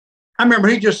 I remember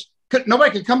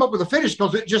nobody could come up with a finish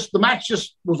because the match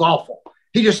just was awful.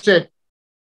 He just said,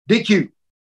 DQ,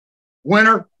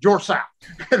 winner, George South.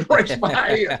 And raised my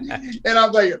hand. And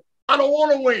I'm thinking, I don't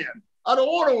want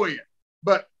to win.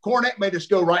 But Cornette made us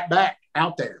go right back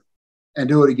out there and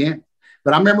do it again.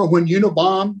 But I remember when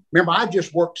Unabomber, I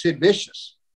just worked Sid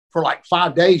Vicious for like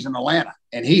 5 days in Atlanta,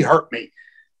 and he hurt me.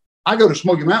 I go to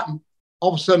Smoky Mountain.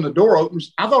 All of a sudden, the door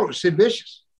opens. I thought it was Sid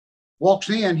Vicious. Walks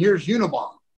in. Here's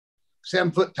Unabomber.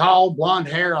 7 foot tall, blonde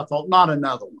hair. I thought, not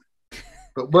another one.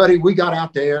 But, buddy, we got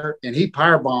out there, and he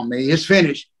powerbombed me. His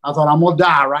finish, I thought, I'm going to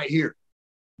die right here.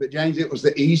 But, James, it was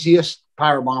the easiest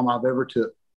powerbomb I've ever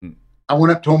took. I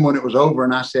went up to him when it was over,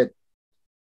 and I said,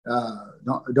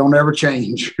 don't ever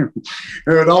change.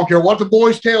 I don't care what the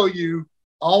boys tell you.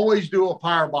 Always do a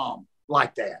powerbomb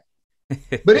like that.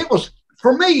 But it was,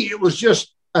 for me, it was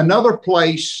just another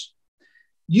place.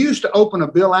 You used to open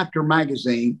a Bill Apter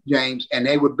magazine, James, and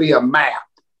there would be a map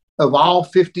of all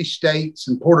 50 states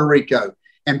and Puerto Rico.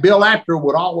 And Bill Apter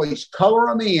would always color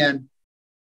them in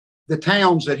the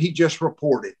towns that he just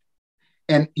reported.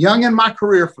 And young in my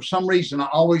career, for some reason, I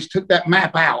always took that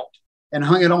map out and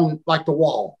hung it on like the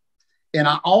wall. And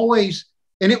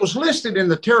and it was listed in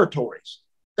the territories.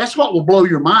 That's what will blow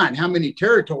your mind, how many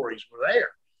territories were there.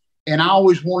 And I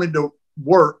always wanted to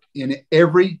work in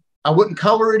I wouldn't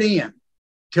color it in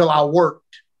till I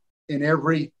worked in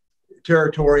every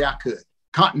territory I could,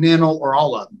 Continental or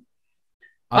all of them.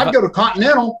 I'd go to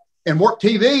Continental and work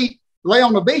TV, lay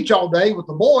on the beach all day with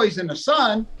the boys in the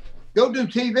sun, go do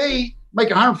TV, make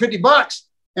 $150,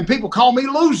 and people call me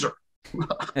loser.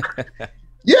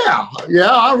 Yeah,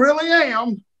 I really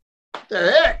am. What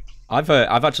the heck? I've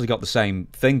actually got the same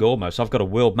thing almost. I've got a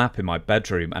world map in my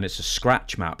bedroom, and it's a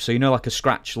scratch map. So, like a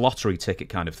scratch lottery ticket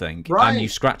kind of thing. Right. And you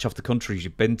scratch off the countries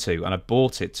you've been to, and I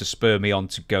bought it to spur me on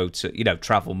to go to,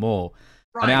 travel more.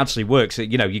 Right. And it actually works.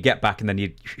 You get back and then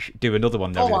you do another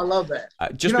one. Oh, I love that.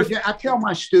 I tell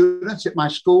my students at my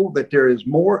school that there is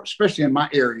more, especially in my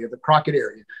area, the Crockett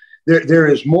area, there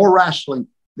is more wrestling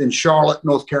than Charlotte,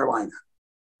 North Carolina.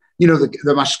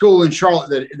 My school in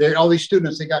Charlotte, all these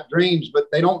students, they got dreams, but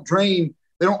they don't dream.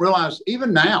 They don't realize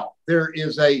even now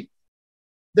there's a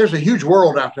huge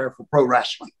world out there for pro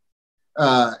wrestling.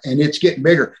 and it's getting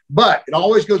bigger. But it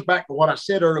always goes back to what I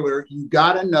said earlier. You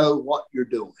got to know what you're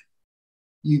doing.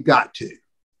 You got to.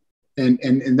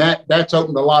 And that's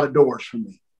opened a lot of doors for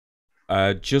me.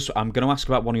 I'm going to ask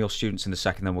about one of your students in a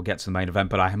second, then we'll get to the main event,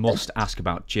 but I must ask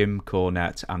about Jim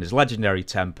Cornette and his legendary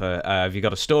temper. Have you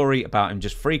got a story about him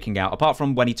just freaking out, apart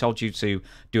from when he told you to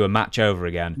do a match over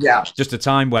again? Yeah. Just a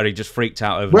time where he just freaked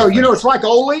out over. Well, it's like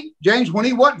Ole, James, when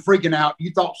he wasn't freaking out,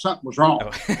 you thought something was wrong.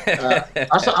 Oh.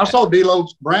 I saw D'Lo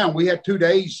Brown. We had 2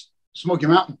 days, Smoky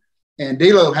Mountain, and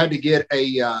D'Lo had to get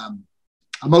a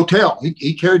motel.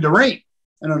 He carried the ring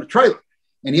and on a trailer,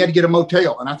 and he had to get a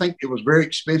motel, and I think it was very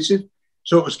expensive.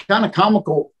 So it was kind of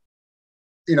comical,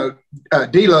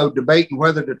 D'Lo debating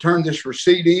whether to turn this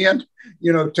receipt in,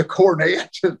 to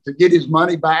Cornette to get his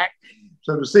money back.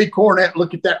 So to see Cornette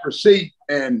look at that receipt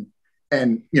and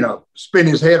spin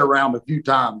his head around a few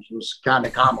times was kind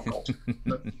of comical.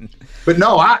 but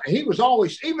no, he was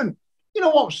always, even,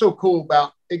 what was so cool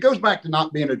about it goes back to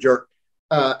not being a jerk.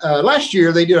 Last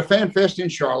year they did a fan fest in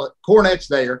Charlotte. Cornette's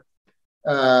there.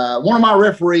 One of my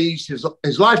referees,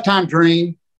 his lifetime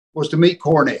dream was to meet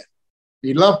Cornette.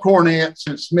 He loved Cornette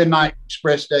since Midnight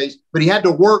Express days, but he had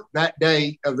to work that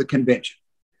day of the convention.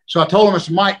 So I told him, I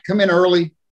said, Mike, come in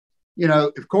early.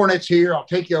 If Cornette's here, I'll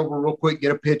take you over real quick,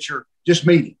 get a picture, just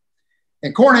meet him.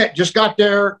 And Cornette just got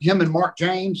there, him and Mark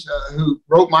James, who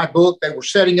wrote my book, they were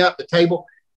setting up the table.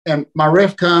 And my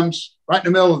ref comes right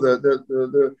in the middle of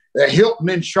the Hilton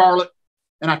in Charlotte.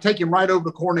 And I take him right over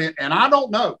to Cornette. And I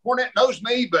don't know, Cornette knows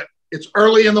me, but it's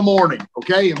early in the morning,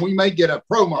 okay? And we may get a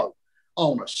promo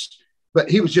on us.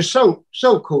 But he was just so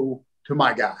cool to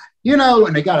my guy,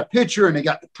 and they got a picture and they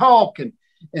got to talk. And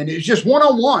it's just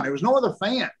one-on-one. There was no other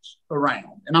fans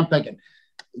around. And I'm thinking,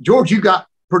 George, you got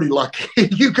pretty lucky.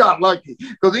 You got lucky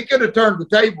because he could have turned the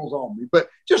tables on me. But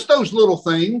just those little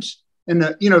things and,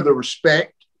 the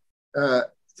respect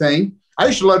thing. I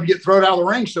used to love to get thrown out of the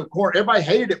ring. So everybody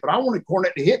hated it, but I wanted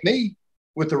Cornette to hit me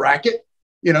with the racket.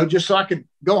 just so I could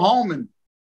go home and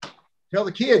tell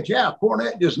the kids, yeah,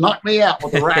 Cornette just knocked me out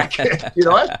with a racket.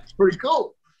 That's pretty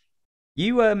cool.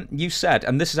 You said,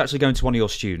 and this is actually going to one of your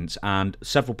students, and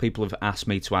several people have asked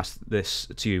me to ask this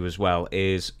to you as well,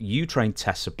 is you trained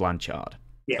Tessa Blanchard,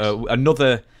 yes.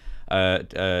 Another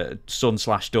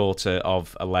son/daughter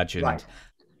of a legend. Right.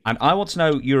 And I want to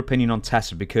know your opinion on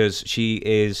Tessa, because she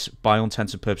is, by all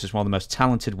intents and purposes, one of the most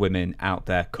talented women out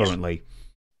there currently, yes.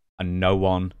 And no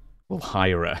one will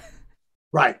hire her.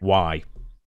 Right. Why?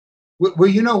 Well,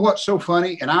 you know what's so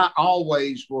funny? And I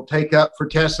always will take up for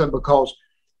Tessa, because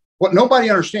what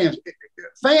nobody understands,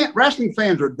 wrestling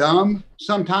fans are dumb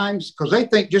sometimes, because they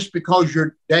think just because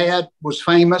your dad was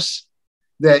famous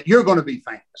that you're going to be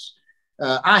famous.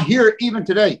 I hear it even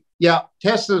today. Yeah,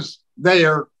 Tessa's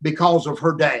there because of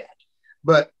her dad.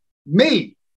 But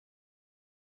me,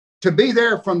 to be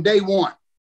there from day one,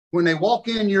 when they walk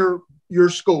in your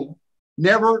school,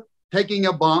 never taking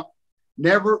a bump,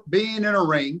 never being in a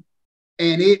ring,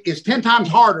 and it is 10 times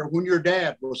harder when your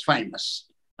dad was famous.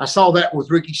 I saw that with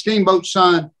Ricky Steamboat's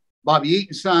son, Bobby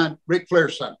Eaton's son, Ric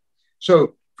Flair's son.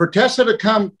 So for Tessa to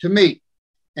come to me,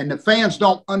 and the fans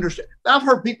don't understand. I've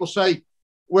heard people say,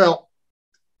 well,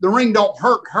 the ring don't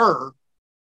hurt her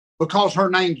because her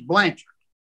name's Blanchard.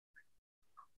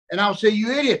 And I'll say,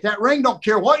 you idiot, that ring don't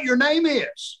care what your name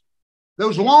is.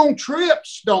 Those long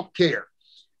trips don't care.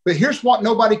 But here's what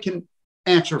nobody can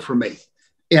answer for me.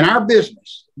 In our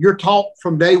business, you're taught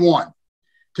from day one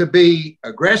to be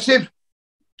aggressive,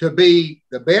 to be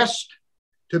the best,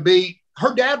 to be,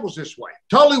 her dad was this way.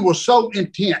 Tully was so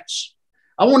intense.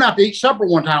 I went out to eat supper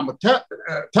one time with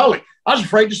Tully. I was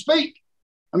afraid to speak.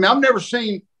 I mean, I've never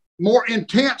seen more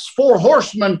intense 4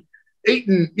 horsemen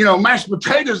eating, mashed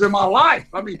potatoes in my life.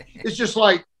 I mean, it's just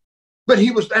like, but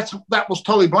that was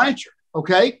Tully Blanchard.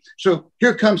 Okay. So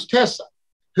here comes Tessa,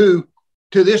 who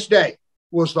to this day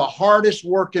was the hardest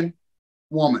working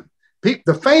woman.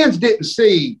 The fans didn't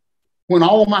see when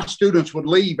all of my students would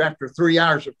leave after 3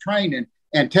 hours of training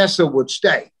and Tessa would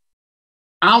stay.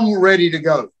 I'm ready to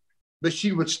go, but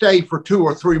she would stay for 2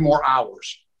 or 3 more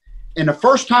hours. And the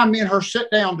first time me and her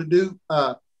sat down to do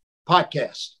a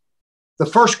podcast, the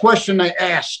first question they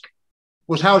asked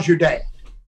was, how's your dad?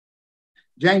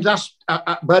 James,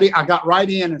 buddy, I got right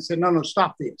in and said, no,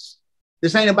 stop this.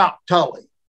 This ain't about Tully.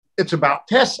 It's about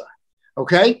Tessa.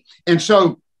 Okay. And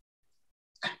so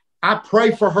I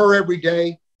pray for her every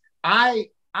day. I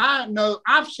know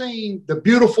I've seen the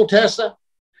beautiful Tessa.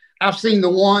 I've seen the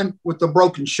one with the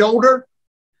broken shoulder.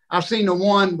 I've seen the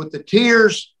one with the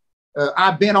tears.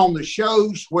 I've been on the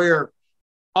shows where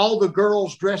all the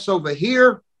girls dress over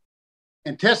here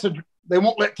and Tessa, they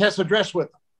won't let Tessa dress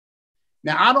with them.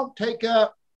 Now, I don't take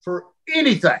up for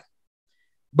anything.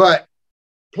 But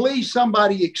please,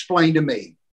 somebody explain to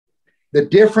me the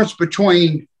difference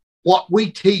between what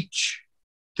we teach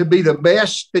to be the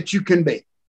best that you can be.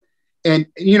 And,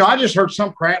 you know, I just heard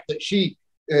some crap that she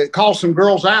called some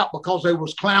girls out because they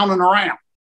was clowning around.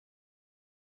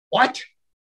 What?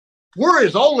 Where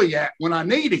is Ole at when I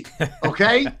need him?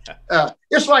 Okay.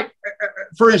 It's like,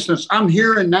 for instance, I'm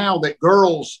hearing now that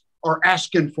girls are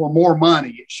asking for more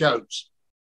money at shows.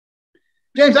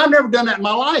 James, I've never done that in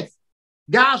my life.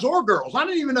 Guys or girls. I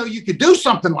didn't even know you could do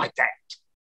something like that,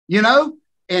 you know?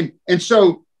 And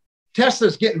so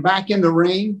Tessa's getting back in the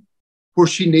ring where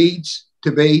she needs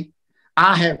to be.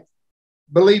 I have,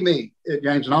 believe me,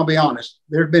 James, and I'll be honest,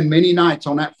 there have been many nights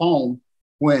on that phone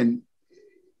when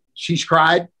she's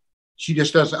cried. She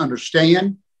just doesn't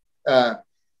understand. But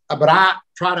I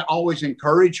try to always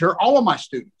encourage her, all of my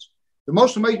students. The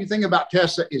most amazing thing about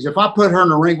Tessa is if I put her in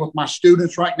the ring with my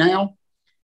students right now,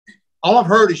 all I've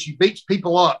heard is she beats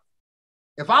people up.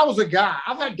 If I was a guy,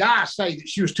 I've had guys say that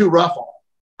she was too rough on them.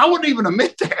 I wouldn't even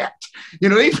admit that, you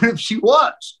know, even if she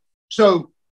was.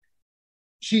 So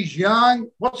she's young.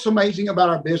 What's amazing about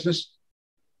our business,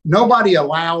 nobody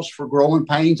allows for growing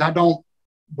pains. I don't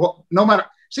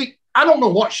know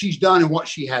what she's done and what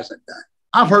she hasn't done.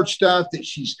 I've heard stuff that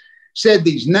she's said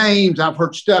these names. I've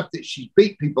heard stuff that she's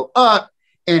beat people up.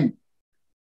 And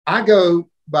I go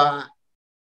by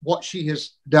what she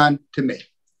has done to me.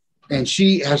 And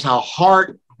she has a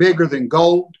heart bigger than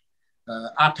gold.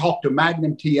 I talk to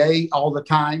Magnum TA all the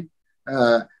time.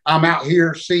 I'm out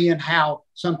here seeing how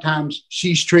sometimes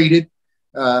she's treated.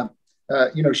 You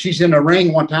know, she's in the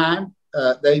ring one time.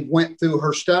 They went through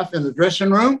her stuff in the dressing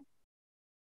room.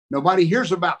 Nobody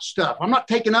hears about stuff. I'm not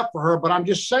taking up for her, but I'm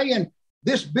just saying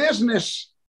this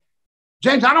business,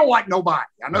 James, I don't like nobody.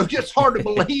 I know it's hard to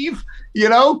believe, you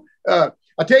know.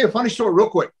 I'll tell you a funny story real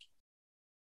quick.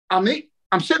 I'm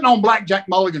sitting on Blackjack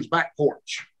Mulligan's back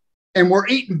porch, and we're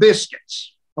eating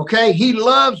biscuits, okay? He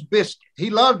loves biscuits. He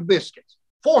loved biscuits,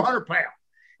 400 pounds.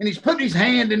 And he's putting his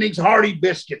hand in these hearty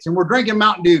biscuits, and we're drinking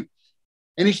Mountain Dew.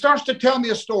 And he starts to tell me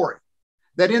a story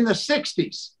that in the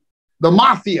 60s, the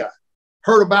mafia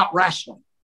heard about wrestling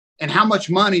and how much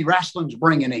money wrestling's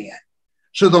bringing in.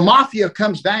 So the mafia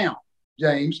comes down,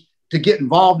 James, to get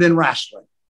involved in wrestling.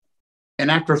 And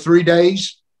after 3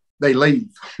 days, they leave.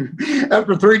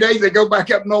 After 3 days, they go back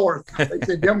up north. They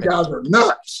said, them guys are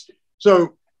nuts.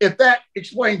 So if that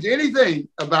explains anything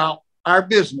about our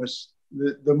business,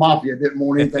 the mafia didn't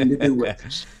want anything to do with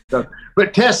us. So,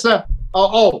 but Tessa,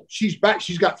 she's back.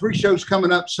 She's got 3 shows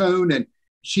coming up soon, and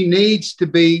she needs to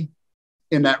be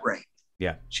in that ring.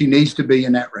 Yeah. She needs to be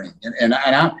in that ring. And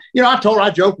I, you know, I told her,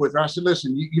 I joked with her. I said,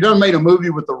 listen, you done made a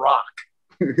movie with The Rock.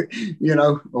 You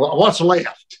know, what's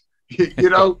left? You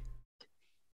know?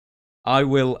 I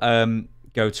will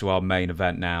go to our main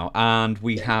event now, and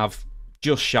we have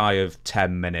just shy of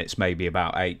 10 minutes, maybe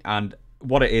about 8. And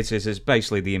what it is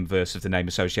basically the inverse of the name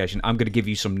association. I'm going to give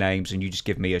you some names, and you just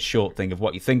give me a short thing of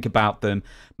what you think about them,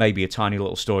 maybe a tiny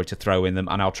little story to throw in them,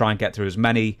 and I'll try and get through as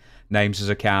many names as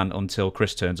I can until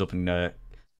Chris turns up and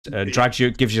gives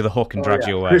you the hook and drags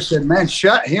you away. Chris said, man,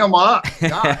 shut him up.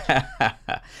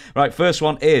 Right, first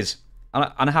one is,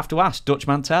 and I have to ask, Dutch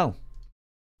Mantell.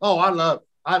 Oh, I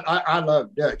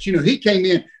love Dutch. You know, he came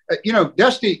in, you know,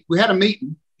 Dusty, we had a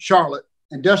meeting, Charlotte,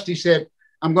 and Dusty said,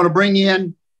 I'm going to bring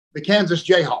in the Kansas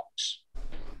Jayhawks.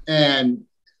 And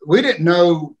we didn't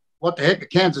know what the heck a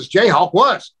Kansas Jayhawk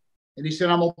was. And he said,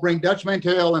 I'm going to bring Dutch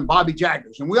Mantell and Bobby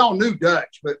Jaggers. And we all knew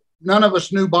Dutch, but none of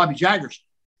us knew Bobby Jaggers.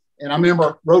 And I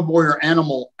remember Road Warrior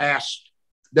Animal asked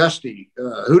Dusty,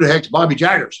 who the heck's Bobby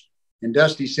Jaggers? And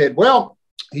Dusty said, well,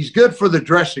 he's good for the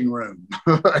dressing room.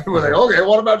 We're like, okay,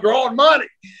 what about drawing money?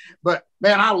 But,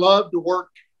 man, I love to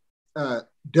work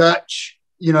Dutch.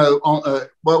 You know,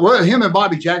 well, him and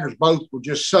Bobby Jaggers both were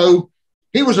just so,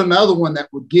 he was another one that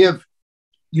would give,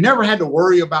 you never had to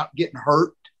worry about getting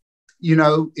hurt, you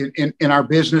know, in our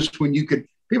business when you could,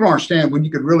 people understand when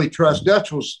you could really trust.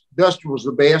 Dutch was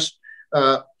the best.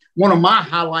 One of my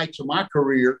highlights of my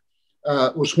career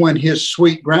was when his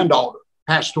sweet granddaughter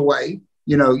passed away,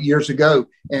 you know, years ago,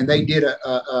 and they did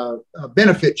a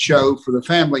benefit show for the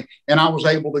family. And I was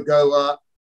able to go up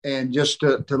and just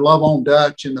to love on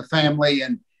Dutch and the family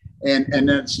and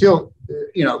then still,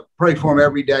 you know, pray for him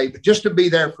every day, but just to be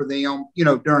there for them, you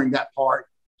know, during that part.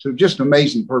 So just an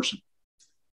amazing person.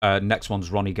 Next one's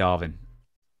Ronnie Garvin.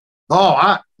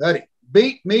 Oh, buddy,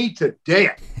 beat me to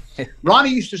death.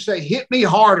 Ronnie used to say, hit me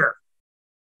harder.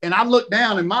 And I'd look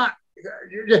down and my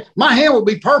hand would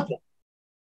be purple.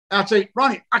 I'd say,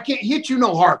 Ronnie, I can't hit you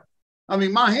no harder. I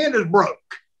mean, my hand is broke.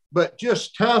 But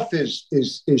just tough as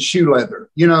shoe leather.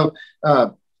 You know,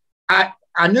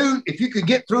 I knew if you could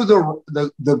get through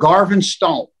the Garvin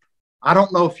Stomp. I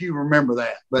don't know if you remember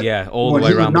that, but yeah, all the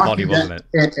way around the body, wasn't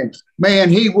it? And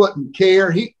man, he wouldn't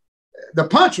care. The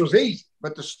punch was easy,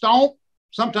 but the stomp,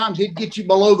 sometimes he'd get you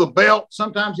below the belt.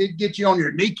 Sometimes he'd get you on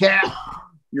your kneecap,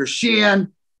 your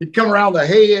shin. He'd come around the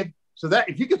head. So that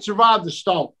if you could survive the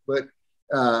stomp, but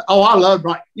I love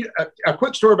Ronnie. A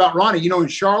quick story about Ronnie. In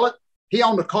Charlotte, he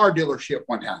owned a car dealership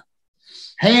one time.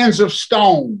 Hands of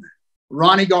Stone,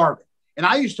 Ronnie Garvin, and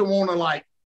I used to want to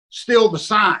steal the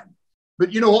sign.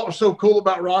 But you know what was so cool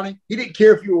about Ronnie? He didn't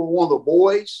care if you were one of the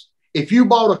boys. If you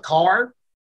bought a car,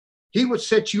 he would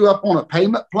set you up on a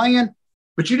payment plan,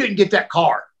 but you didn't get that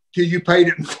car till you paid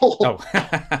it in full. Oh.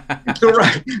 So,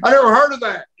 right, I never heard of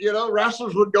that.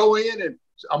 Wrestlers would go in and,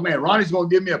 oh man, Ronnie's going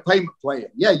to give me a payment plan.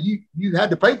 Yeah, you had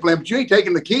the payment plan, but you ain't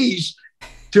taking the keys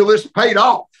till it's paid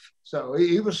off. So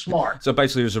he was smart. So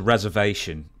basically, it was a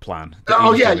reservation plan.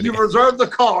 Oh yeah, you reserve the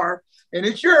car. And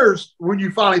it's yours when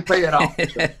you finally pay it off.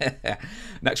 So.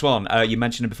 Next one. You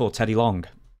mentioned it before, Teddy Long.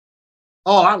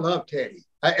 Oh, I love Teddy.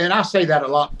 And I say that a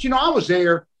lot. But, I was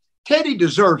there. Teddy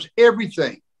deserves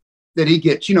everything that he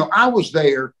gets. I was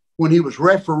there when he was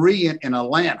refereeing in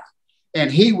Atlanta. And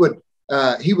he would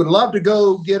love to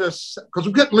go get us, because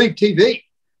we couldn't leave TV,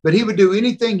 but he would do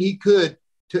anything he could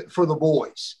for the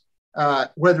boys.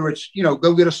 Whether it's,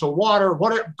 go get us a water,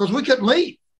 whatever, because we couldn't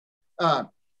leave.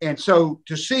 And so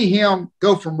to see him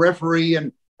go from referee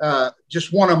and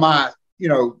just one of my,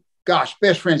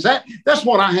 best friends, that's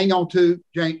what I hang on to,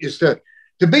 James, is to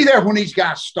be there when these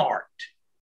guys start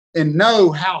and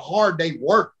know how hard they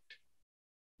worked.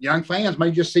 Young fans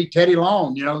may just see Teddy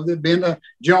Long, they've been the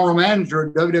general manager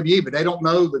of WWE, but they don't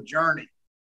know the journey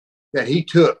that he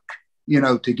took,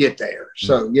 to get there.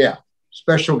 So, yeah,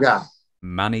 special guy.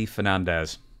 Manny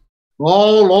Fernandez.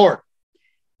 Oh, Lord.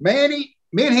 Manny.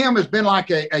 Me and him has been like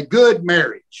a good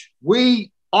marriage.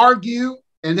 We argue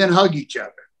and then hug each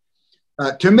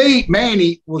other. To me,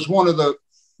 Manny was one of the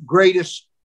greatest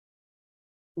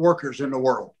workers in the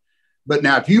world. But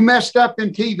now, if you messed up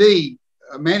in TV,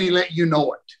 Manny let you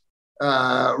know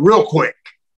it real quick.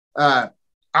 To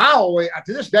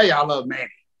this day, I love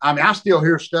Manny. I mean, I still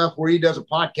hear stuff where he does a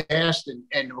podcast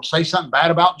and will say something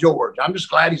bad about George. I'm just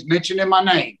glad he's mentioning my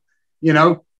name,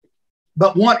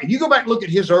 But if you go back and look at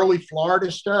his early Florida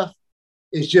stuff,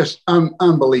 it's just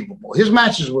unbelievable. His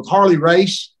matches with Harley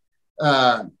Race,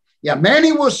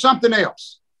 Manny was something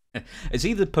else. Is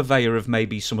he the purveyor of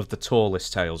maybe some of the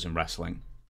tallest tales in wrestling?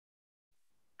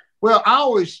 Well,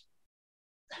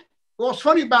 what's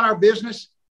funny about our business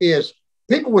is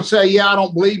people would say, I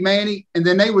don't believe Manny, and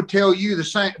then they would tell you the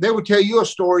same. They would tell you a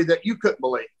story that you couldn't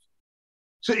believe.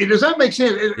 So does that make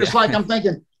sense? It's like I'm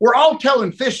thinking, we're all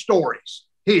telling fish stories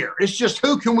here. It's just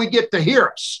who can we get to hear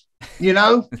us,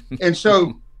 And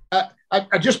so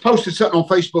I just posted something on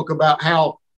Facebook about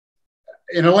how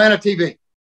in Atlanta TV,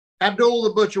 Abdullah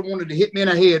the Butcher wanted to hit me in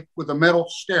the head with a metal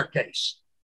staircase.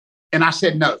 And I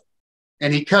said no.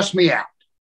 And he cussed me out.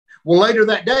 Well, later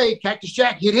that day, Cactus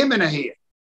Jack hit him in the head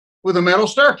with a metal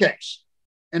staircase.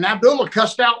 And Abdullah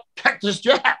cussed out Cactus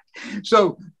Jack.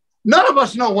 So none of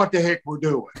us know what the heck we're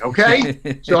doing,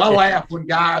 okay? So I laugh when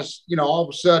guys, all of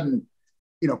a sudden,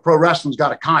 pro wrestling's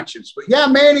got a conscience. But yeah,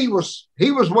 man, he was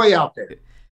way out there.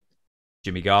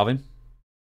 Jimmy Garvin?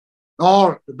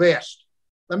 Oh, the best.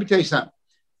 Let me tell you something.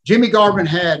 Jimmy Garvin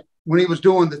had, when he was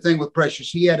doing the thing with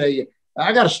Precious, he had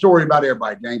I got a story about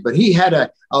everybody, James, but he had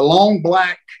a long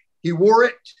black, he wore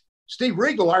it. Steve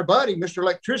Regal, our buddy, Mr.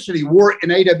 Electricity, wore it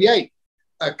in AWA,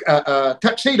 a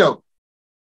tuxedo,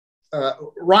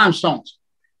 rhinestones.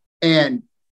 And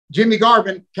Jimmy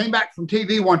Garvin came back from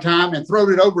TV one time and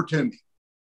threw it over to me.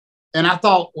 And I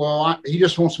thought, well, he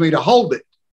just wants me to hold it.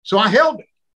 So I held it.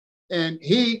 And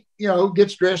he,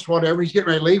 gets dressed, whatever. He's getting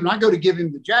ready to leave. And I go to give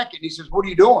him the jacket. And he says, what are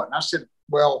you doing? I said,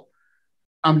 well,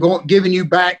 I'm giving you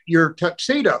back your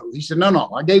tuxedo. He said,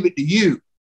 no, I gave it to you.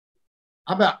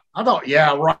 I thought,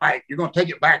 yeah, right. You're going to take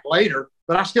it back later,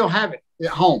 but I still have it at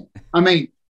home. I mean,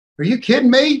 are you kidding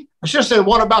me? I should have said,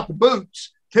 what about the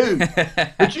boots too?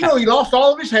 But he lost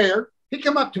all of his hair. He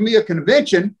come up to me at a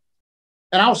convention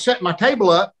and I was setting my table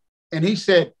up and he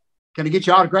said, can I get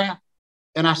your autograph?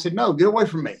 And I said, no, get away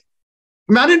from me.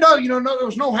 I mean, I didn't know, there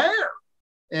was no hair.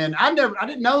 And I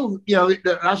didn't know,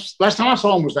 last time I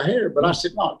saw him was the hair, but I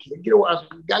said, no, get away.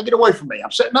 You got to get away from me.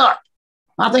 I'm setting up.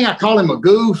 I think I called him a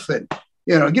goof and,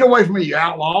 get away from me, you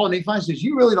outlaw. And he finally says,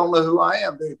 you really don't know who I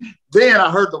am, dude. Then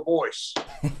I heard the voice.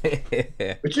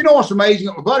 But you know what's amazing?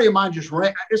 A buddy of mine just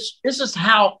ran. This is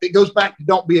how it goes back to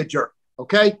don't be a jerk,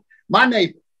 okay? My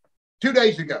neighbor, 2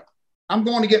 days ago, I'm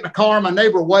going to get in the car. My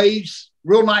neighbor waves,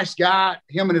 real nice guy,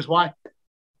 him and his wife.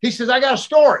 He says, I got a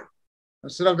story. I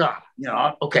said, oh, God,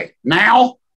 okay,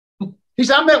 now? He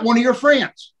said, I met one of your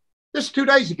friends. This is 2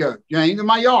 days ago, James, in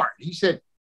my yard. He said,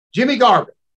 Jimmy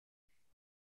Garvin.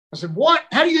 I said, what?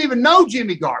 How do you even know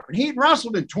Jimmy Garvin? He had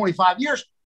wrestled in 25 years.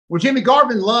 Well, Jimmy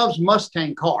Garvin loves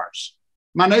Mustang cars.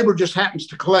 My neighbor just happens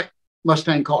to collect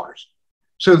Mustang cars.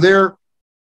 So they're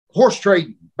horse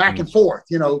trading back and forth,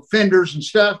 fenders and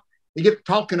stuff. They get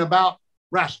talking about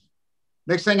wrestling.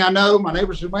 Next thing I know, my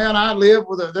neighbor said, man, I live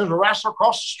there's a wrestler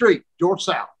across the street, George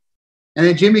South. And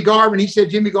then Jimmy Garvin, he said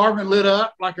Jimmy Garvin lit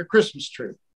up like a Christmas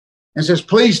tree and says,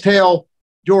 please tell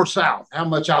George South how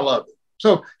much I love him.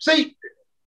 So, see,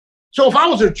 if I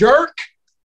was a jerk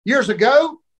years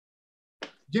ago,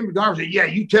 Jimmy Garvin said, yeah,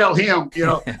 you tell him,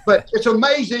 But it's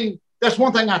amazing. That's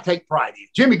one thing I take pride in.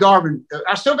 Jimmy Garvin,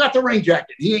 I still got the ring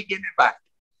jacket. He ain't getting it back.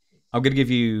 I'm going to give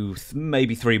you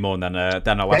maybe 3 more, and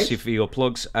then I'll ask you for your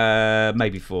plugs.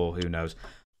 Maybe 4, who knows.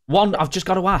 One, I've just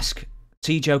got to ask.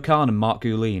 T. Joe Khan and Mark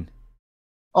Guleen.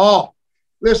 Oh,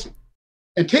 listen.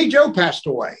 And T. Joe passed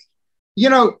away.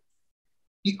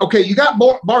 Okay, you got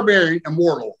Barbarian and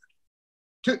Warlord.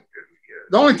 The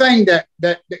only thing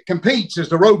that competes is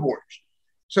the Road Warriors.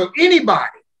 So anybody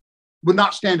would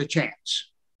not stand a chance.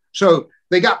 So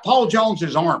they got Paul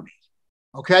Jones's army.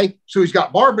 Okay, so he's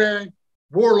got Barbarian,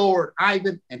 Warlord,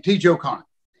 Ivan, and T. Joe Khan.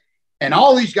 And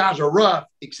all these guys are rough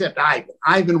except Ivan.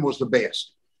 Ivan was the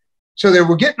best. So they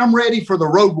were getting them ready for the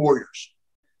Road Warriors.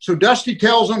 So Dusty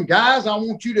tells them, guys, I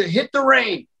want you to hit the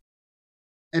ring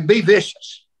and be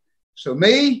vicious. So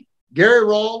me, Gary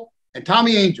Roll, and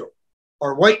Tommy Angel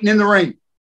are waiting in the ring.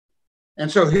 And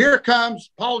so here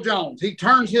comes Paul Jones. He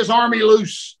turns his army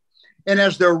loose. And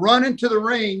as they're running to the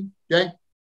ring, okay,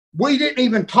 we didn't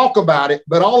even talk about it,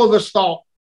 but all of us thought,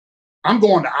 I'm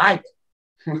going to Ivan.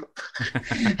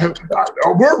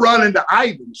 We're running to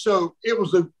Ivan. So it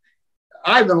was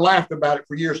Ivan laughed about it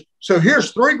for years. So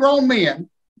here's 3 grown men.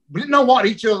 We didn't know what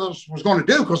each of us was going to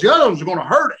do because the other ones were going to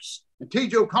hurt us. And T.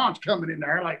 Joe Khan's coming in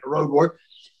there like a road warrior.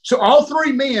 So all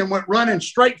 3 men went running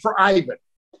straight for Ivan.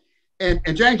 And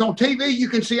James, on TV, you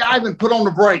can see Ivan put on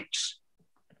the brakes,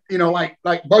 like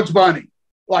Bugs Bunny.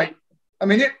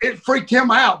 It freaked him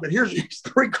out, but here's these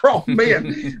 3 grown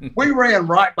men. We ran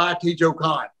right by T. Joe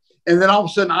Khan. And then all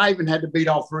of a sudden, Ivan had to beat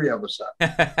all 3 of us up.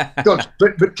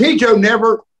 But T. Joe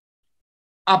never,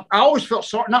 I always felt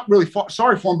sorry, not really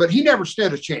sorry for him, but he never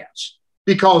stood a chance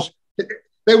because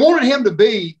they wanted him to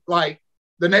be like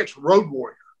the next Road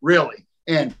Warrior, really.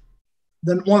 And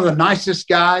then one of the nicest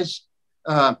guys,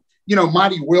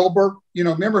 Mighty Wilbur,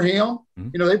 remember him?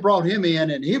 Mm-hmm. They brought him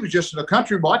in and he was just a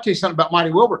country boy. I'll tell you something about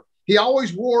Mighty Wilbur. He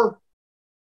always wore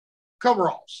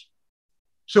coveralls.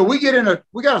 So we got a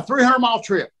 300-mile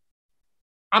trip.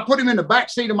 I put him in the back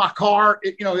seat of my car.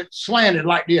 It slanted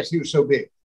like this. He was so big.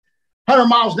 100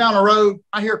 miles down the road,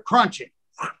 I hear crunching.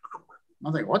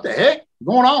 I think, what the heck is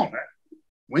going on?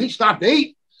 We ain't stopped to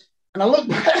eat. And I look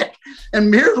back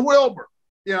and here's Wilbur.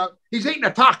 He's eating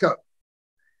a taco.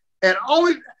 And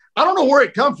I don't know where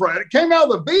it come from. It came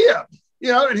out of the bib,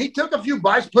 and he took a few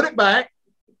bites, put it back.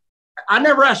 I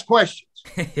never asked questions,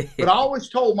 but I always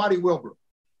told Mighty Wilbur.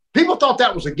 People thought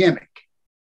that was a gimmick.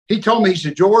 He told me, he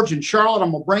said, George and Charlotte,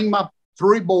 I'm going to bring my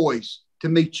 3 boys to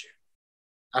meet you.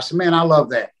 I said, man, I love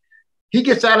that. He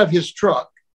gets out of his truck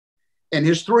and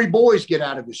his 3 boys get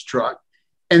out of his truck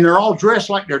and they're all dressed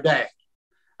like their dad.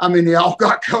 They all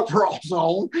got coveralls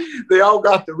on. They all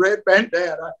got the red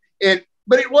bandana,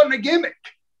 but it wasn't a gimmick.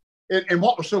 And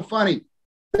what was so funny,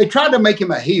 they tried to make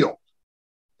him a heel.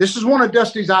 This is one of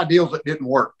Dusty's ideals that didn't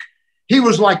work. He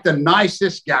was like the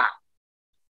nicest guy.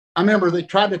 I remember they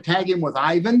tried to tag him with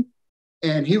Ivan,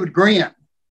 and he would grin,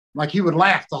 like he would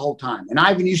laugh the whole time. And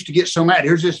Ivan used to get so mad.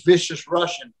 Here's this vicious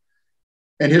Russian,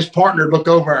 and his partner looked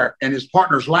over, and his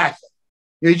partner's laughing.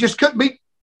 He just couldn't be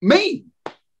mean.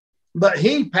 But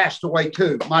he passed away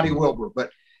too, Mighty Wilbur.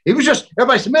 But he was just,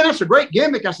 everybody said, man, that's a great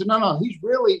gimmick. I said, no, he's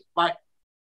really like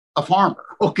a farmer,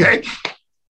 okay?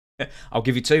 I'll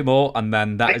give you 2 more, and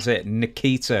then that is it.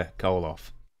 Nikita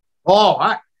Koloff.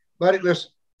 Oh, buddy,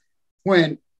 listen.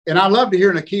 And I love to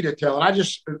hear Nikita tell it. I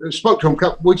just spoke to him a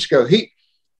couple weeks ago. He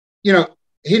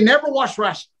never watched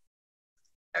wrestling.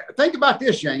 Think about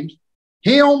this, James.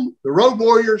 Him, the Road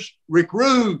Warriors, Rick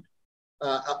Rude,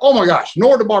 oh my gosh,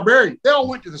 Nor the Barbarian. They all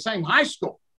went to the same high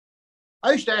school.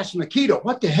 I used to ask Nikita,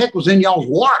 what the heck was in y'all's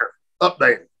water up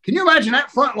there? Can you imagine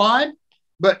that front line?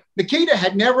 But Nikita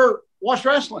had never watched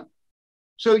wrestling.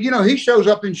 So, he shows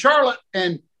up in Charlotte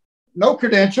and no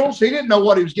credentials. He didn't know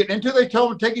what he was getting into. They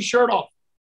told him to take his shirt off.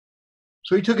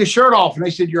 So he took his shirt off and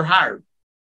they said, you're hired.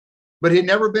 But he'd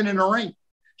never been in a ring.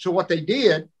 So what they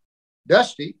did,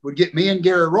 Dusty would get me and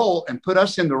Gary Roll and put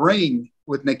us in the ring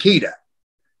with Nikita.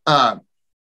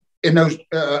 in those,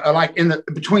 like in the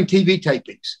between TV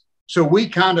tapings. So we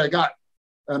kind of got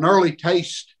an early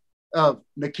taste of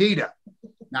Nikita.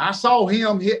 Now, I saw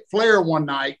him hit Flair one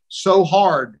night so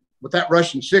hard with that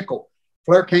Russian sickle.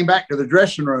 Flair came back to the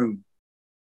dressing room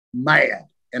mad.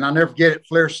 And I'll never forget it.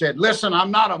 Flair said, "Listen, I'm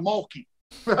not a mulkey."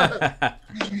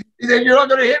 He said, "You're not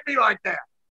going to hit me like that."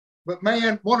 But,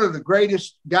 man, one of the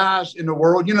greatest guys in the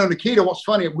world. You know, Nikita, what's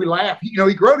funny, we laugh. You know,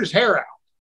 he growed his hair out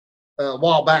a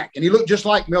while back, and he looked just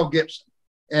like Mel Gibson.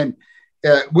 And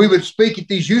we would speak at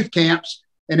these youth camps,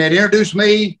 and they'd introduce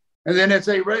me, and then they'd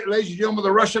say, "Ladies and gentlemen,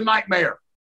 the Russian Nightmare."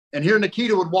 And here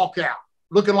Nikita would walk out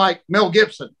looking like Mel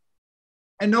Gibson,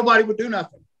 and nobody would do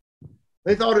nothing.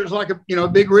 They thought it was like a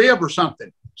big rib or something.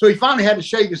 So he finally had to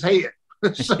shave his head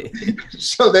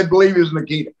so they'd believe he was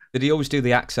Nikita. Did he always do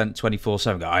the accent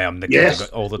 24/7? Go, "I am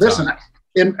Nikita," all the time.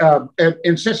 Listen,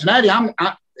 in Cincinnati,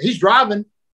 he's driving.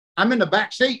 I'm in the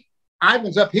back seat.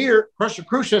 Ivan's up here. Crusher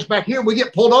Khrushchev's back here. We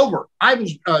get pulled over.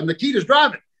 Nikita's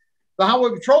driving. The highway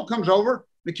patrol comes over.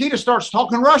 Nikita starts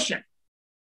talking Russian.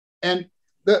 And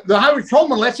the highway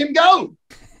patrolman lets him go.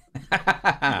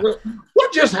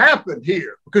 What just happened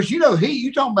here? Because, you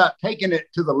talking about taking it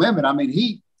to the limit. I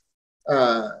mean,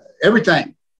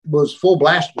 everything was full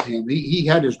blast with him. He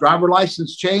had his driver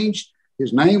license changed.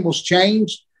 His name was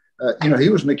changed. He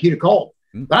was Nikita Cole.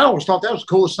 But I always thought that was the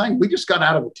coolest thing. We just got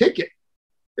out of a ticket,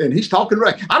 and he's talking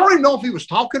Russian. I don't even know if he was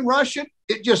talking Russian.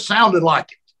 It just sounded like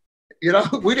it.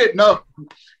 We didn't know.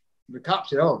 The cop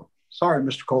said, "Oh, sorry,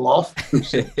 Mr. Koloff."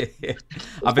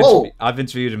 I've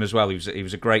interviewed him as well. He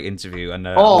was a great interview. And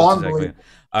unbelievable.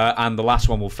 And the last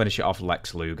one, we'll finish it off,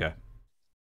 Lex Luger.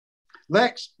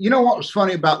 Lex, what was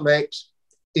funny about Lex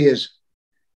is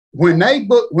when they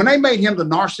made him the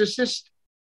narcissist,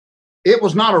 it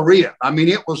was not a rib. I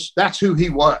mean, that's who he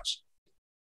was.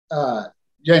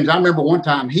 James, I remember one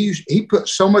time he put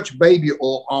so much baby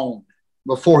oil on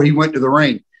before he went to the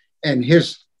ring, and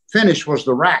his finish was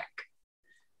the rack.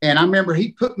 And I remember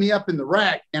he put me up in the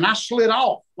rack, and I slid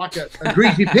off like a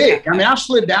greasy pig. I mean, I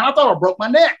slid down. I thought I broke my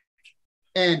neck.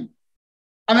 And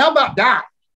I about died.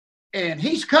 And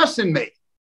he's cussing me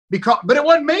but it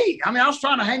wasn't me. I mean, I was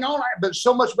trying to hang on, but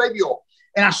so much baby oil.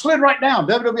 And I slid right down,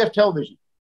 WWF television.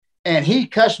 And he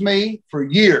cussed me for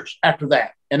years after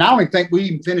that. And I don't even think we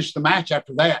even finished the match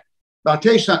after that. But I'll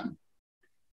tell you something.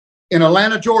 In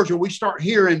Atlanta, Georgia, we start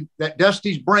hearing that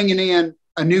Dusty's bringing in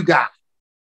a new guy.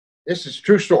 This is a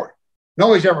true story.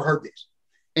 Nobody's ever heard this.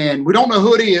 And we don't know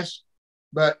who it is,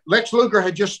 but Lex Luger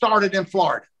had just started in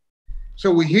Florida.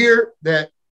 So we hear that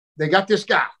they got this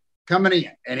guy coming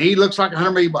in, and he looks like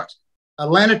 $100 million.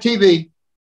 Atlanta TV,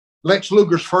 Lex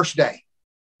Luger's first day.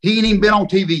 He ain't even been on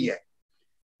TV yet.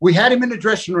 We had him in the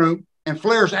dressing room, and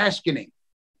Flair's asking him,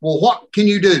 "Well, what can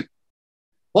you do?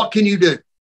 What can you do?"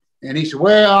 And he said,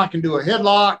 "Well, I can do a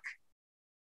headlock."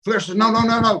 Flair says,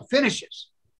 No, finishes.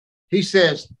 He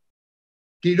says,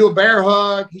 "Can you do a bear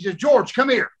hug?" He says, "George, come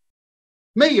here."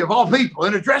 Me, of all people,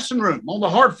 in a dressing room on the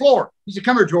hard floor. He said,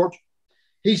 "Come here, George."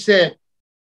 He said,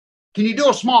 "Can you do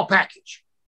a small package?"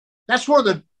 That's where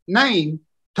the name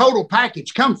Total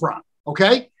Package come from,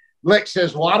 okay? Lex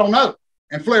says, "Well, I don't know."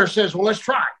 And Flair says, "Well, let's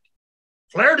try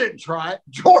it." Flair didn't try it.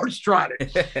 George tried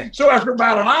it. So after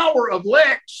about an hour of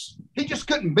Lex, he just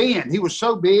couldn't bend. He was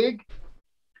so big.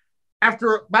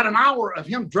 After about an hour of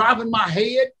him driving my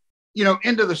head,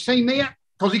 into the cement,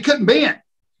 because he couldn't bend,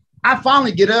 I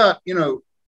finally get up,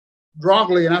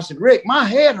 groggily, and I said, "Rick, my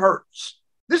head hurts."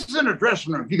 This is in a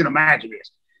dressing room, if you can imagine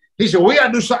this. He said, "We got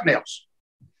to do something else."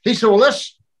 He said, "Well,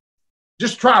 let's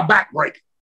just try a back break."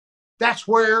 That's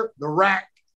where the rack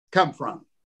come from.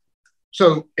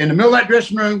 So in the middle of that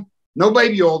dressing room, no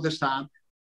baby oil this time.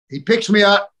 He picks me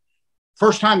up.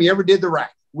 First time he ever did the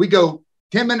rack. We go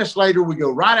 10 minutes later, we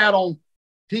go right out on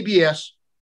TBS,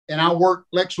 and I work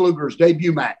Lex Luger's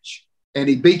debut match, and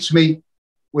he beats me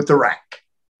with the rack.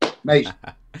 Amazing.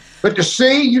 But to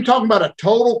see, you talking about a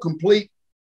total, complete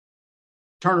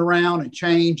turnaround and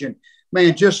change, and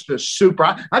man, just a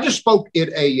super. I just spoke at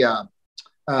a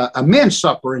men's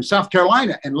supper in South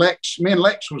Carolina, and me and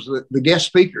Lex was the guest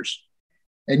speakers.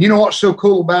 And you know what's so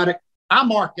cool about it? I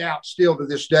mark out still to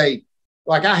this day,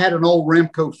 like I had an old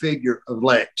Remco figure of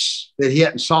Lex that he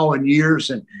hadn't saw in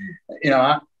years, and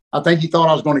I think he thought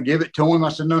I was going to give it to him. I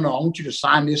said, no, I want you to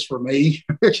sign this for me.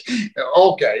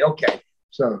 Okay.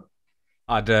 So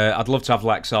I'd love to have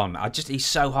Lex on. He's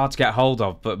so hard to get hold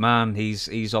of, but man, he's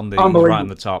right on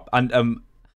the top. And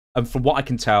from what I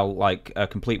can tell, like a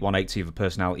complete 180 of a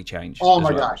personality change. Oh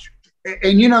my gosh.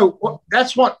 And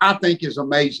that's what I think is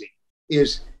amazing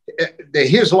is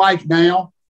his life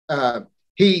now.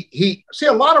 He see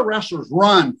a lot of wrestlers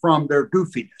run from their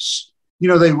goofiness.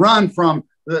 They run from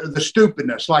the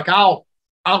stupidness. Like I'll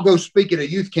go speak at a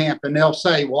youth camp and they'll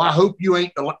say, well, I hope you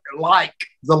ain't like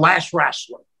the last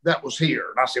wrestler that was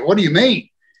here. And I say, what do you mean?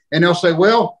 And they'll say,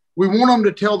 well, we want them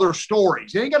to tell their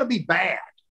stories. They ain't got to be bad.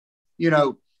 You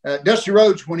know, Dusty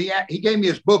Rhodes, when he gave me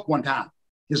his book one time,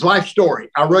 his life story,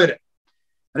 I read it.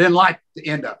 I didn't like the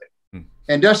end of it.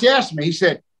 And Dusty asked me, he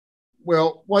said,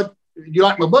 well, what do you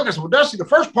like my book? I said, well, Dusty, the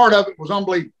first part of it was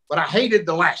unbelievable, but I hated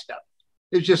the last of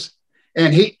it. It was just,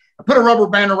 and I put a rubber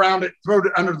band around it, threw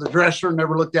it under the dresser, and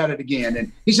never looked at it again.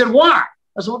 And he said, why?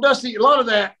 I said, well, Dusty, a lot of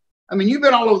that, I mean, you've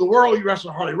been all over the world. You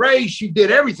wrestled Harley Race. You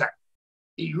did everything.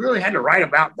 You really had to write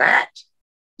about that,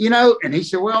 you know? And he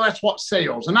said, well, that's what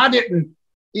sells. And I didn't.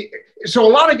 So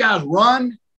a lot of guys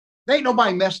run. They ain't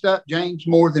nobody messed up, James,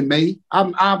 more than me.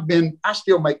 I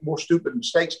still make more stupid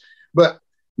mistakes, but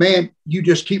man, you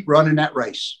just keep running that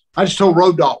race. I just told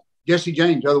Road Dogg, Jesse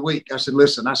James, the other week, I said,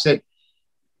 listen, I said,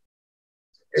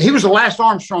 he was the last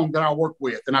Armstrong that I worked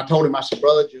with. And I told him, I said,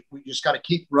 brother, we just got to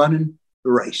keep running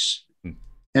the race.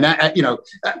 And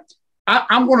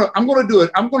I'm going to do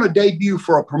it. I'm going to debut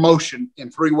for a promotion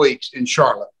in 3 weeks in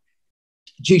Charlotte,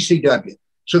 GCW.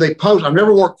 So they post, I've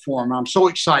never worked for them. I'm so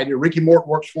excited. Ricky Morton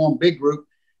works for them, big group.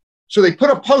 So they put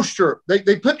a poster,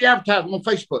 they put the advertisement on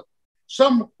Facebook.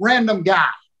 Some random guy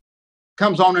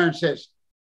comes on there and says,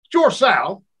 George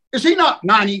South, is he not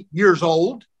 90 years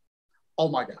old? Oh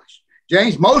my gosh.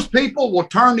 James, most people will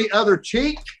turn the other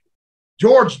cheek.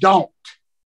 George don't.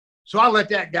 So I let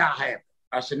that guy have it.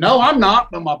 I said, no, I'm not,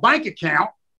 but my bank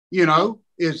account, you know,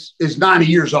 is 90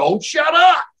 years old. Shut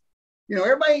up. You know,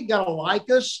 everybody ain't got to like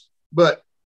us, but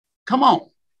come on,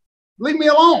 leave me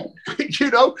alone.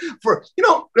 You know,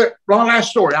 wrong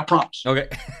last story, I promise. Okay.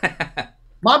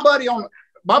 my buddy,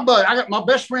 I got my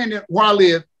best friend where I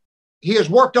live. He has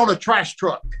worked on a trash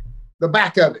truck, the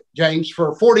back of it, James,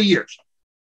 for 40 years.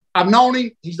 I've known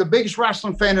him. He's the biggest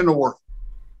wrestling fan in the world.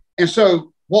 And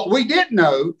so what we didn't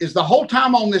know is the whole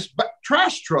time on this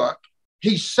trash truck,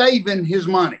 he's saving his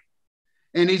money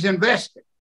and he's investing.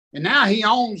 And now he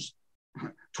owns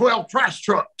 12 trash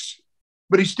trucks,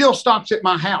 but he still stops at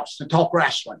my house to talk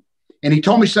wrestling. And he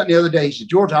told me something the other day. He said,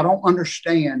 George, I don't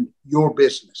understand your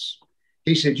business.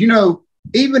 He said, you know,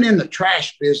 even in the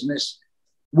trash business,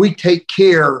 we take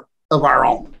care of our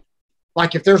own.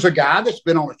 Like if there's a guy that's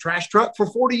been on a trash truck for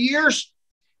 40 years,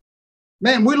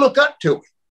 man, we look up to him.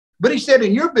 But he said,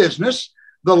 in your business,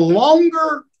 the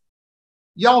longer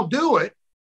y'all do it,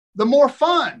 the more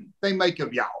fun they make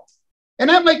of y'all. And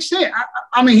that makes sense.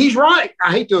 I mean, he's right.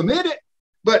 I hate to admit it,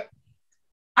 but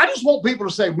I just want people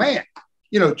to say, man,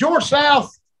 you know, George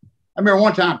South, I remember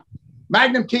one time,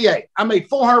 Magnum TA, I made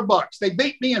 $400. They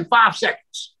beat me in 5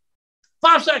 seconds.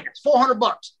 5 seconds,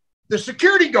 $400. The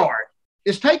security guard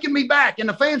is taking me back and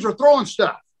the fans are throwing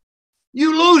stuff.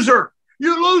 You loser,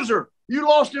 you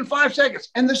lost in 5 seconds.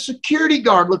 And the security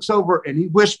guard looks over and he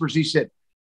whispers, he said,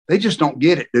 they just don't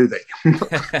get it, do they?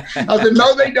 I said,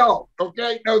 no, they don't.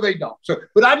 Okay. No, they don't. So,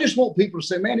 but I just want people to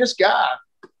say, man, this guy,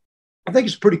 I think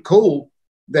it's pretty cool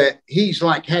that he's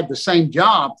like had the same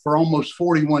job for almost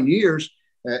 41 years.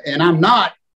 And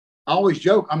I always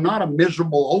joke, I'm not a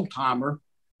miserable old timer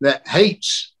that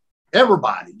hates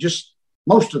everybody, just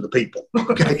most of the people.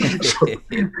 Okay.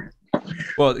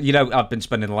 Well, you know, I've been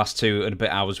spending the last 2 and a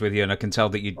bit hours with you, and I can tell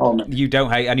that you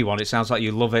don't hate anyone. It sounds like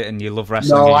you love it and you love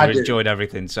wrestling and you enjoyed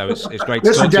everything. So it's great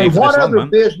to talk to you for what this other long,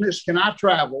 business can I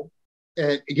travel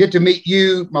and get to meet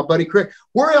you, my buddy Chris?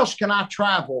 Where else can I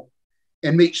travel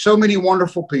and meet so many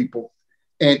wonderful people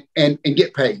and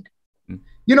get paid?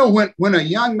 You know, when a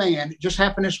young man, it just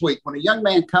happened this week, when a young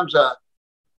man comes up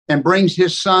and brings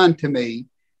his son to me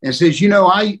and says, you know,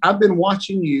 I've been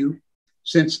watching you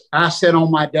since I sat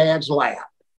on my dad's lap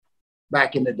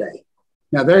back in the day.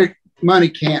 Now, their money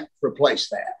can't replace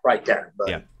that right there. But,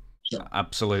 yeah, so,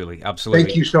 absolutely.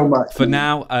 Thank you so much. For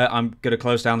now, I'm going to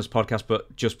close down this podcast,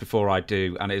 but just before I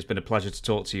do, and it's been a pleasure to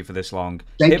talk to you for this long,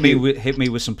 hit me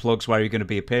with some plugs where you're going to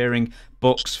be appearing,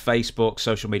 books, Facebook,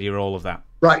 social media, all of that.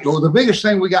 Right. Well, the biggest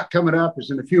thing we got coming up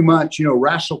is in a few months, you know,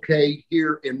 WrestleCade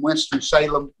here in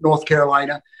Winston-Salem, North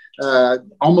Carolina.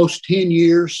 Almost 10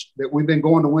 years that we've been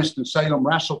going to Winston-Salem.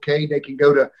 WrestleCade, they can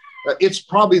go to, it's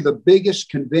probably the biggest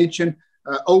convention.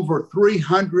 Over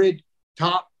 300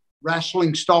 top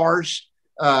wrestling stars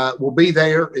will be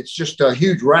there. It's just a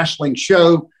huge wrestling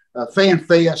show, fan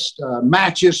fest,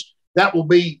 matches. That will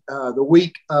be the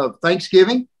week of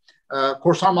Thanksgiving. Of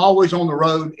course, I'm always on the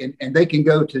road, and they can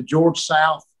go to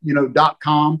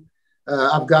georgesouth.com.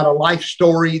 I've got a life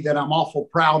story that I'm awful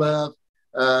proud of.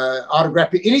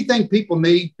 Autograph, anything people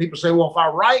need. People say, well, if I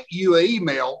write you an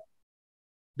email,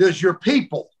 does your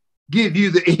people give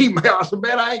you the email? I said,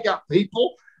 man, I ain't got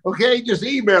people. Okay, just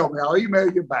email me. I'll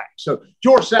email you back. So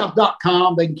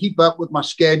georgesouth.com. They can keep up with my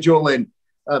schedule and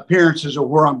appearances of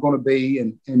where I'm going to be.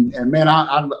 And man,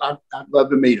 I'd love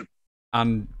to meet them.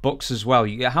 And books as well.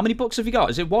 How many books have you got?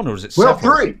 Is it one or is it several? Well,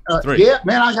 three. Three. Yeah,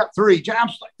 man, I got three.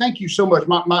 James, thank you so much.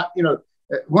 My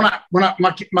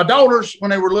daughters,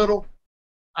 when they were little,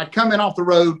 I'd come in off the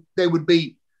road. They would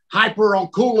be hyper on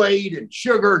Kool-Aid and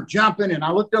sugar and jumping. And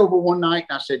I looked over one night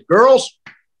and I said, girls,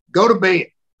 go to bed.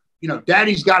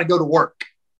 Daddy's got to go to work.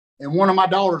 And one of my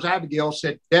daughters, Abigail,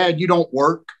 said, Dad, you don't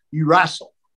work, you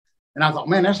wrestle. And I thought,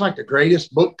 man, that's like the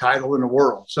greatest book title in the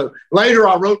world. So later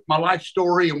I wrote my life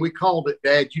story and we called it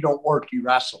Dad, You Don't Work, You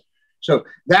Wrestle. So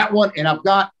that one, and I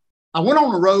went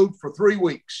on the road for 3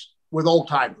 weeks with old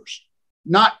timers,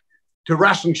 not to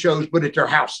wrestling shows, but at their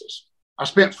houses. I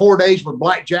spent 4 days with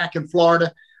Blackjack in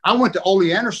Florida. I went to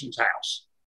Ole Anderson's house.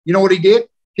 You know what he did?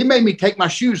 He made me take my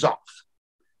shoes off.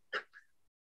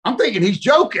 I'm thinking he's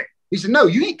joking. He said, no,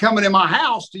 you ain't coming in my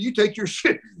house till you take your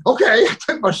shit. Okay, I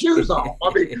took my shoes off.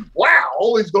 I mean, wow,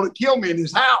 Ole's going to kill me in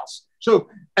his house. So,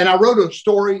 and I wrote a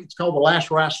story. It's called The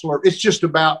Last Wrestler. It's just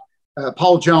about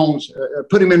Paul Jones.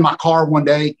 Put him in my car one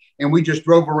day, and we just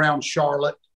drove around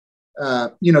Charlotte,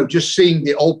 just seeing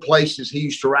the old places he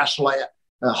used to wrestle at,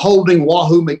 holding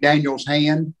Wahoo McDaniel's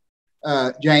hand,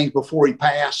 James, before he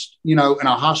passed, in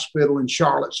a hospital in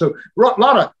Charlotte. So a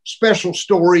lot of special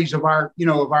stories of our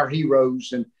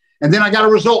heroes. And then I got a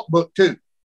result book too.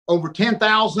 Over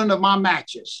 10,000 of my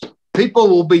matches. People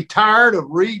will be tired of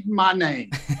reading my name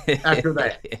after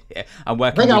that.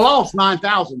 And I lost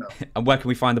 9,000 of them. And where can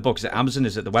we find the book? Is it Amazon?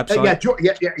 Is it the website?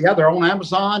 Yeah, they're on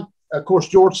Amazon. Of course,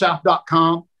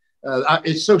 georgesouth.com.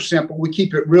 It's so simple. We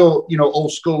keep it real,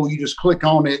 old school. You just click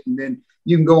on it and then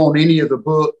you can go on any of the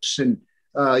books and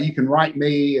you can write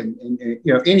me and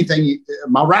anything.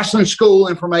 My wrestling school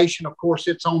information, of course,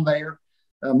 it's on there.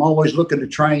 I'm always looking to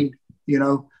train,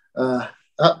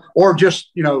 or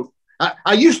just,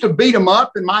 I used to beat them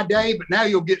up in my day, but now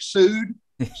you'll get sued.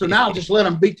 So now I'll just let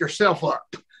them beat themselves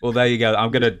up. Well, there you go. I'm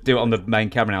going to do it on the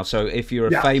main camera now. So if you're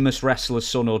a famous wrestler's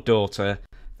son or daughter,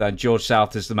 then George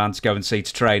South is the man to go and see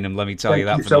to train him. Let me tell you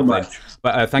that. Thank you so much.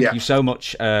 But thank you so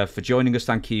much for joining us.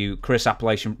 Thank you, Chris,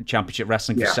 Appalachian Championship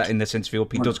Wrestling, for setting this interview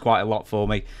up. He does quite a lot for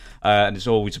me, and it's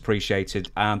always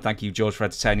appreciated. And thank you, George, for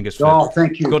entertaining us for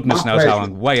thank you. goodness knows how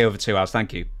long. Way over 2 hours.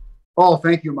 Thank you. Oh,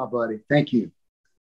 thank you, my buddy. Thank you.